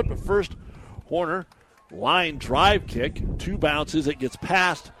just a moment. But first, Horner, line drive kick, 2 bounces. It gets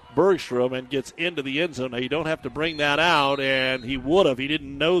past Bergstrom and gets into the end zone. Now, you don't have to bring that out, and he would have. He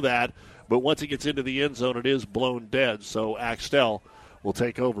didn't know that. But once it gets into the end zone, it is blown dead. So Axtell will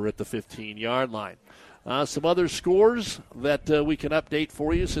take over at the 15-yard line. Some other scores that we can update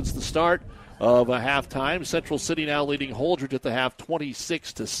for you since the start of a halftime. Central City now leading Holdridge at the half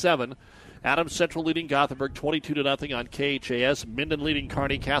 26-7. Adams Central leading Gothenburg 22-0 on KHAS. Minden leading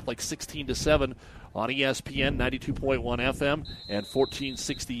Kearney Catholic 16-7 on ESPN 92.1 FM and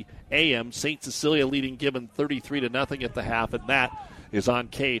 1460 AM. St. Cecilia leading Gibbon 33-0 at the half, and that is on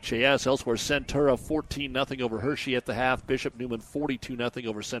KHAS. Elsewhere, Centura 14-0 over Hershey at the half. Bishop Neumann 42-0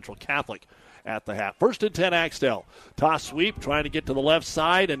 over Central Catholic at the half. 1st and 10 Axtell. Toss sweep, trying to get to the left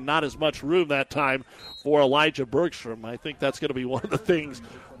side, and not as much room that time for Elijah Bergstrom. I think that's going to be one of the things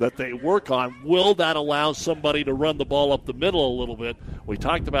that they work on. Will that allow somebody to run the ball up the middle a little bit? We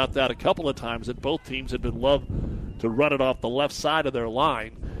talked about that a couple of times, that both teams had been loved to run it off the left side of their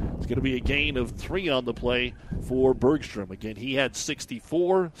line. It's going to be a gain of 3 on the play for Bergstrom. Again, he had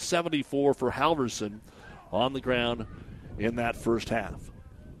 64, 74 for Halverson on the ground in that first half.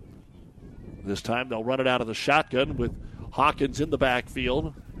 This time they'll run it out of the shotgun with Hawkins in the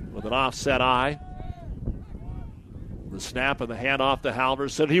backfield with an offset eye. The snap and the handoff to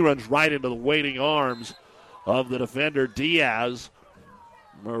Halverson. He runs right into the waiting arms of the defender, Diaz.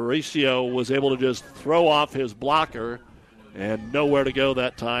 Mauricio was able to just throw off his blocker and nowhere to go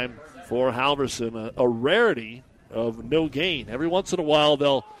that time for Halverson. A rarity of no gain. Every once in a while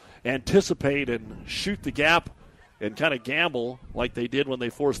they'll anticipate and shoot the gap and kind of gamble like they did when they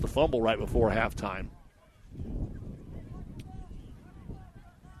forced the fumble right before halftime.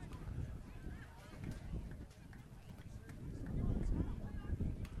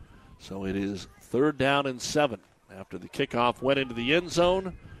 So it is 3rd down and 7 after the kickoff went into the end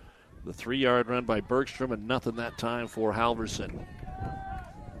zone. The 3-yard run by Bergstrom, and nothing that time for Halverson.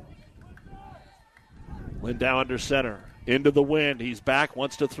 Lindau under center. Into the wind. He's back,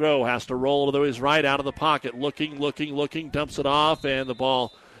 wants to throw, has to roll to his right out of the pocket. Looking, dumps it off, and the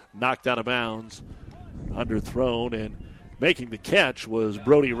ball knocked out of bounds. Underthrown, and making the catch was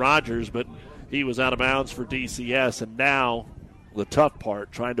Brody Rogers, but he was out of bounds for DCS. And now the tough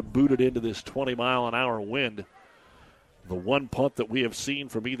part, trying to boot it into this 20-mile-an-hour wind. The one punt that we have seen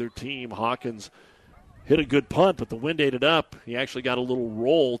from either team, Hawkins hit a good punt, but the wind ate it up. He actually got a little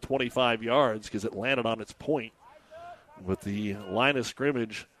roll 25 yards because it landed on its point. But the line of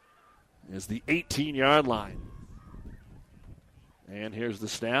scrimmage is the 18-yard line. And here's the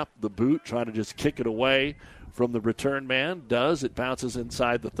snap, the boot, trying to just kick it away from the return man. Does. It bounces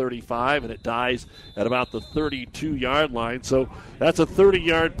inside the 35, and it dies at about the 32-yard line. So that's a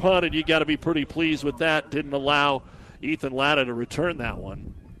 30-yard punt, and you got to be pretty pleased with that. Didn't allow Ethan Latta to return that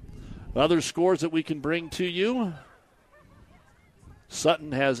one. Other scores that we can bring to you.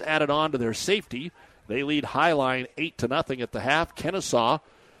 Sutton has added on to their safety. They lead Highline 8-0 at the half. Kennesaw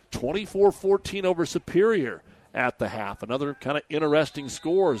 24-14 over Superior at the half. Another kind of interesting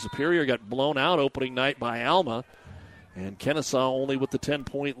score. Superior got blown out opening night by Alma, and Kennesaw only with the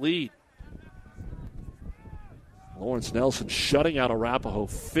 10-point lead. Lawrence Nelson shutting out Arapahoe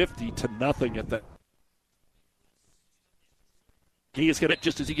 50-0 at the. He is going to,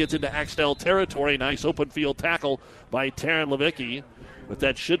 just as he gets into Axtell territory, nice open field tackle by Taryn Levicki, but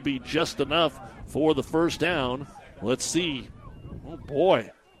that should be just enough for the first down. Let's see. Oh, boy.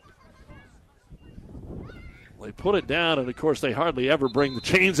 They put it down, and, of course, they hardly ever bring the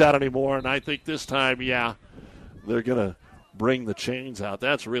chains out anymore, and I think this time, yeah, they're going to bring the chains out.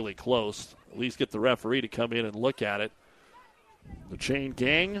 That's really close. At least get the referee to come in and look at it. The chain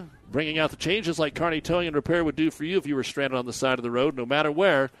gang bringing out the changes like Kearney Towing and Repair would do for you if you were stranded on the side of the road. No matter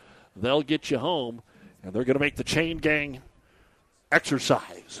where, they'll get you home, and they're going to make the chain gang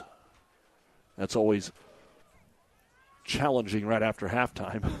exercise. That's always challenging right after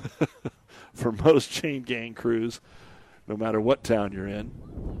halftime for most chain gang crews, no matter what town you're in.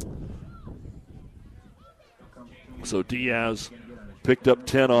 So Diaz picked up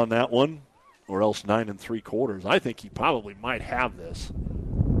 10 on that one, or else 9 3/4. I think he probably might have this.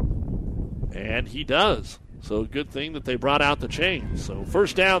 And he does. So good thing that they brought out the chains. So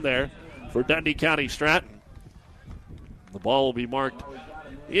first down there for Dundee County Stratton. The ball will be marked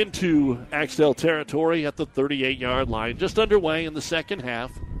into Axtell territory at the 38-yard line. Just underway in the second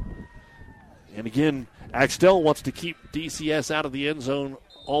half. And again, Axtell wants to keep DCS out of the end zone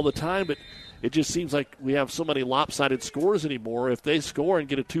all the time, but it just seems like we have so many lopsided scores anymore. If they score and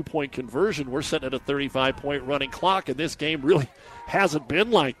get a 2-point conversion, we're sitting at a 35-point running clock, and this game really hasn't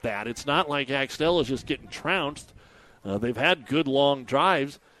been like that. It's not like Axtell is just getting trounced. They've had good long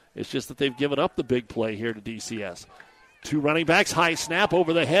drives. It's just that they've given up the big play here to DCS. 2 running backs, high snap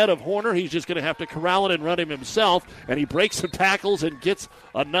over the head of Horner. He's just going to have to corral it and run him himself, and he breaks some tackles and gets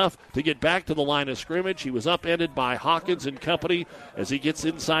enough to get back to the line of scrimmage. He was upended by Hawkins and company as he gets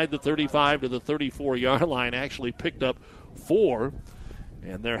inside the 35 to the 34-yard line, actually picked up 4.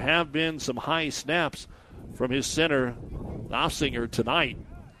 And there have been some high snaps from his center, Offsinger, tonight.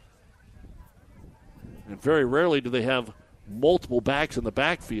 And very rarely do they have multiple backs in the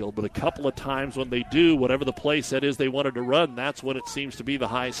backfield, but a couple of times when they do, whatever the play set is they wanted to run, that's when it seems to be the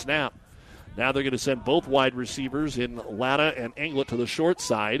high snap. Now they're going to send both wide receivers in Latta and Englert to the short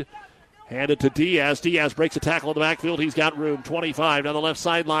side. Hand it to Diaz. Diaz breaks a tackle in the backfield. He's got room. 25 down the left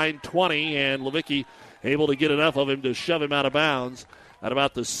sideline, 20, and Levicki able to get enough of him to shove him out of bounds at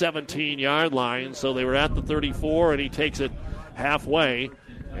about the 17-yard line. So they were at the 34, and he takes it halfway,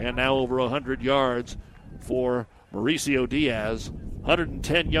 and now over 100 yards for Mauricio Diaz.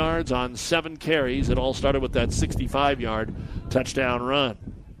 110 yards on 7 carries. It all started with that 65-yard touchdown run.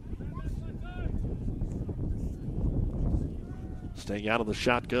 Staying out of the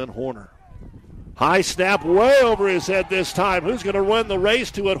shotgun, Horner. High snap way over his head this time. Who's going to run the race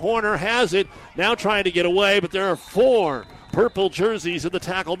to it? Horner has it. Now trying to get away, but there are 4 purple jerseys in the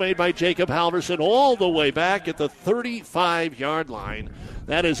tackle made by Jacob Halverson all the way back at the 35-yard line.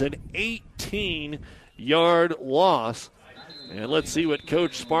 That is an 18-yard loss. And let's see what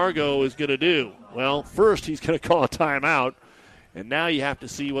Coach Spargo is going to do. Well, first he's going to call a timeout, and now you have to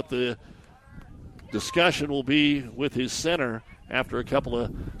see what the discussion will be with his center after a couple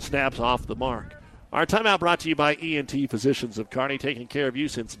of snaps off the mark. Our timeout brought to you by ENT Physicians of Kearney, taking care of you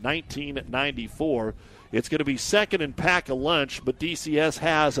since 1994. It's going to be second and pack a lunch, but DCS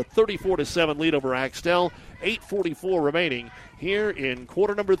has a 34-7 lead over Axtell. 8:44 remaining here in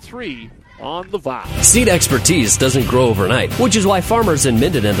quarter number 3 on the Vibe. Seed expertise doesn't grow overnight, which is why farmers in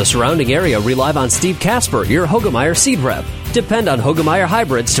Minden and the surrounding area rely on Steve Casper, your Hogemeyer seed rep. Depend on Hogemeyer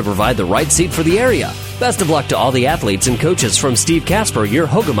hybrids to provide the right seed for the area. Best of luck to all the athletes and coaches from Steve Casper, your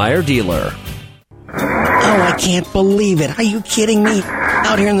Hogemeyer dealer. Oh, I can't believe it. Are you kidding me?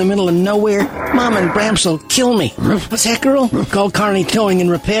 Out here in the middle of nowhere, Mom and Bramps will kill me. What's that, girl? Call Kearney Towing and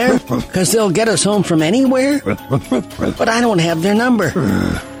Repair? Because they'll get us home from anywhere? But I don't have their number.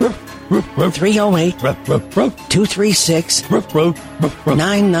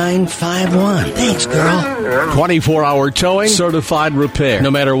 308-236-9951. Thanks, girl. 24-hour towing, certified repair.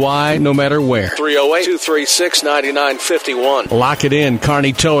 No matter why, no matter where. 308-236-9951. Lock it in,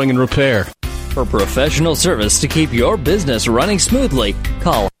 Kearney Towing and Repair. For professional service to keep your business running smoothly,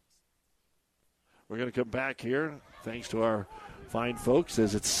 call. We're going to come back here, thanks to our fine folks,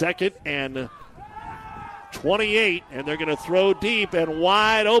 as it's 2nd and 28, and they're going to throw deep and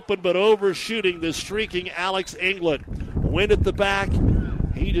wide open, but overshooting the streaking Alex Englert. Wind at the back.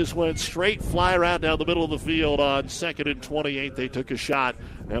 He just went straight fly around down the middle of the field on 2nd and 28. They took a shot.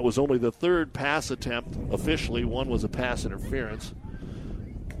 That was only the 3rd pass attempt officially. One was a pass interference.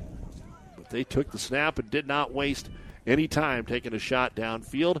 They took the snap and did not waste any time taking a shot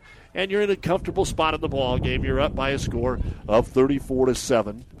downfield, and you're in a comfortable spot in the ball game. You're up by a score of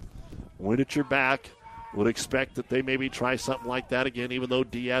 34-7. Wind at your back. Would expect that they maybe try something like that again, even though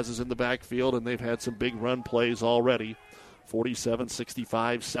Diaz is in the backfield and they've had some big run plays already. 47,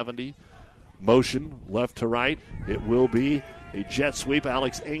 65, 70. Motion left to right. It will be a jet sweep.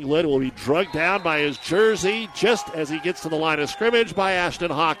 Alex Englert will be drugged down by his jersey just as he gets to the line of scrimmage by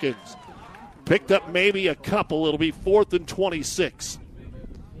Ashton Hawkins. Picked up maybe a couple. It'll be 4th and 26.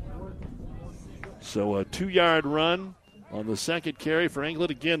 So a 2-yard run on the 2nd carry for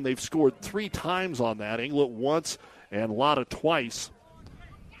Englert. Again, they've scored 3 times on that. Englert once and Latta twice.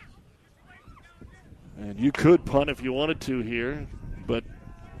 And you could punt if you wanted to here, but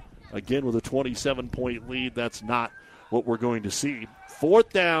again, with a 27-point lead, that's not what we're going to see. 4th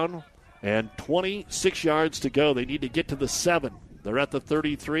down and 26 yards to go. They need to get to the 7. They're at the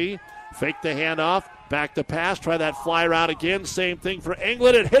 33. Fake the handoff, back to pass, try that fly route again. Same thing for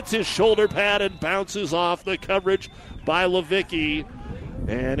Englert. It hits his shoulder pad and bounces off the coverage by Levicki.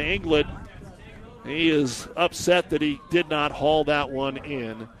 And Englert, he is upset that he did not haul that one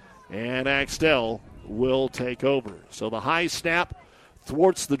in. And Axtell will take over. So the high snap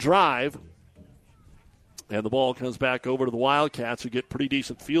thwarts the drive. And the ball comes back over to the Wildcats, who get pretty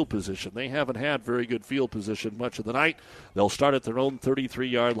decent field position. They haven't had very good field position much of the night. They'll start at their own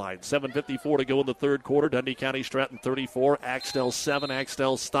 33-yard line. 7:54 to go in the third quarter. Dundee County Stratton 34, Axtell 7.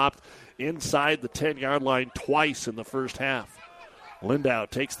 Axtell stopped inside the 10-yard line twice in the first half. Lindau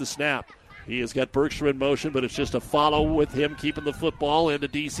takes the snap. He has got Bergstrom in motion, but it's just a follow with him keeping the football into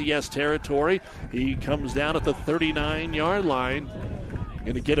DCS territory. He comes down at the 39-yard line.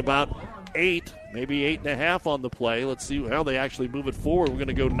 Going to get about 8, maybe 8.5 on the play. Let's see how they actually move it forward. We're going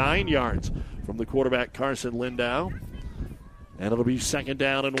to go 9 yards from the quarterback, Carson Lindau. And it'll be 2nd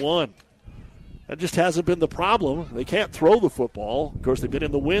down and 1. That just hasn't been the problem. They can't throw the football. Of course, they've been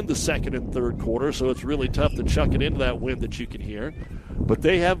in the wind the second and third quarter, so it's really tough to chuck it into that wind that you can hear. But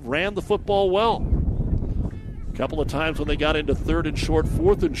they have ran the football well. A couple of times when they got into 3rd and short,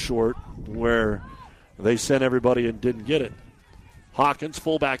 4th and short, where they sent everybody and didn't get it. Hawkins,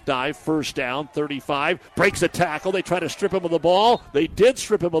 fullback dive, 1st down, 35, breaks a tackle. They try to strip him of the ball. They did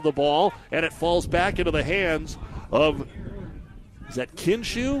strip him of the ball, and it falls back into the hands of, is that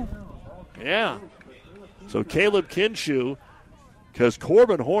Kinshu? Yeah. So Caleb Kinshu, because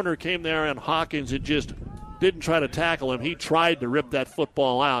Corbin Horner came there and Hawkins and just didn't try to tackle him. He tried to rip that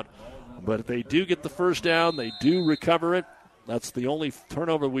football out. But they do get the 1st down. They do recover it. That's the only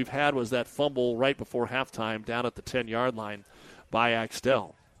turnover we've had was that fumble right before halftime down at the 10-yard line by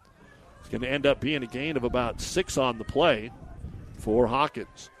Axtell. It's going to end up being a gain of about 6 on the play for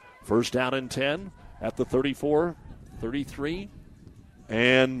Hawkins. 1st down and 10 at the 34, 33,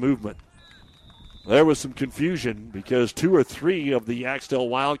 and movement. There was some confusion because 2 or 3 of the Axtell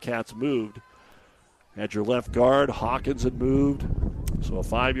Wildcats moved. At your left guard, Hawkins had moved. So a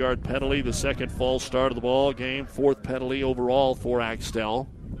 5-yard penalty, the second false start of the ball game, 4th penalty overall for Axtell.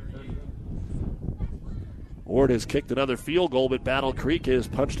 Ord has kicked another field goal, but Battle Creek has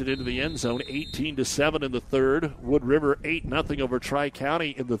punched it into the end zone, 18-7 in the third. Wood River 8-0 over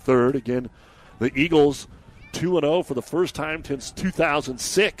Tri-County in the third. Again, the Eagles 2-0 for the first time since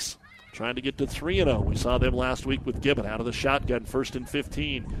 2006. Trying to get to 3-0. We saw them last week with Gibbon out of the shotgun, 1st and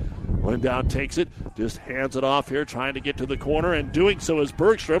 15. Lindau takes it, just hands it off here, trying to get to the corner, and doing so is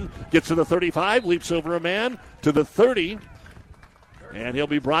Bergstrom. Gets to the 35, leaps over a man to the 30, and he'll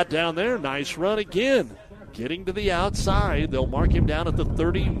be brought down there. Nice run again. Getting to the outside. They'll mark him down at the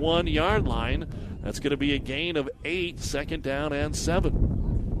 31-yard line. That's going to be a gain of 8, 2nd down and 7.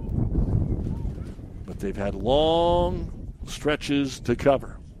 But they've had long stretches to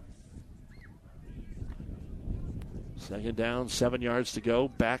cover. 2nd down, 7 yards to go.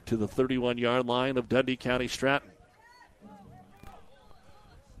 Back to the 31-yard line of Dundee County Stratton.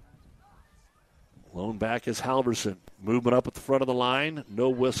 Lone back is Halverson. Movement up at the front of the line. No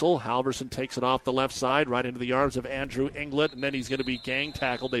whistle. Halverson takes it off the left side right into the arms of Andrew Inglet, and then he's going to be gang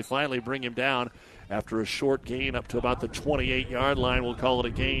tackled. They finally bring him down after a short gain up to about the 28-yard line. We'll call it a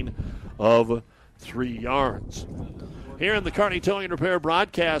gain of 3 yards. Here in the Kearney Towing and Repair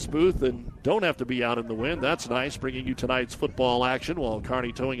broadcast booth, and don't have to be out in the wind. That's nice, bringing you tonight's football action while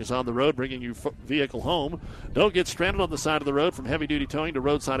Kearney Towing is on the road, bringing your vehicle home. Don't get stranded on the side of the road. From heavy-duty towing to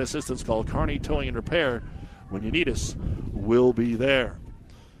roadside assistance, call Kearney Towing and Repair. When you need us, we'll be there.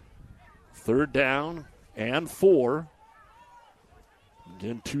 3rd down and 4.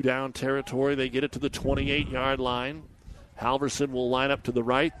 Again, 2-down territory. They get it to the 28-yard line. Halverson will line up to the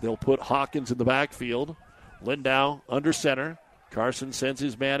right. They'll put Hawkins in the backfield. Lindau under center. Carson sends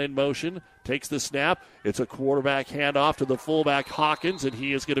his man in motion, takes the snap. It's a quarterback handoff to the fullback Hawkins, and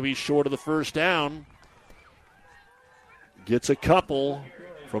he is going to be short of the 1st down. Gets a couple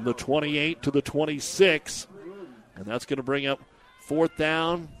from the 28 to the 26, and that's going to bring up 4th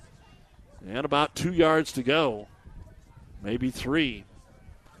down and about 2 yards to go, maybe 3.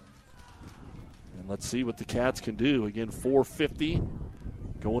 And let's see what the Cats can do. Again, 4:50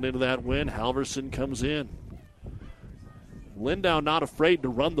 going into that win. Halverson comes in. Lindau not afraid to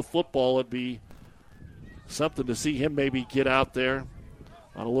run the football. It'd be something to see him maybe get out there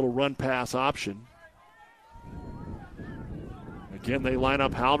on a little run-pass option. Again, they line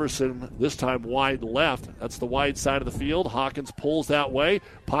up Halverson, this time wide left. That's the wide side of the field. Hawkins pulls that way.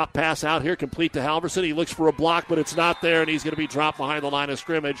 Pop pass out here, complete to Halverson. He looks for a block, but it's not there, and he's going to be dropped behind the line of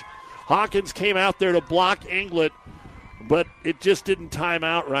scrimmage. Hawkins came out there to block Inglet, but it just didn't time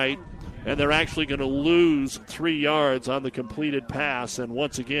out right. And they're actually going to lose 3 yards on the completed pass. And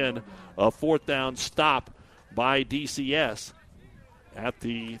once again, a 4th down stop by DCS at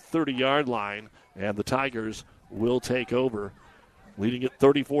the 30-yard line. And the Tigers will take over, leading it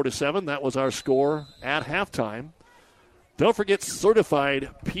 34-7. That was our score at halftime. Don't forget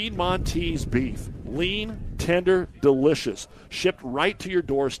certified Piedmontese beef. Lean, tender, delicious. Shipped right to your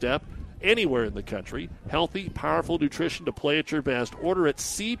doorstep. anywhere in the country. Healthy, powerful nutrition to play at your best. Order at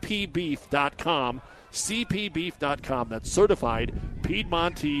cpbeef.com. cpbeef.com. That's certified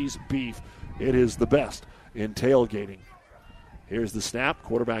Piedmontese beef. It is the best in tailgating. Here's the snap.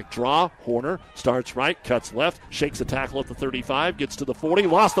 Quarterback draw. Horner starts right, cuts left, shakes a tackle at the 35, gets to the 40,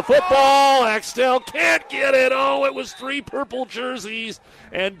 lost the football. Axtell can't get it. Oh, it was 3 purple jerseys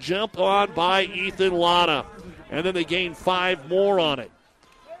and jumped on by Ethan Lana. And then they gained 5 more on it.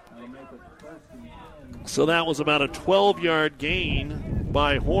 So that was about a 12-yard gain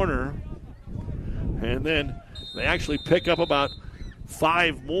by Horner. And then they actually pick up about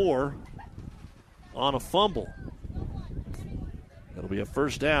 5 more on a fumble. It'll be a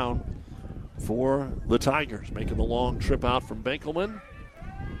first down for the Tigers, making the long trip out from Benkelman.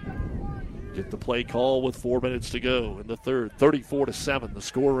 Get the play call with 4 minutes to go in the third. 34-7. The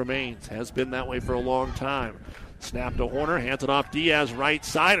score remains. Has been that way for a long time. Snap to Horner. Hands it off Diaz right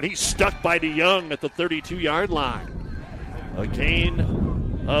side, and he's stuck by DeYoung at the 32-yard line. A gain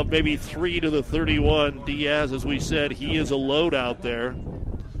of maybe 3 to the 31. Diaz, as we said, he is a load out there.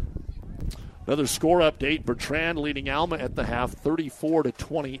 Another score update. Bertrand leading Alma at the half,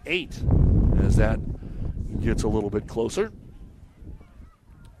 34-28, as that gets a little bit closer.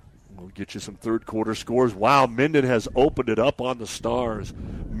 We'll get you some third quarter scores. Wow, Minden has opened it up on the Stars.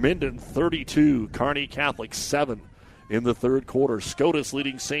 Minden 32, Kearney Catholic 7 in the third quarter. Scotus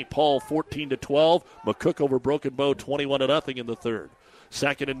leading St. Paul 14-12. McCook over Broken Bow 21-0 in the third.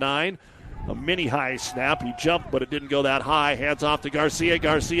 2nd and 9. A mini high snap. He jumped, but it didn't go that high. Hands off to Garcia.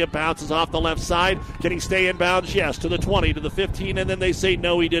 Garcia bounces off the left side. Can he stay in bounds? Yes, to the 20, to the 15, and then they say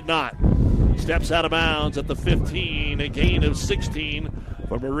no, he did not. Steps out of bounds at the 15. A gain of 16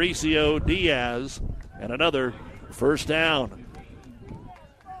 for Mauricio Diaz, and another first down.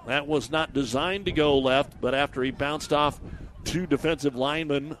 That was not designed to go left, but after he bounced off 2 defensive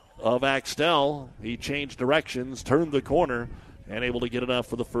linemen of Axtell, he changed directions, turned the corner, and able to get enough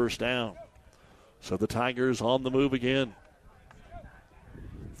for the first down. So the Tigers on the move again.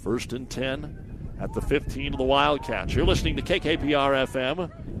 1st and 10 at the 15 of the Wildcats. You're listening to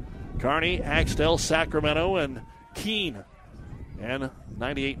KKPR-FM, Kearney, Axtell, Sacramento, and Keene, and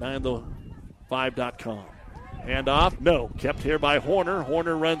 98.9 the 5.com. Handoff, no, kept here by Horner.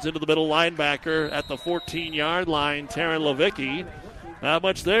 Horner runs into the middle linebacker at the 14-yard line. Taryn Levicki, not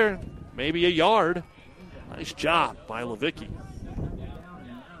much there, maybe a yard. Nice job by Levicki.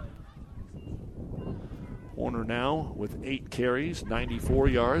 Horner now with 8 carries, 94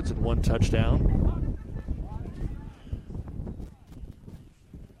 yards, and 1 touchdown.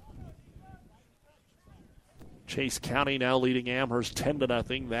 Chase County now leading Amherst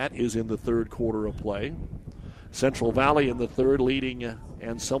 10-0. That is in the third quarter of play. Central Valley in the third leading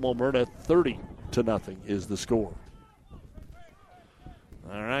Anselmo Myrna 30-0 is the score.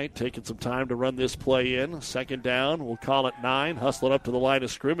 All right, taking some time to run this play in. 2nd down, we'll call it 9. Hustling up to the line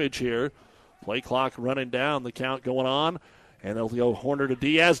of scrimmage here. Play clock running down, the count going on. And they'll go Horner to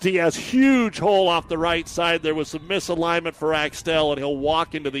Diaz. Diaz, huge hole off the right side. There was some misalignment for Axtell, and he'll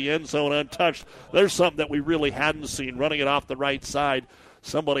walk into the end zone untouched. There's something that we really hadn't seen, running it off the right side.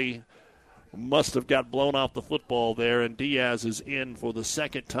 Somebody must have got blown off the football there, and Diaz is in for the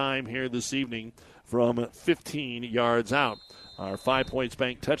second time here this evening from 15 yards out. Our 5 Points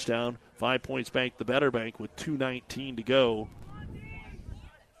Bank touchdown. 5 Points Bank, the better bank, with 2:19 to go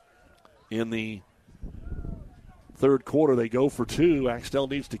in the third quarter. They go for 2. Axtell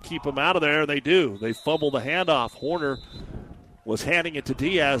needs to keep them out of there. They do. They fumble the handoff. Horner was handing it to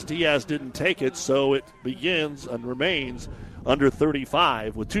Diaz. Diaz didn't take it, so it begins and remains under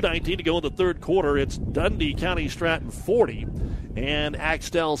 35. With 2:19 to go in the third quarter, it's Dundee County Stratton 40 and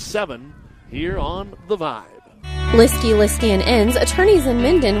Axtell 7 here on The Vibe. Liskey & Inns, attorneys in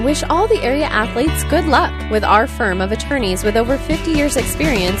Minden, wish all the area athletes good luck. With our firm of attorneys with over 50 years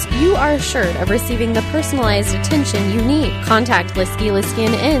experience, you are assured of receiving the personalized attention you need. Contact Liskey &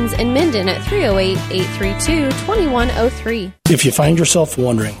 Inns in Minden at 308-832-2103. If you find yourself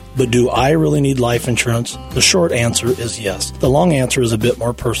wondering, but do I really need life insurance? The short answer is yes. The long answer is a bit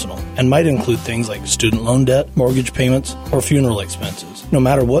more personal and might include things like student loan debt, mortgage payments, or funeral expenses. No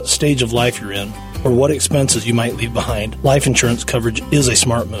matter what stage of life you're in, or what expenses you might leave behind, life insurance coverage is a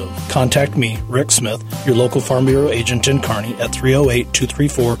smart move. Contact me, Rick Smith, your local Farm Bureau agent in Kearney at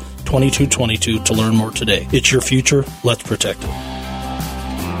 308-234-2222 to learn more today. It's your future. Let's protect it.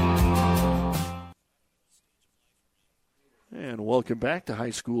 And welcome back to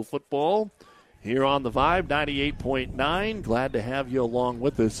high school football here on The Vibe 98.9. Glad to have you along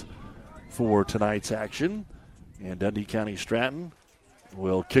with us for tonight's action. And Dundee County Stratton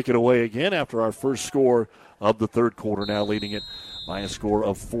will kick it away again after our first score of the third quarter, now leading it by a score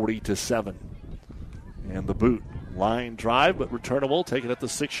of 40-7. And the boot. Line drive, but returnable. Taken at the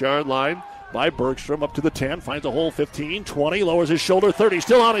 6-yard line by Bergstrom. Up to the 10. Finds a hole 15, 20. Lowers his shoulder 30.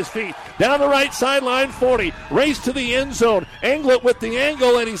 Still on his feet. Down the right sideline 40. Race to the end zone. Englert with the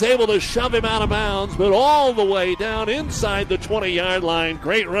angle, and he's able to shove him out of bounds, but all the way down inside the 20-yard line.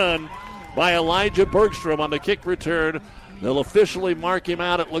 Great run by Elijah Bergstrom on the kick return. They'll officially mark him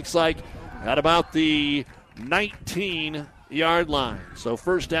out, it looks like, at about the 19-yard line. So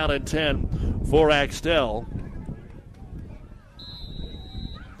first down and 10 for Axtell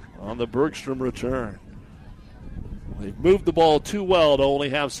on the Bergstrom return. They've moved the ball too well to only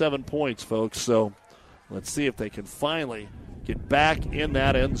have 7 points, folks. So let's see if they can finally get back in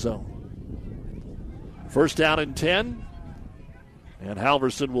that end zone. First down and 10. And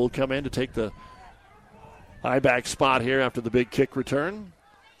Halverson will come in to take the high-back spot here after the big kick return.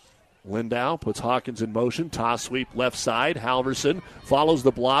 Lindau puts Hawkins in motion. Toss sweep left side. Halverson follows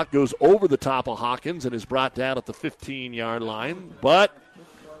the block, goes over the top of Hawkins, and is brought down at the 15-yard line. But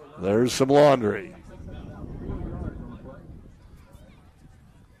there's some laundry.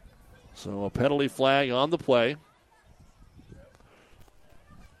 So a penalty flag on the play.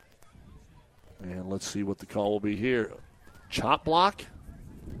 And let's see what the call will be here. Chop block?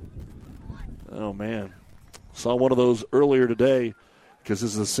 Oh, man. Saw one of those earlier today because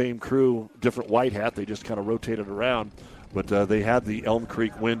this is the same crew, different white hat. They just kind of rotated around. But they had the Elm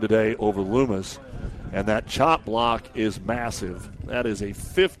Creek win today over Loomis. And that chop block is massive. That is a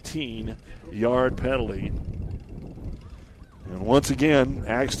 15-yard penalty. And once again,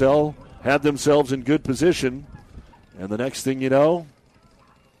 Axtell had themselves in good position. And the next thing you know,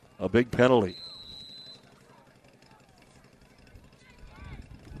 a big penalty.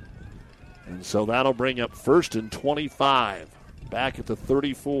 And so that'll bring up first and 25. Back at the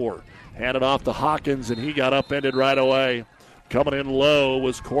 34. Handed off to Hawkins, and he got upended right away. Coming in low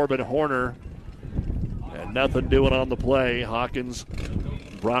was Corbin Horner. And nothing doing on the play. Hawkins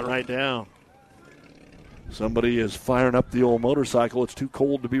brought right down. Somebody is firing up the old motorcycle. It's too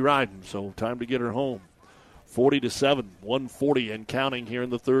cold to be riding, so time to get her home. 40-7, 140 and counting here in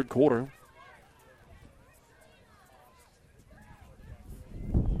the third quarter.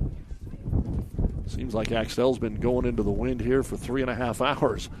 Seems like Axtell's been going into the wind here for 3.5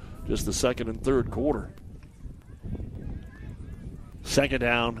 hours, just the second and third quarter. Second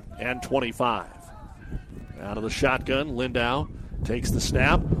down and 25. Out of the shotgun, Lindau takes the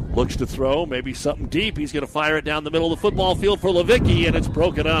snap, looks to throw, maybe something deep. He's going to fire it down the middle of the football field for Levicki, and it's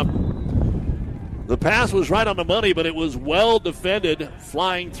broken up. The pass was right on the money, but it was well defended.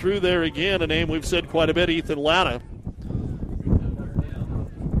 Flying through there again, a name we've said quite a bit, Ethan Latta.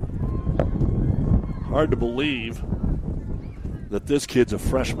 Hard to believe that this kid's a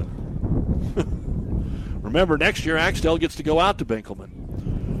freshman. Remember, next year Axtell gets to go out to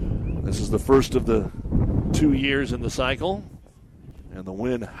Benkelman. This is the first of the 2 years in the cycle, and the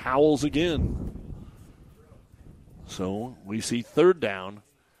wind howls again. So we see third down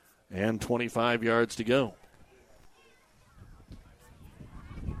and 25 yards to go.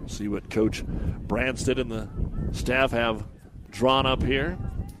 See what Coach Branstad and the staff have drawn up here.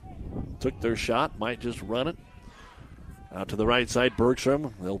 Took their shot, might just run it. Out to the right side,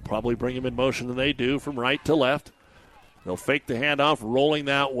 Bergstrom. They'll probably bring him in motion than they do from right to left. They'll fake the handoff, rolling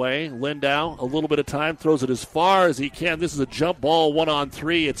that way. Lindau, a little bit of time, throws it as far as he can. This is a jump ball,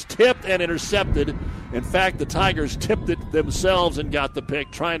 1-on-3. It's tipped and intercepted. In fact, the Tigers tipped it themselves and got the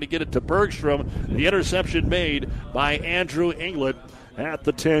pick, trying to get it to Bergstrom. The interception made by Andrew Englert at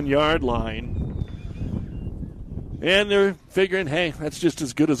the 10-yard line. And they're figuring, hey, that's just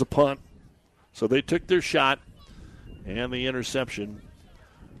as good as a punt. So they took their shot, and the interception,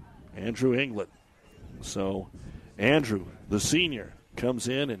 Andrew Englert. So Andrew, the senior, comes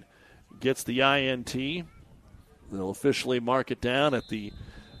in and gets the INT. They'll officially mark it down at the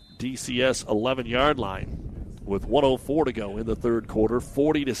DCS 11-yard line with 1:04 to go in the third quarter.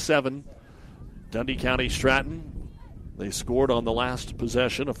 40-7, Dundee County Stratton. They scored on the last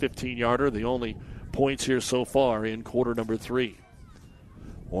possession, a 15-yarder, the only points here so far in quarter number 3.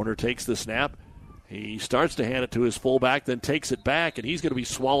 Horner takes the snap. He starts to hand it to his fullback, then takes it back, and he's going to be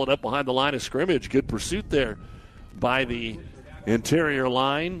swallowed up behind the line of scrimmage. Good pursuit there by the interior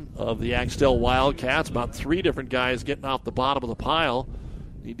line of the Axtell Wildcats. About 3 different guys getting off the bottom of the pile.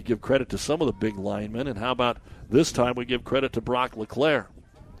 Need to give credit to some of the big linemen. And how about this time we give credit to Brock LeClaire.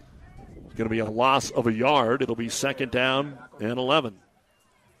 It's going to be a loss of a yard. It'll be second down and 11.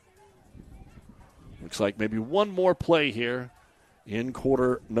 Looks like maybe one more play here in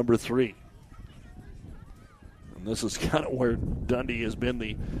quarter number 3. And this is kind of where Dundee has been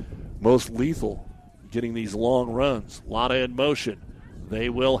the most lethal getting these long runs. Latta in motion. They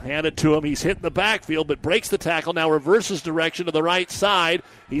will hand it to him. He's hit in the backfield, but breaks the tackle. Now reverses direction to the right side.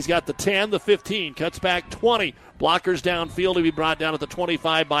 He's got the 10, the 15, cuts back 20. Blockers downfield to be brought down at the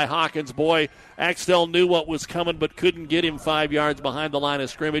 25 by Hawkins. Boy, Axtell knew what was coming, but couldn't get him 5 yards behind the line of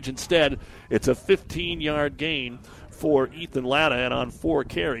scrimmage. Instead, it's a 15-yard gain for Ethan Latta, and on 4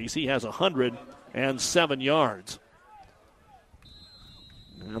 carries, he has 107 yards.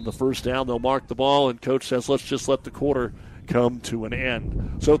 And the first down, they'll mark the ball, and Coach says, let's just let the quarter come to an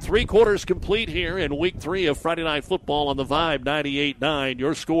end. So 3 quarters complete here in week 3 of Friday Night Football on the Vibe 98-9.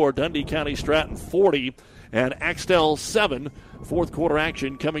 Your score, Dundee County Stratton 40 and Axtell 7. Fourth quarter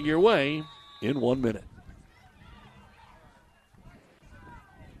action coming your way in 1 minute.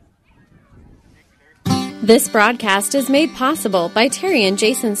 This broadcast is made possible by Terry and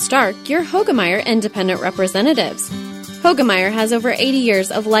Jason Stark, your Hogemeyer Independent Representatives. Hogemeyer has over 80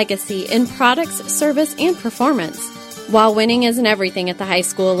 years of legacy in products, service, and performance. While winning isn't everything at the high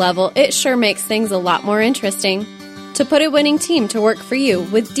school level, it sure makes things a lot more interesting. To put a winning team to work for you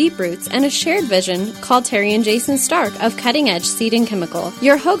with deep roots and a shared vision, call Terry and Jason Stark of Cutting Edge Seed and Chemical,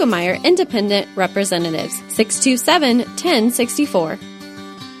 your Hogemeyer Independent Representatives,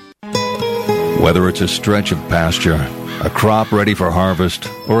 627-1064. Whether it's a stretch of pasture, a crop ready for harvest,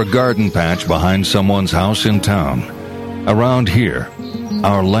 or a garden patch behind someone's house in town, around here,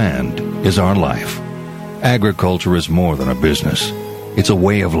 our land is our life. Agriculture is more than a business. It's a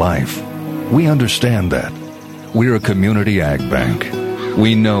way of life. We understand that. We're a community ag bank.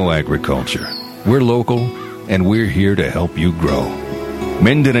 We know agriculture. We're local, and we're here to help you grow.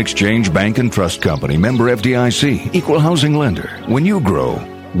 Minden Exchange Bank and Trust Company, member FDIC, equal housing lender. When you grow,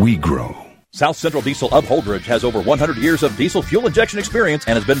 we grow. South Central Diesel of Holdridge has over 100 years of diesel fuel injection experience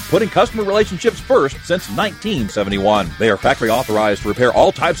and has been putting customer relationships first since 1971. They are factory authorized to repair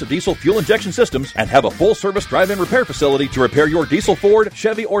all types of diesel fuel injection systems and have a full-service drive-in repair facility to repair your diesel Ford,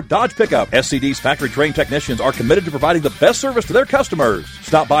 Chevy, or Dodge pickup. SCD's factory-trained technicians are committed to providing the best service to their customers.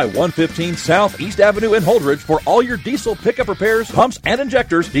 Stop by 115 South East Avenue in Holdridge for all your diesel pickup repairs, pumps and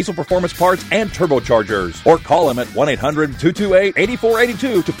injectors, diesel performance parts, and turbochargers. Or call them at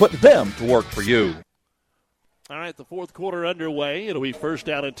 1-800-228-8482 to put them to work for you. All right, the fourth quarter underway. It'll be first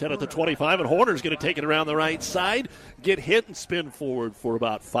down and 10 at the 25, and Horner's going to take it around the right side, get hit and spin forward for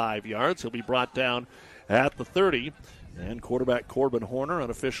about 5 yards. He'll be brought down at the 30. And quarterback Corbin Horner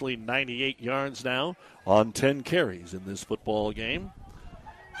unofficially 98 yards now on 10 carries in this football game.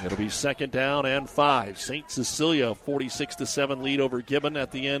 It'll be second down and 5. St. Cecilia 46-7 lead over Gibbon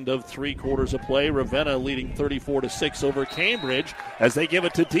at the end of 3 quarters of play. Ravenna leading 34-6 over Cambridge as they give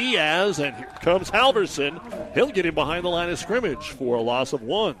it to Diaz, and here comes Halverson. He'll get him behind the line of scrimmage for a loss of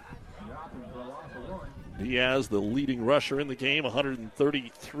 1. Diaz, the leading rusher in the game,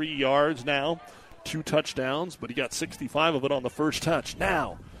 133 yards now, 2 touchdowns, but he got 65 of it on the first touch.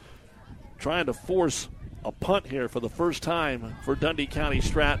 Now, trying to force a punt here for the first time for Dundee County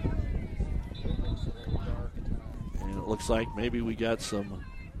Stratton. And it looks like maybe we got some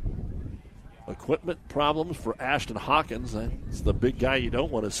equipment problems for Ashton Hawkins. That's the big guy you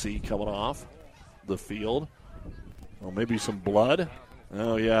don't want to see coming off the field. Well, maybe some blood.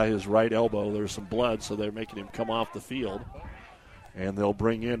 Oh, yeah, his right elbow, there's some blood, so they're making him come off the field. And they'll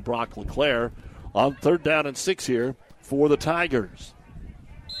bring in Brock LeClaire on third down and 6 here for the Tigers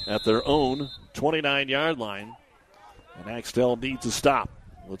at their own 29-yard line. And Axtell needs a stop.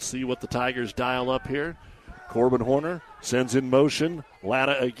 Let's see what the Tigers dial up here. Corbin Horner sends in motion.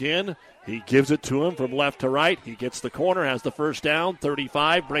 Latta again. He gives it to him from left to right. He gets the corner, has the first down.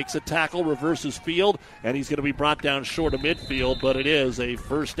 35, breaks a tackle, reverses field, and he's going to be brought down short of midfield, but it is a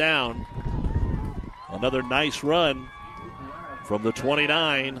first down. Another nice run from the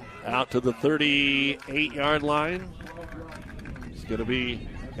 29 out to the 38-yard line. It's going to be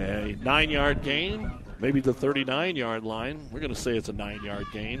a 9-yard gain, maybe the 39-yard line. We're going to say it's a 9-yard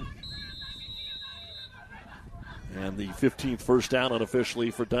gain. And the 15th first down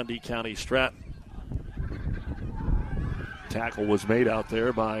unofficially for Dundee County Stratton. Tackle was made out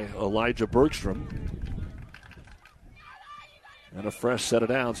there by Elijah Bergstrom. And a fresh set of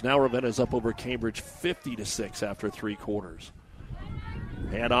downs. Now Ravenna's up over Cambridge 50-6 after 3 quarters.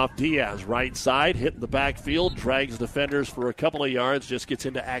 Hand off Diaz, right side, hitting the backfield, drags defenders for a couple of yards, just gets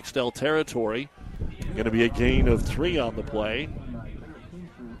into Axtell territory. Going to be a gain of 3 on the play.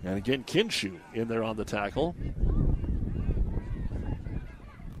 And again, Kinshu in there on the tackle.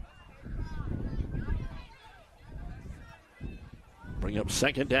 Bring up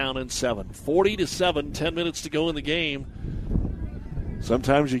second down and 7. 40-7, 10 minutes to go in the game.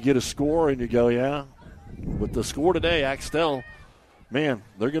 Sometimes you get a score and you go, yeah. With the score today, Axtell man,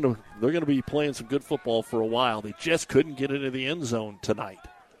 they're gonna be playing some good football for a while. They just couldn't get into the end zone tonight.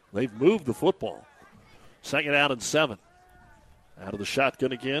 They've moved the football. 2nd out and 7. Out of the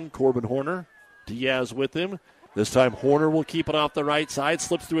shotgun again, Corbin Horner. Diaz with him. This time Horner will keep it off the right side.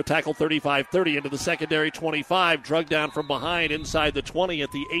 Slips through a tackle 35-30 into the secondary 25. Drug down from behind inside the 20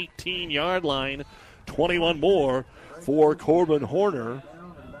 at the 18-yard line. 21 more for Corbin Horner.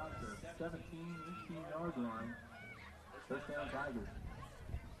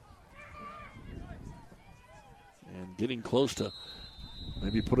 And getting close to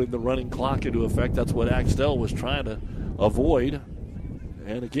maybe putting the running clock into effect. That's what Axtell was trying to avoid.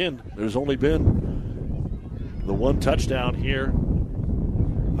 And again, there's only been the one touchdown here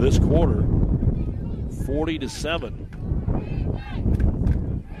this quarter. 40-7.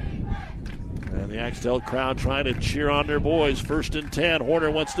 And the Axtell crowd trying to cheer on their boys. 1st and 10.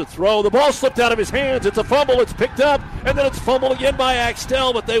 Horner wants to throw. The ball slipped out of his hands. It's a fumble. It's picked up. And then it's fumbled again by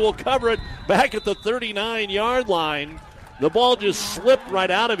Axtell, but they will cover it back at the 39-yard line. The ball just slipped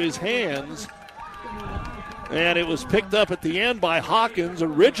right out of his hands. And it was picked up at the end by Hawkins.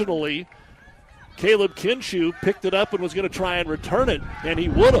 Originally, Caleb Kinshew picked it up and was going to try and return it, and he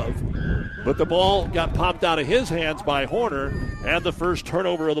would have. But the ball got popped out of his hands by Horner, and the first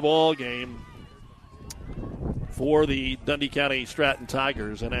turnover of the ball game for the Dundee County Stratton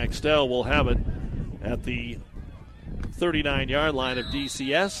Tigers. And Axtell will have it at the 39-yard line of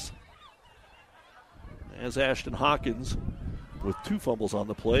DCS, as Ashton Hawkins, with 2 fumbles on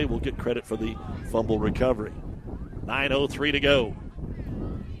the play, will get credit for the fumble recovery. 9:03 to go.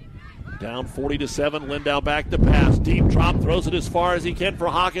 Down 40-7. Lindau back to pass. Deep drop, throws it as far as he can for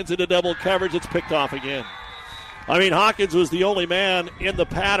Hawkins into double coverage. It's picked off again. I mean, Hawkins was the only man in the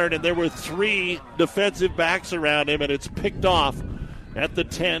pattern, and there were 3 defensive backs around him, and it's picked off at the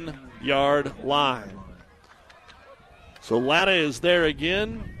 10-yard line. So Latta is there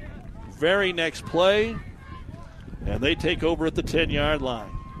again. Very next play, and they take over at the 10-yard line.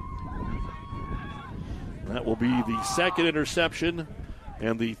 That will be the second interception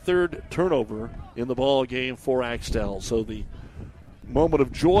and the 3rd turnover in the ball game for Axtell. So the moment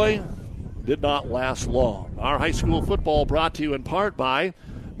of joy did not last long. Our high school football brought to you in part by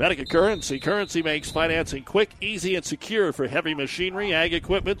Medica Currency. Currency makes financing quick, easy, and secure for heavy machinery, ag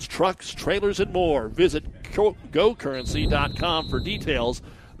equipment, trucks, trailers, and more. Visit GoCurrency.com for details.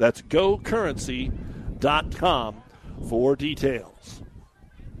 That's GoCurrency.com for details.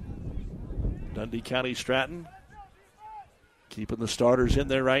 Dundee County Stratton keeping the starters in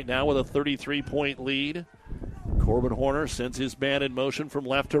there right now with a 33-point lead. Corbin Horner sends his man in motion from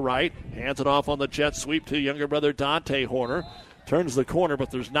left to right. Hands it off on the jet sweep to younger brother Dante Horner. Turns the corner,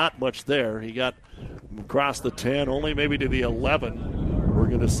 but there's not much there. He got across the 10, only maybe to the 11. We're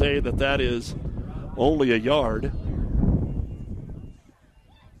going to say that is only a yard.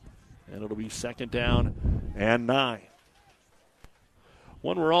 And it'll be 2nd down and 9.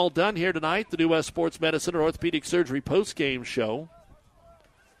 When we're all done here tonight, the New West Sports Medicine and Orthopedic Surgery post-game show,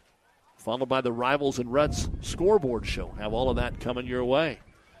 followed by the Rivals and Ruts scoreboard show. Have all of that coming your way.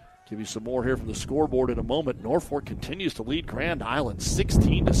 Give you some more here from the scoreboard in a moment. Norfolk continues to lead Grand Island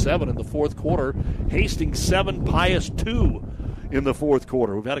 16-7 in the 4th quarter. Hastings 7, Pius 2 in the 4th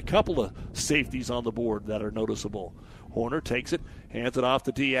quarter. We've had a couple of safeties on the board that are noticeable. Horner takes it, hands it off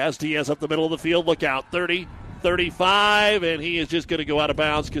to Diaz. Diaz up the middle of the field. Look out, 30, 35, and he is just going to go out of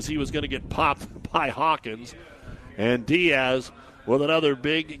bounds because he was going to get popped by Hawkins. And Diaz with another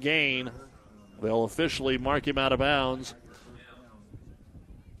big gain. They'll officially mark him out of bounds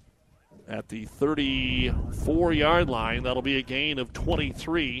at the 34-yard line. That'll be a gain of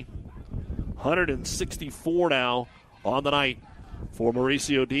 23. 164 now on the night for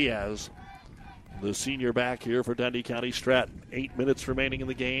Mauricio Diaz, the senior back here for Dundee County Stratton. 8 minutes remaining in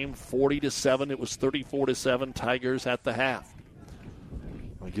the game, 40-7. It was 34-7 Tigers at the half.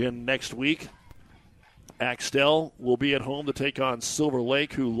 Again, next week, Axtell will be at home to take on Silver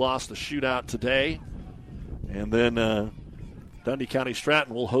Lake, who lost the shootout today. And then Dundee County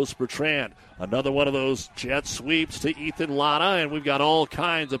Stratton will host Bertrand. Another one of those jet sweeps to Ethan Latta, and we've got all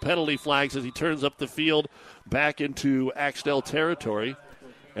kinds of penalty flags as he turns up the field back into Axtell territory.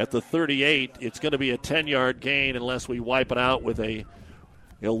 At the 38, it's going to be a 10-yard gain unless we wipe it out with a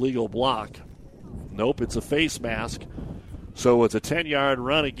illegal block. Nope, it's a face mask. So it's a 10-yard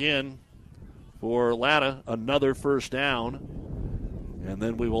run again for Latta, another first down. And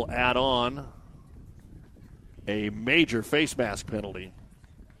then we will add on a major face mask penalty.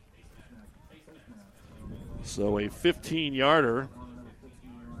 So a 15-yarder.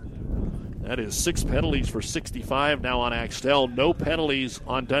 That is 6 penalties for 65 now on Axtell. No penalties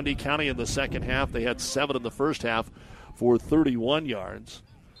on Dundee County in the second half. They had 7 in the first half. for 31 yards.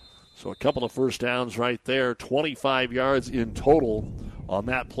 So a couple of first downs right there, 25 yards in total on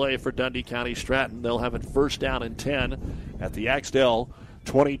that play for Dundee County Stratton. They'll have it first down and 10 at the Axtell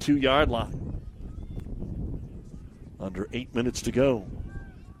 22-yard line. Under 8 minutes to go.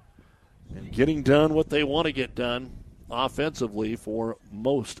 And getting done what they want to get done offensively for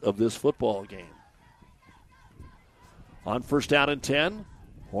most of this football game. On first down and 10,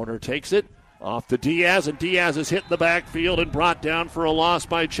 Horner takes it off to Diaz, and Diaz is hit in the backfield and brought down for a loss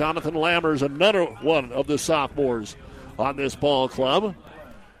by Jonathan Lammers, another one of the sophomores on this ball club.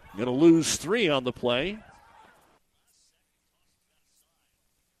 Going to lose 3 on the play.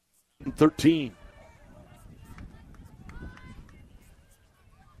 13.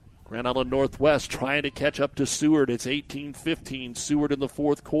 Grand Island Northwest trying to catch up to Seward. It's 18-15. Seward in the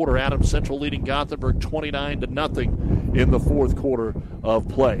fourth quarter. Adams Central leading Gothenburg 29-0 in the fourth quarter of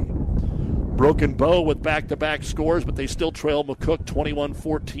play. Broken Bow with back-to-back scores, but they still trail McCook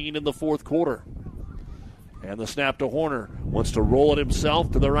 21-14 in the fourth quarter. And the snap to Horner. Wants to roll it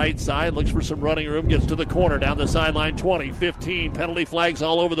himself to the right side. Looks for some running room. Gets to the corner. Down the sideline. 20, 15. Penalty flags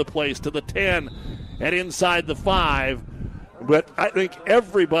all over the place. To the 10 and inside the 5. But I think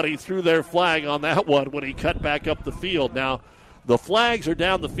everybody threw their flag on that one when he cut back up the field. Now, the flags are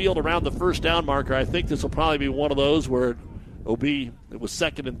down the field around the first down marker. I think this will probably be one of those where it was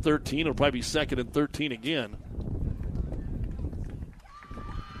 2nd and 13. It'll probably be 2nd and 13 again.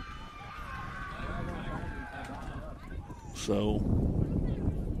 So,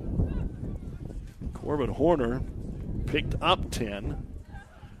 Corbin Horner picked up 10,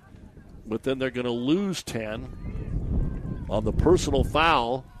 but then they're going to lose 10 on the personal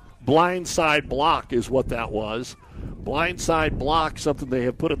foul. Blindside block is what that was. Blindside block, something they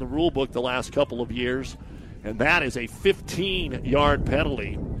have put in the rule book the last couple of years, and that is a 15-yard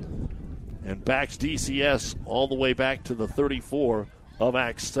penalty and backs DCS all the way back to the 34 of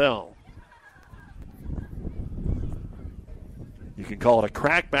Axtell. You can call it a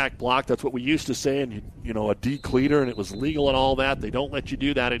crackback block. That's what we used to say, and a decleater, and it was legal and all that. They don't let you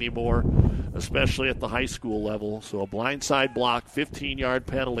do that anymore, especially at the high school level. So a blindside block, 15-yard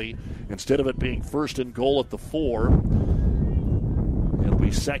penalty. Instead of it being 1st and goal at the 4, it'll be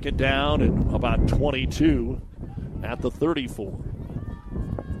 2nd down and about 22 at the 34.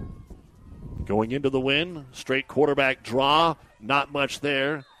 Going into the win, straight quarterback draw, not much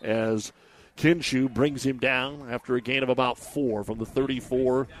there as Kinshu brings him down after a gain of about 4 from the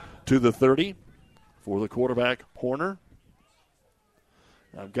 34 to the 30 for the quarterback, Horner.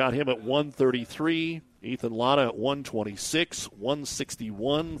 I've got him at 133, Ethan Lotta at 126,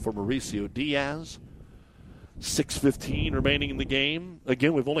 161 for Mauricio Diaz. 6:15 remaining in the game.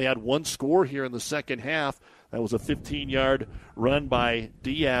 Again, we've only had one score here in the second half. That was a 15-yard run by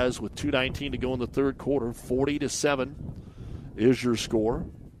Diaz with 2:19 to go in the third quarter. 40-7 is your score.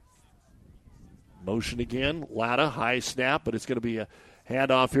 Motion again. Latta, high snap, but it's going to be a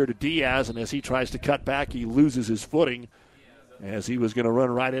handoff here to Diaz, and as he tries to cut back, he loses his footing as he was going to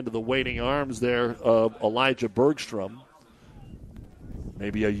run right into the waiting arms there of Elijah Bergstrom.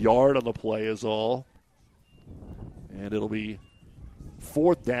 Maybe a yard on the play is all. And it'll be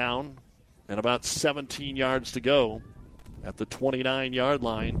 4th down and about 17 yards to go at the 29-yard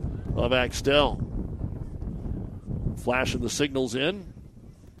line of Axtell. Flashing the signals in.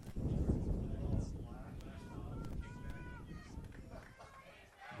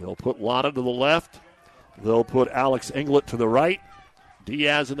 They'll put Lotta to the left. They'll put Alex Englert to the right.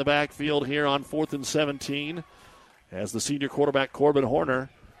 Diaz in the backfield here on 4th and 17 as the senior quarterback Corbin Horner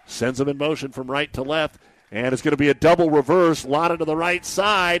sends him in motion from right to left. And it's going to be a double reverse. Lotta to the right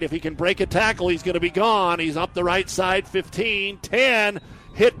side. If he can break a tackle, he's going to be gone. He's up the right side, 15, 10.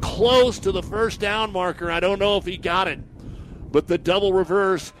 Hit close to the first down marker. I don't know if he got it. But the double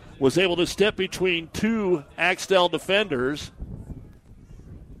reverse was able to step between 2 Axtell defenders.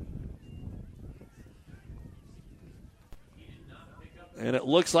 And it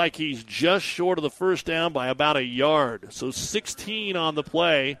looks like he's just short of the first down by about a yard. So 16 on the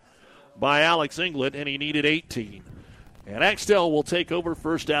play by Alex Englert, and he needed 18. And Axtell will take over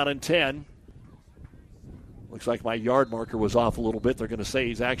first down and 10. Looks like my yard marker was off a little bit. They're going to say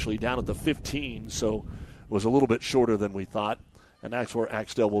he's actually down at the 15, so it was a little bit shorter than we thought. And that's where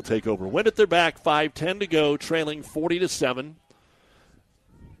Axtell will take over. Win at their back, 5:10 to go, trailing 40-7.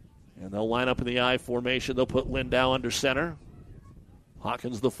 And they'll line up in the I formation. They'll put Lindau under center.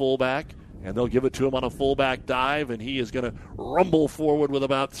 Hawkins the fullback, and they'll give it to him on a fullback dive, and he is going to rumble forward with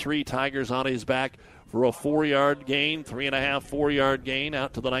about 3 Tigers on his back for a 4-yard gain, 3.5, 4-yard gain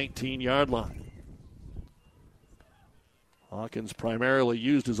out to the 19-yard line. Hawkins primarily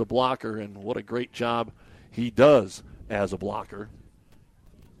used as a blocker, and what a great job he does as a blocker.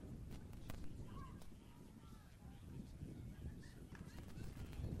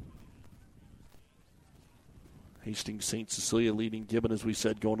 Hastings St. Cecilia leading Gibbon, as we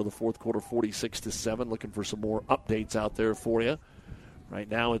said, going to the fourth quarter, 46-7. Looking for some more updates out there for you. Right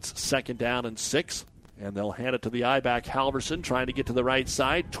now it's 2nd down and 6, and they'll hand it to the I-back Halverson, trying to get to the right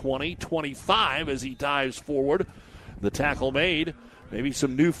side. 20-25 as he dives forward. The tackle made. Maybe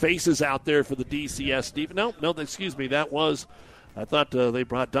some new faces out there for the DCS defense. No, excuse me. That was, I thought they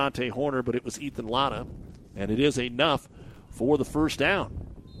brought Dante Horner, but it was Ethan Latta, and it is enough for the first down.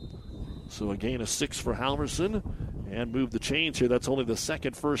 So a gain of 6 for Halverson, and move the chains here. That's only the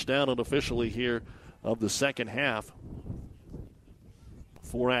second first down unofficially here of the second half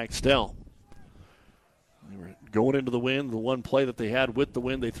for Axtell. They were going into the wind. The one play that they had with the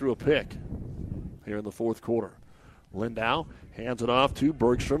wind, they threw a pick here in the fourth quarter. Lindau hands it off to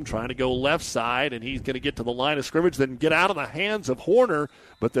Bergstrom, trying to go left side, and he's going to get to the line of scrimmage, then get out of the hands of Horner,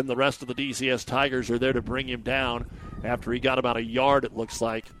 but then the rest of the DCS Tigers are there to bring him down after he got about a yard, it looks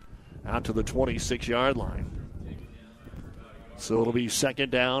like, out to the 26-yard line. So it'll be 2nd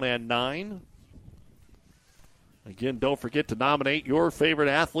down and 9. Again, don't forget to nominate your favorite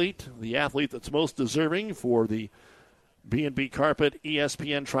athlete, the athlete that's most deserving for the B&B Carpet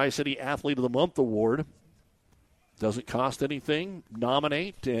ESPN Tri-City Athlete of the Month Award. Doesn't cost anything.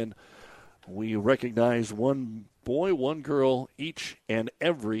 Nominate, and we recognize one boy, one girl each and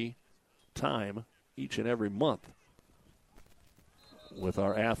every time, each and every month with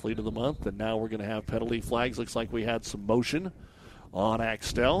our Athlete of the Month. And now we're going to have penalty flags. Looks like we had some motion on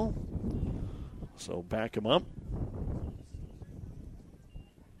Axtell. So back him up.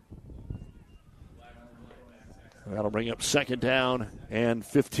 That'll bring up 2nd down and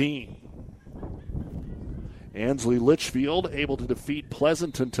 15. Ansley Litchfield able to defeat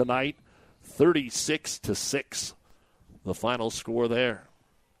Pleasanton tonight, 36-6. The final score there.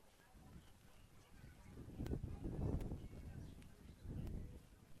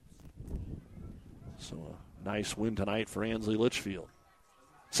 So a nice win tonight for Ansley Litchfield.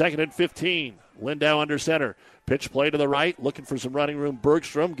 2nd and 15. Lindau under center. Pitch play to the right, looking for some running room.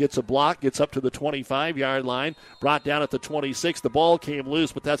 Bergstrom gets a block, gets up to the 25-yard line, brought down at the 26. The ball came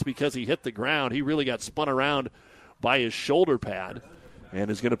loose, but that's because he hit the ground. He really got spun around by his shoulder pad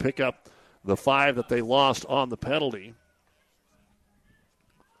and is going to pick up the 5 that they lost on the penalty.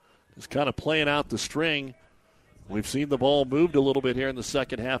 Just kind of playing out the string. We've seen the ball moved a little bit here in the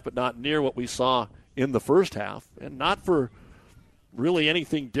second half, but not near what we saw in the first half, and not for really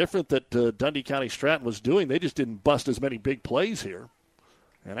anything different that Dundee County Stratton was doing. They just didn't bust as many big plays here.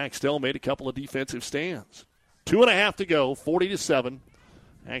 And Axtell made a couple of defensive stands. 2.5 to go, 40-7.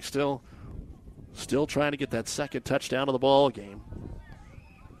 Axtell still trying to get that second touchdown of the ball game.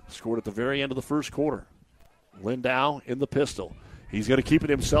 Scored at the very end of the first quarter. Lindau in the pistol. He's going to keep it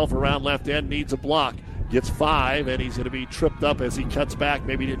himself around left end, needs a block. Gets 5, and he's going to be tripped up as he cuts back.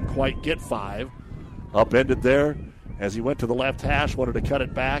 Maybe didn't quite get 5. Upended there as he went to the left hash, wanted to cut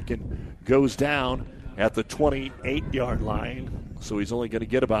it back, and goes down at the 28-yard line. So he's only going to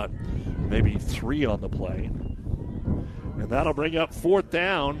get about maybe 3 on the play. And that'll bring up 4th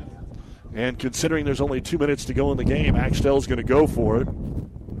down. And considering there's only 2 minutes to go in the game, Axtell's going to go for it,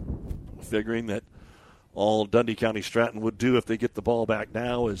 figuring that all Dundee County Stratton would do if they get the ball back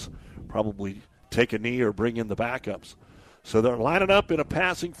now is probably take a knee or bring in the backups. So they're lining up in a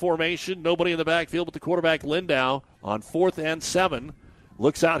passing formation. Nobody in the backfield but the quarterback, Lindau, on 4th and 7.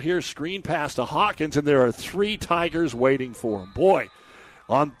 Looks out here, screen pass to Hawkins, and there are 3 Tigers waiting for him. Boy,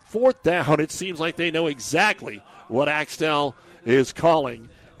 on 4th down, it seems like they know exactly what Axtell is calling,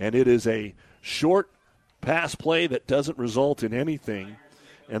 and it is a short pass play that doesn't result in anything.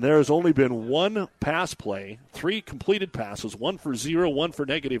 And there has only been 1 pass play, 3 completed passes, 1 for 0, 1 for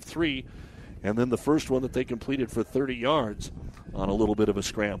 -3, and then the first one that they completed for 30 yards on a little bit of a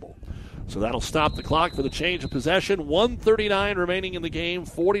scramble. So that'll stop the clock for the change of possession. 1:39 remaining in the game,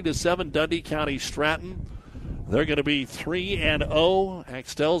 40-7 Dundee County Stratton. They're going to be 3-0.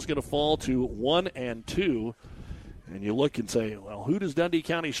 Axtell's going to fall to 1-2. And you look and say, well, who does Dundee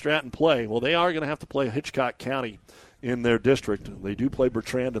County Stratton play? Well, they are going to have to play Hitchcock County in their district. They do play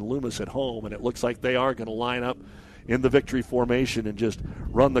Bertrand and Loomis at home, and it looks like they are going to line up in the victory formation and just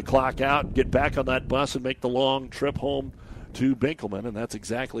run the clock out, get back on that bus, and make the long trip home to Binkelman, and that's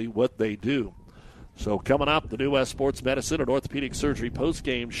exactly what they do. So coming up, the New West Sports Medicine and Orthopedic Surgery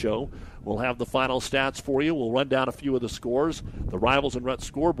post-game show. We'll have the final stats for you. We'll run down a few of the scores. The Rivals and Rut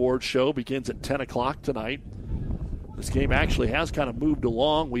scoreboard show begins at 10 o'clock tonight. This game actually has kind of moved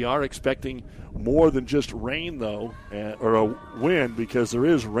along. We are expecting more than just rain, though, or a wind, because there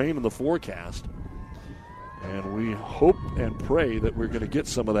is rain in the forecast. And we hope and pray that we're going to get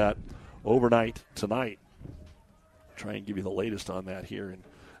some of that overnight tonight. Try and give you the latest on that here in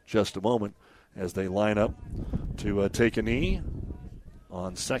just a moment as they line up to take a knee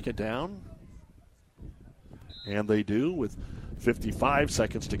on second down. And they do with 55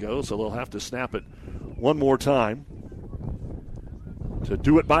 seconds to go, so they'll have to snap it one more time to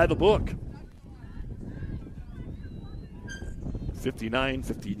do it by the book. 59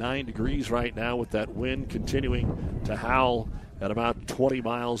 degrees right now with that wind continuing to howl at about 20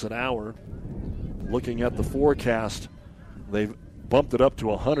 miles an hour. Looking at the forecast, they've bumped it up to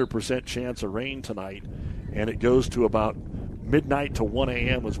 100% chance of rain tonight, and it goes to about midnight to 1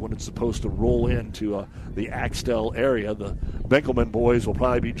 a.m. is when it's supposed to roll into the Axtell area. The Benkelman boys will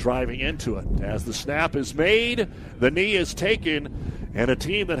probably be driving into it. As the snap is made, the knee is taken, and a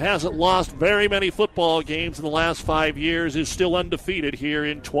team that hasn't lost very many football games in the last 5 years is still undefeated here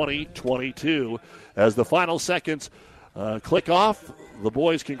in 2022. As the final seconds click off, the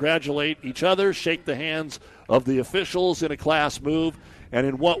boys congratulate each other, shake the hands of the officials in a class move, and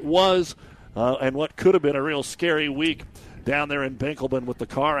in what was and what could have been a real scary week down there in Benkelman with the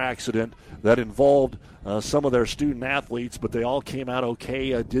car accident that involved some of their student athletes, but they all came out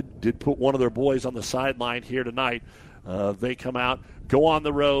okay. Did put one of their boys on the sideline here tonight. They come out, go on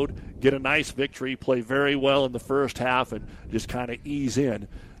the road, get a nice victory, play very well in the first half, and just kind of ease in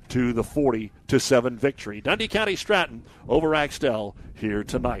to the 40-7 victory. Dundee County Stratton over Axtell here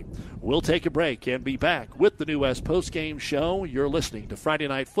tonight. We'll take a break and be back with the New West postgame show. You're listening to Friday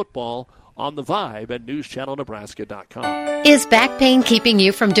Night Football on The Vibe at newschannelnebraska.com. Is back pain keeping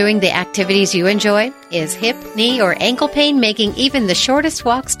you from doing the activities you enjoy? Is hip, knee, or ankle pain making even the shortest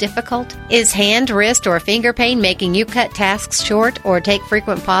walks difficult? Is hand, wrist, or finger pain making you cut tasks short or take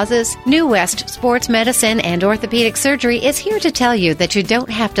frequent pauses? New West Sports Medicine and Orthopedic Surgery is here to tell you that you don't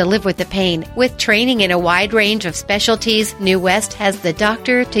have to live with the pain. With training in a wide range of specialties, New West has the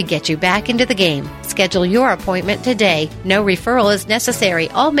doctor to get you back into the game. Schedule your appointment today. No referral is necessary.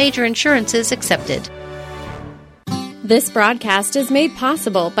 All major insurances accepted. This broadcast is made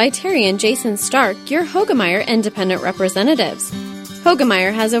possible by Terry and Jason Stark, your Hogemeyer independent representatives.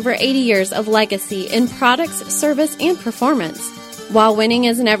 Hogemeyer has over 80 years of legacy in products, service, and performance. While winning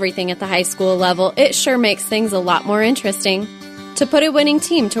isn't everything at the high school level, it sure makes things a lot more interesting. To put a winning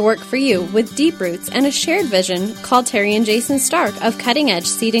team to work for you with deep roots and a shared vision, call Terry and Jason Stark of Cutting Edge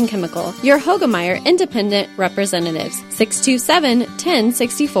Seed and Chemical, your Hogemeyer independent representatives.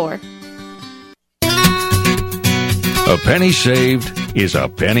 627-1064. A penny saved is a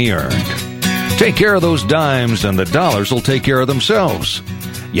penny earned. Take care of those dimes and the dollars will take care of themselves.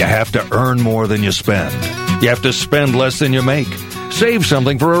 You have to earn more than you spend. You have to spend less than you make. Save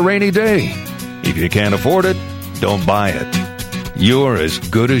something for a rainy day. If you can't afford it, don't buy it. You're as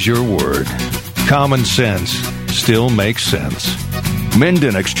good as your word. Common sense still makes sense.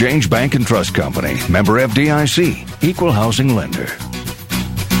 Minden Exchange Bank and Trust Company. Member FDIC. Equal housing lender.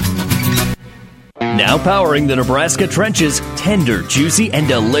 Now powering the Nebraska trenches, tender, juicy, and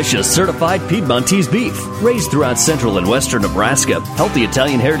delicious certified Piedmontese beef. Raised throughout central and western Nebraska, healthy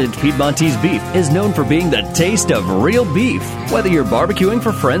Italian heritage Piedmontese beef is known for being the taste of real beef. Whether you're barbecuing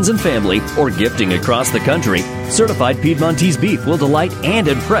for friends and family or gifting across the country, certified Piedmontese beef will delight and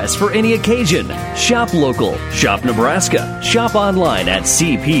impress for any occasion. Shop local, shop Nebraska, shop online at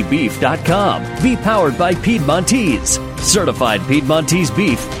cpbeef.com. Be powered by Piedmontese. Certified Piedmontese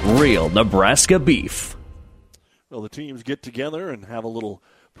beef, real Nebraska beef. Well, the teams get together and have a little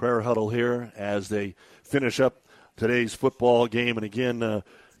prayer huddle here as they finish up today's football game. And again,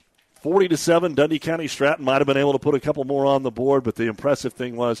 40-7, Dundee County Stratton might have been able to put a couple more on the board, but the impressive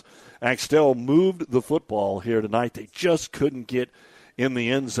thing was Axtell moved the football here tonight. They just couldn't get in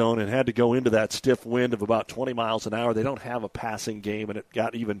the end zone and had to go into that stiff wind of about 20 miles an hour. They don't have a passing game, and it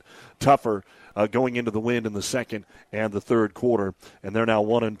got even tougher going into the wind in the second and the third quarter. And they're now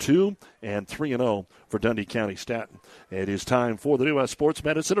 1-2 and 3-0 for Dundee County Stratton. It is time for the New West Sports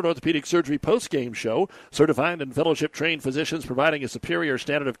Medicine and Orthopedic Surgery post-game show. Certified and fellowship-trained physicians providing a superior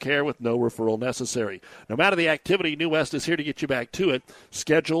standard of care with no referral necessary. No matter the activity, New West is here to get you back to it.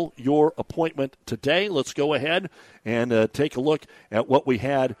 Schedule your appointment today. Let's go ahead and take a look at what we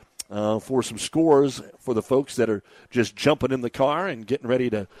had for some scores for the folks that are just jumping in the car and getting ready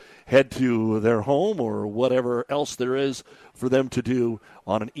to head to their home or whatever else there is for them to do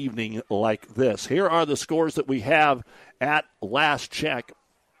on an evening like this. Here are the scores that we have at last check.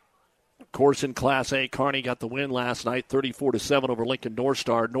 Of course, in Class A, Kearney got the win last night, 34-7 over Lincoln North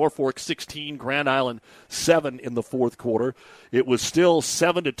Star. Norfolk 16, Grand Island 7 in the fourth quarter. It was still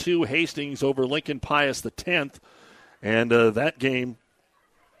 7-2 Hastings over Lincoln Pius X, and that game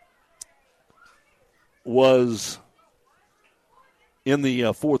was in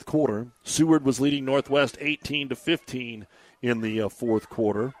the fourth quarter. Seward was leading Northwest 18-15 in the fourth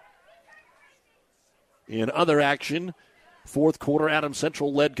quarter. In other action, fourth quarter, Adams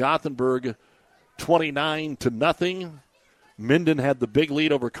Central led Gothenburg 29-0. Minden had the big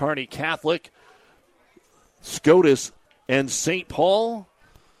lead over Kearney Catholic. Scotus and St. Paul.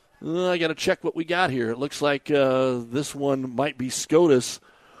 I got to check what we got here. It looks like this one might be Scotus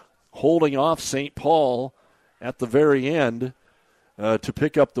holding off St. Paul at the very end to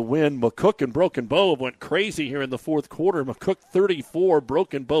pick up the win. McCook and Broken Bow went crazy here in the fourth quarter. McCook 34,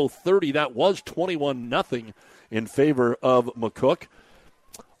 Broken Bow 30. That was 21-0 in favor of McCook.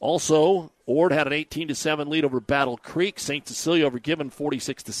 Also, Ord had an 18-7 lead over Battle Creek. St. Cecilia over Gibbon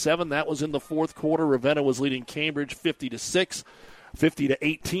 46-7. That was in the fourth quarter. Ravenna was leading Cambridge 50-6.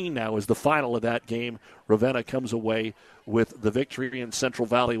 50-18 now is the final of that game. Ravenna comes away with the victory, and Central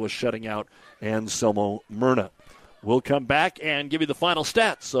Valley was shutting out Anselmo Myrna. We'll come back and give you the final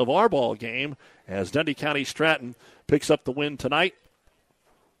stats of our ball game as Dundee County Stratton picks up the win tonight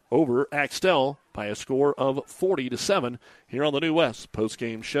over Axtell by a score of 40-7 here on the New West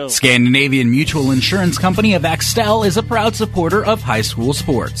postgame show. Scandinavian Mutual Insurance Company of Axtell is a proud supporter of high school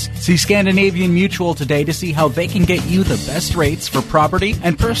sports. See Scandinavian Mutual today to see how they can get you the best rates for property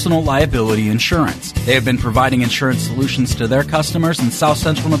and personal liability insurance. They have been providing insurance solutions to their customers in South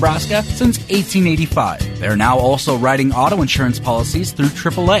Central Nebraska since 1885. They are now also writing auto insurance policies through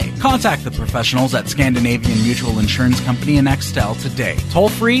AAA. Contact the professionals at Scandinavian Mutual Insurance Company in Axtell today. Toll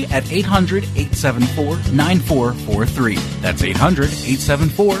free at 800-874-9443. That's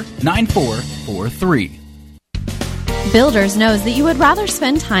 800-874-9443. Builders knows that you would rather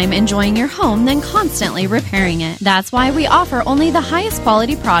spend time enjoying your home than constantly repairing it. That's why we offer only the highest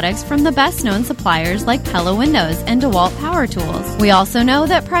quality products from the best known suppliers like Pella Windows and DeWalt Power Tools. We also know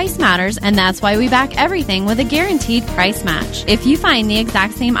that price matters, and that's why we back everything with a guaranteed price match. If you find the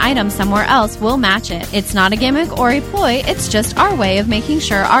exact same item somewhere else, we'll match it. It's not a gimmick or a ploy, it's just our way of making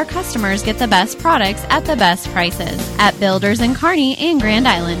sure our customers get the best products at the best prices. At Builders in Kearney and Grand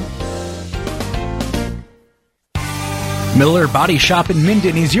Island. Miller Body Shop in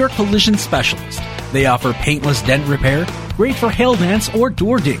Minden is your collision specialist. They offer paintless dent repair, great for hail dents or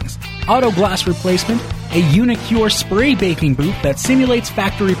door dings, auto glass replacement, a Unicure spray baking booth that simulates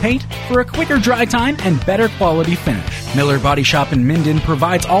factory paint for a quicker dry time and better quality finish. Miller Body Shop in Minden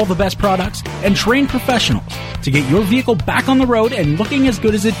provides all the best products and trained professionals to get your vehicle back on the road and looking as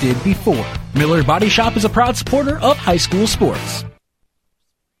good as it did before. Miller Body Shop is a proud supporter of high school sports.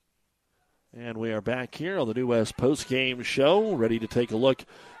 And we are back here on the New West postgame show, ready to take a look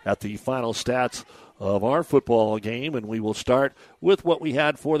at the final stats of our football game. And we will start with what we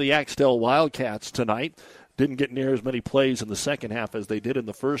had for the Axtell Wildcats tonight. Didn't get near as many plays in the second half as they did in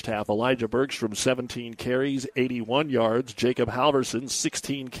the first half. Elijah Bergstrom, 17 carries, 81 yards. Jacob Halverson,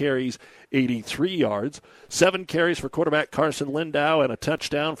 16 carries, 83 yards. 7 carries for quarterback Carson Lindau and a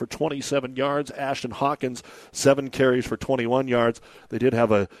touchdown for 27 yards. Ashton Hawkins, 7 carries for 21 yards. They did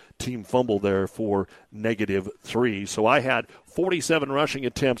have a team fumble there for -3. So I had 47 rushing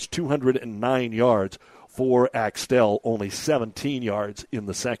attempts, 209 yards for Axtell, only 17 yards in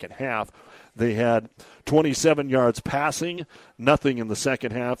the second half. They had 27 yards passing, nothing in the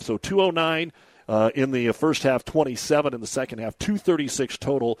second half. So 209 in the first half, 27 in the second half, 236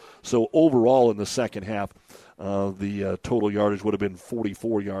 total. So overall in the second half, the total yardage would have been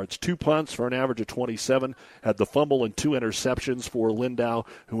 44 yards. 2 punts for an average of 27. Had the fumble and 2 interceptions for Lindau,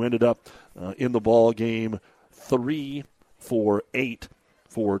 who ended up in the ball game 3 for 8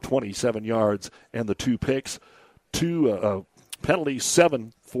 for 27 yards and the 2 picks. 2 penalties,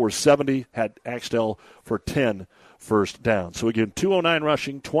 7 for 70, had Axtell for 10 first down. So again, 209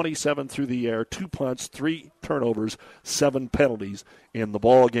 rushing, 27 through the air, 2 punts, 3 turnovers, 7 penalties in the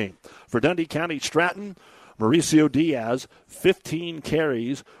ball game. For Dundee County Stratton, Mauricio Diaz, 15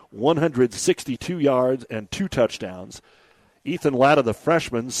 carries, 162 yards, and 2 touchdowns. Ethan Latta, the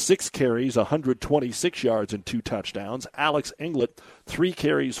freshman, 6 carries, 126 yards, and 2 touchdowns. Alex Englert, 3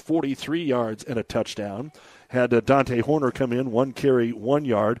 carries, 43 yards, and a touchdown. Had Dante Horner come in, 1 carry, 1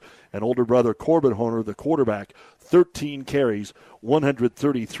 yard. And older brother Corbin Horner, the quarterback, 13 carries,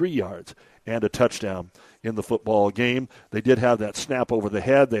 133 yards, and a touchdown in the football game. They did have that snap over the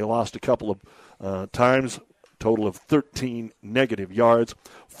head. They lost a couple of times, total of 13 negative yards.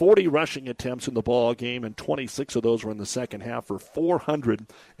 40 rushing attempts in the ball game, and 26 of those were in the second half for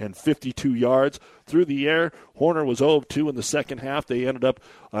 452 yards. Through the air, Horner was 0 of 2 in the second half. They ended up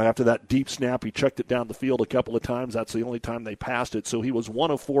After that deep snap, he checked it down the field a couple of times. That's the only time they passed it. So he was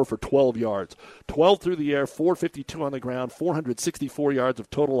 1 of 4 for 12 yards. 12 through the air, 452 on the ground, 464 yards of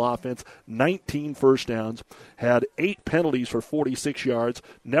total offense, 19 first downs, had 8 penalties for 46 yards,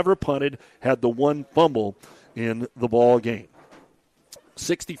 never punted, had the 1 fumble in the ball game.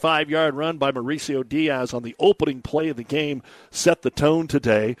 65-yard run by Mauricio Diaz on the opening play of the game set the tone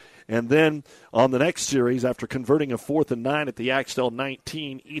today. And then on the next series, after converting a 4th and 9 at the Axtell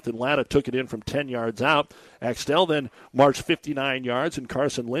 19, Ethan Latta took it in from 10 yards out. Axtell then marched 59 yards, and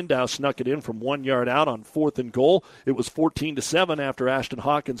Carson Lindau snuck it in from 1 yard out on 4th and goal. It was 14-7 after Ashton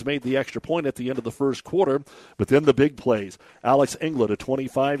Hawkins made the extra point at the end of the first quarter. But then the big plays. Alex Englund, a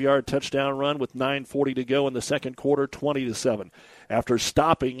 25-yard touchdown run with 9:40 to go in the second quarter, 20-7. After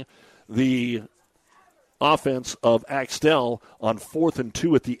stopping the offense of Axtell on 4th and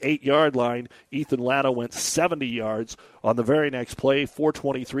 2 at the 8-yard line, Ethan Latta went 70 yards. On the very next play,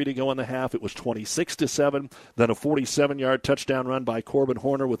 4:23 to go in the half, it was 26-7. Then a 47-yard touchdown run by Corbin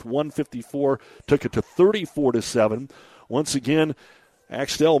Horner with 1:54 took it to 34-7. Once again,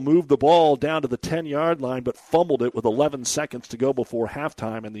 Axtell moved the ball down to the 10-yard line but fumbled it with 11 seconds to go before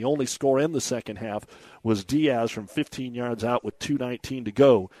halftime, and the only score in the second half was Diaz from 15 yards out with 2:19 to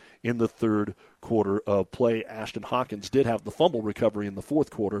go in the third quarter of play. Ashton Hawkins did have the fumble recovery in the fourth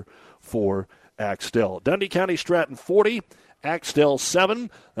quarter for Axtell. Dundee County Stratton 40, Axtell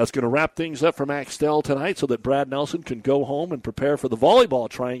 7. That's going to wrap things up from Axtell tonight so that Brad Nelson can go home and prepare for the volleyball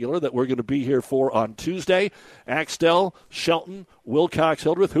triangular that we're going to be here for on Tuesday. Axtell, Shelton, Wilcox,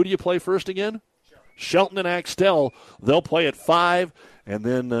 Hildreth. Who do you play first again? Shelton and Axtell. They'll play at 5, and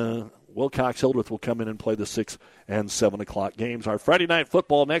then Wilcox Hildreth will come in and play the 6 and 7 o'clock games. Our Friday night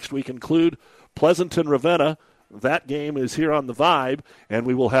football next week include Pleasanton-Ravenna. That game is here on the Vibe, and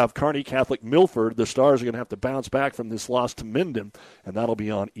we will have Kearney Catholic Milford. The Stars are going to have to bounce back from this loss to Minden, and that'll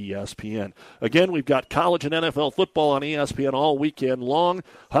be on ESPN. Again, we've got college and NFL football on ESPN all weekend long.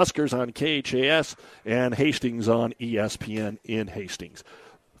 Huskers on KHAS and Hastings on ESPN in Hastings.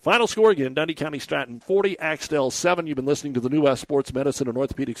 Final score again, Dundee County Stratton 40, Axtell 7. You've been listening to the New West Sports Medicine and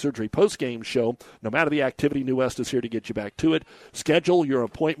Orthopedic Surgery postgame show. No matter the activity, New West is here to get you back to it. Schedule your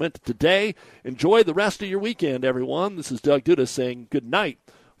appointment today. Enjoy the rest of your weekend, everyone. This is Doug Duda saying good night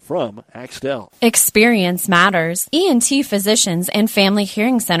from Axtell. Experience matters. ENT Physicians and Family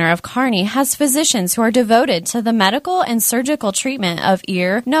Hearing Center of Kearney has physicians who are devoted to the medical and surgical treatment of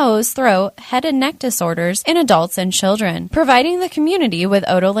ear, nose, throat, head and neck disorders in adults and children, providing the community with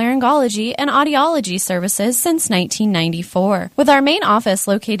otolaryngology and audiology services since 1994. With our main office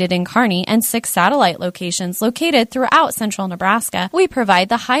located in Kearney and 6 satellite locations located throughout central Nebraska, we provide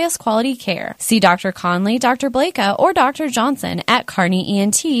the highest quality care. See Dr. Conley, Dr. Blaka, or Dr. Johnson at Kearney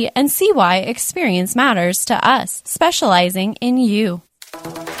ENT and see why experience matters to us, specializing in you.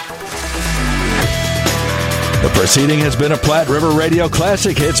 The proceeding has been a Platte River Radio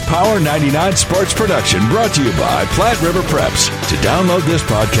Classic Hits Power 99 sports production brought to you by Platte River Preps. To download this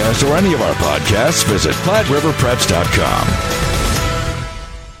podcast or any of our podcasts, visit PlatteRiverPreps.com.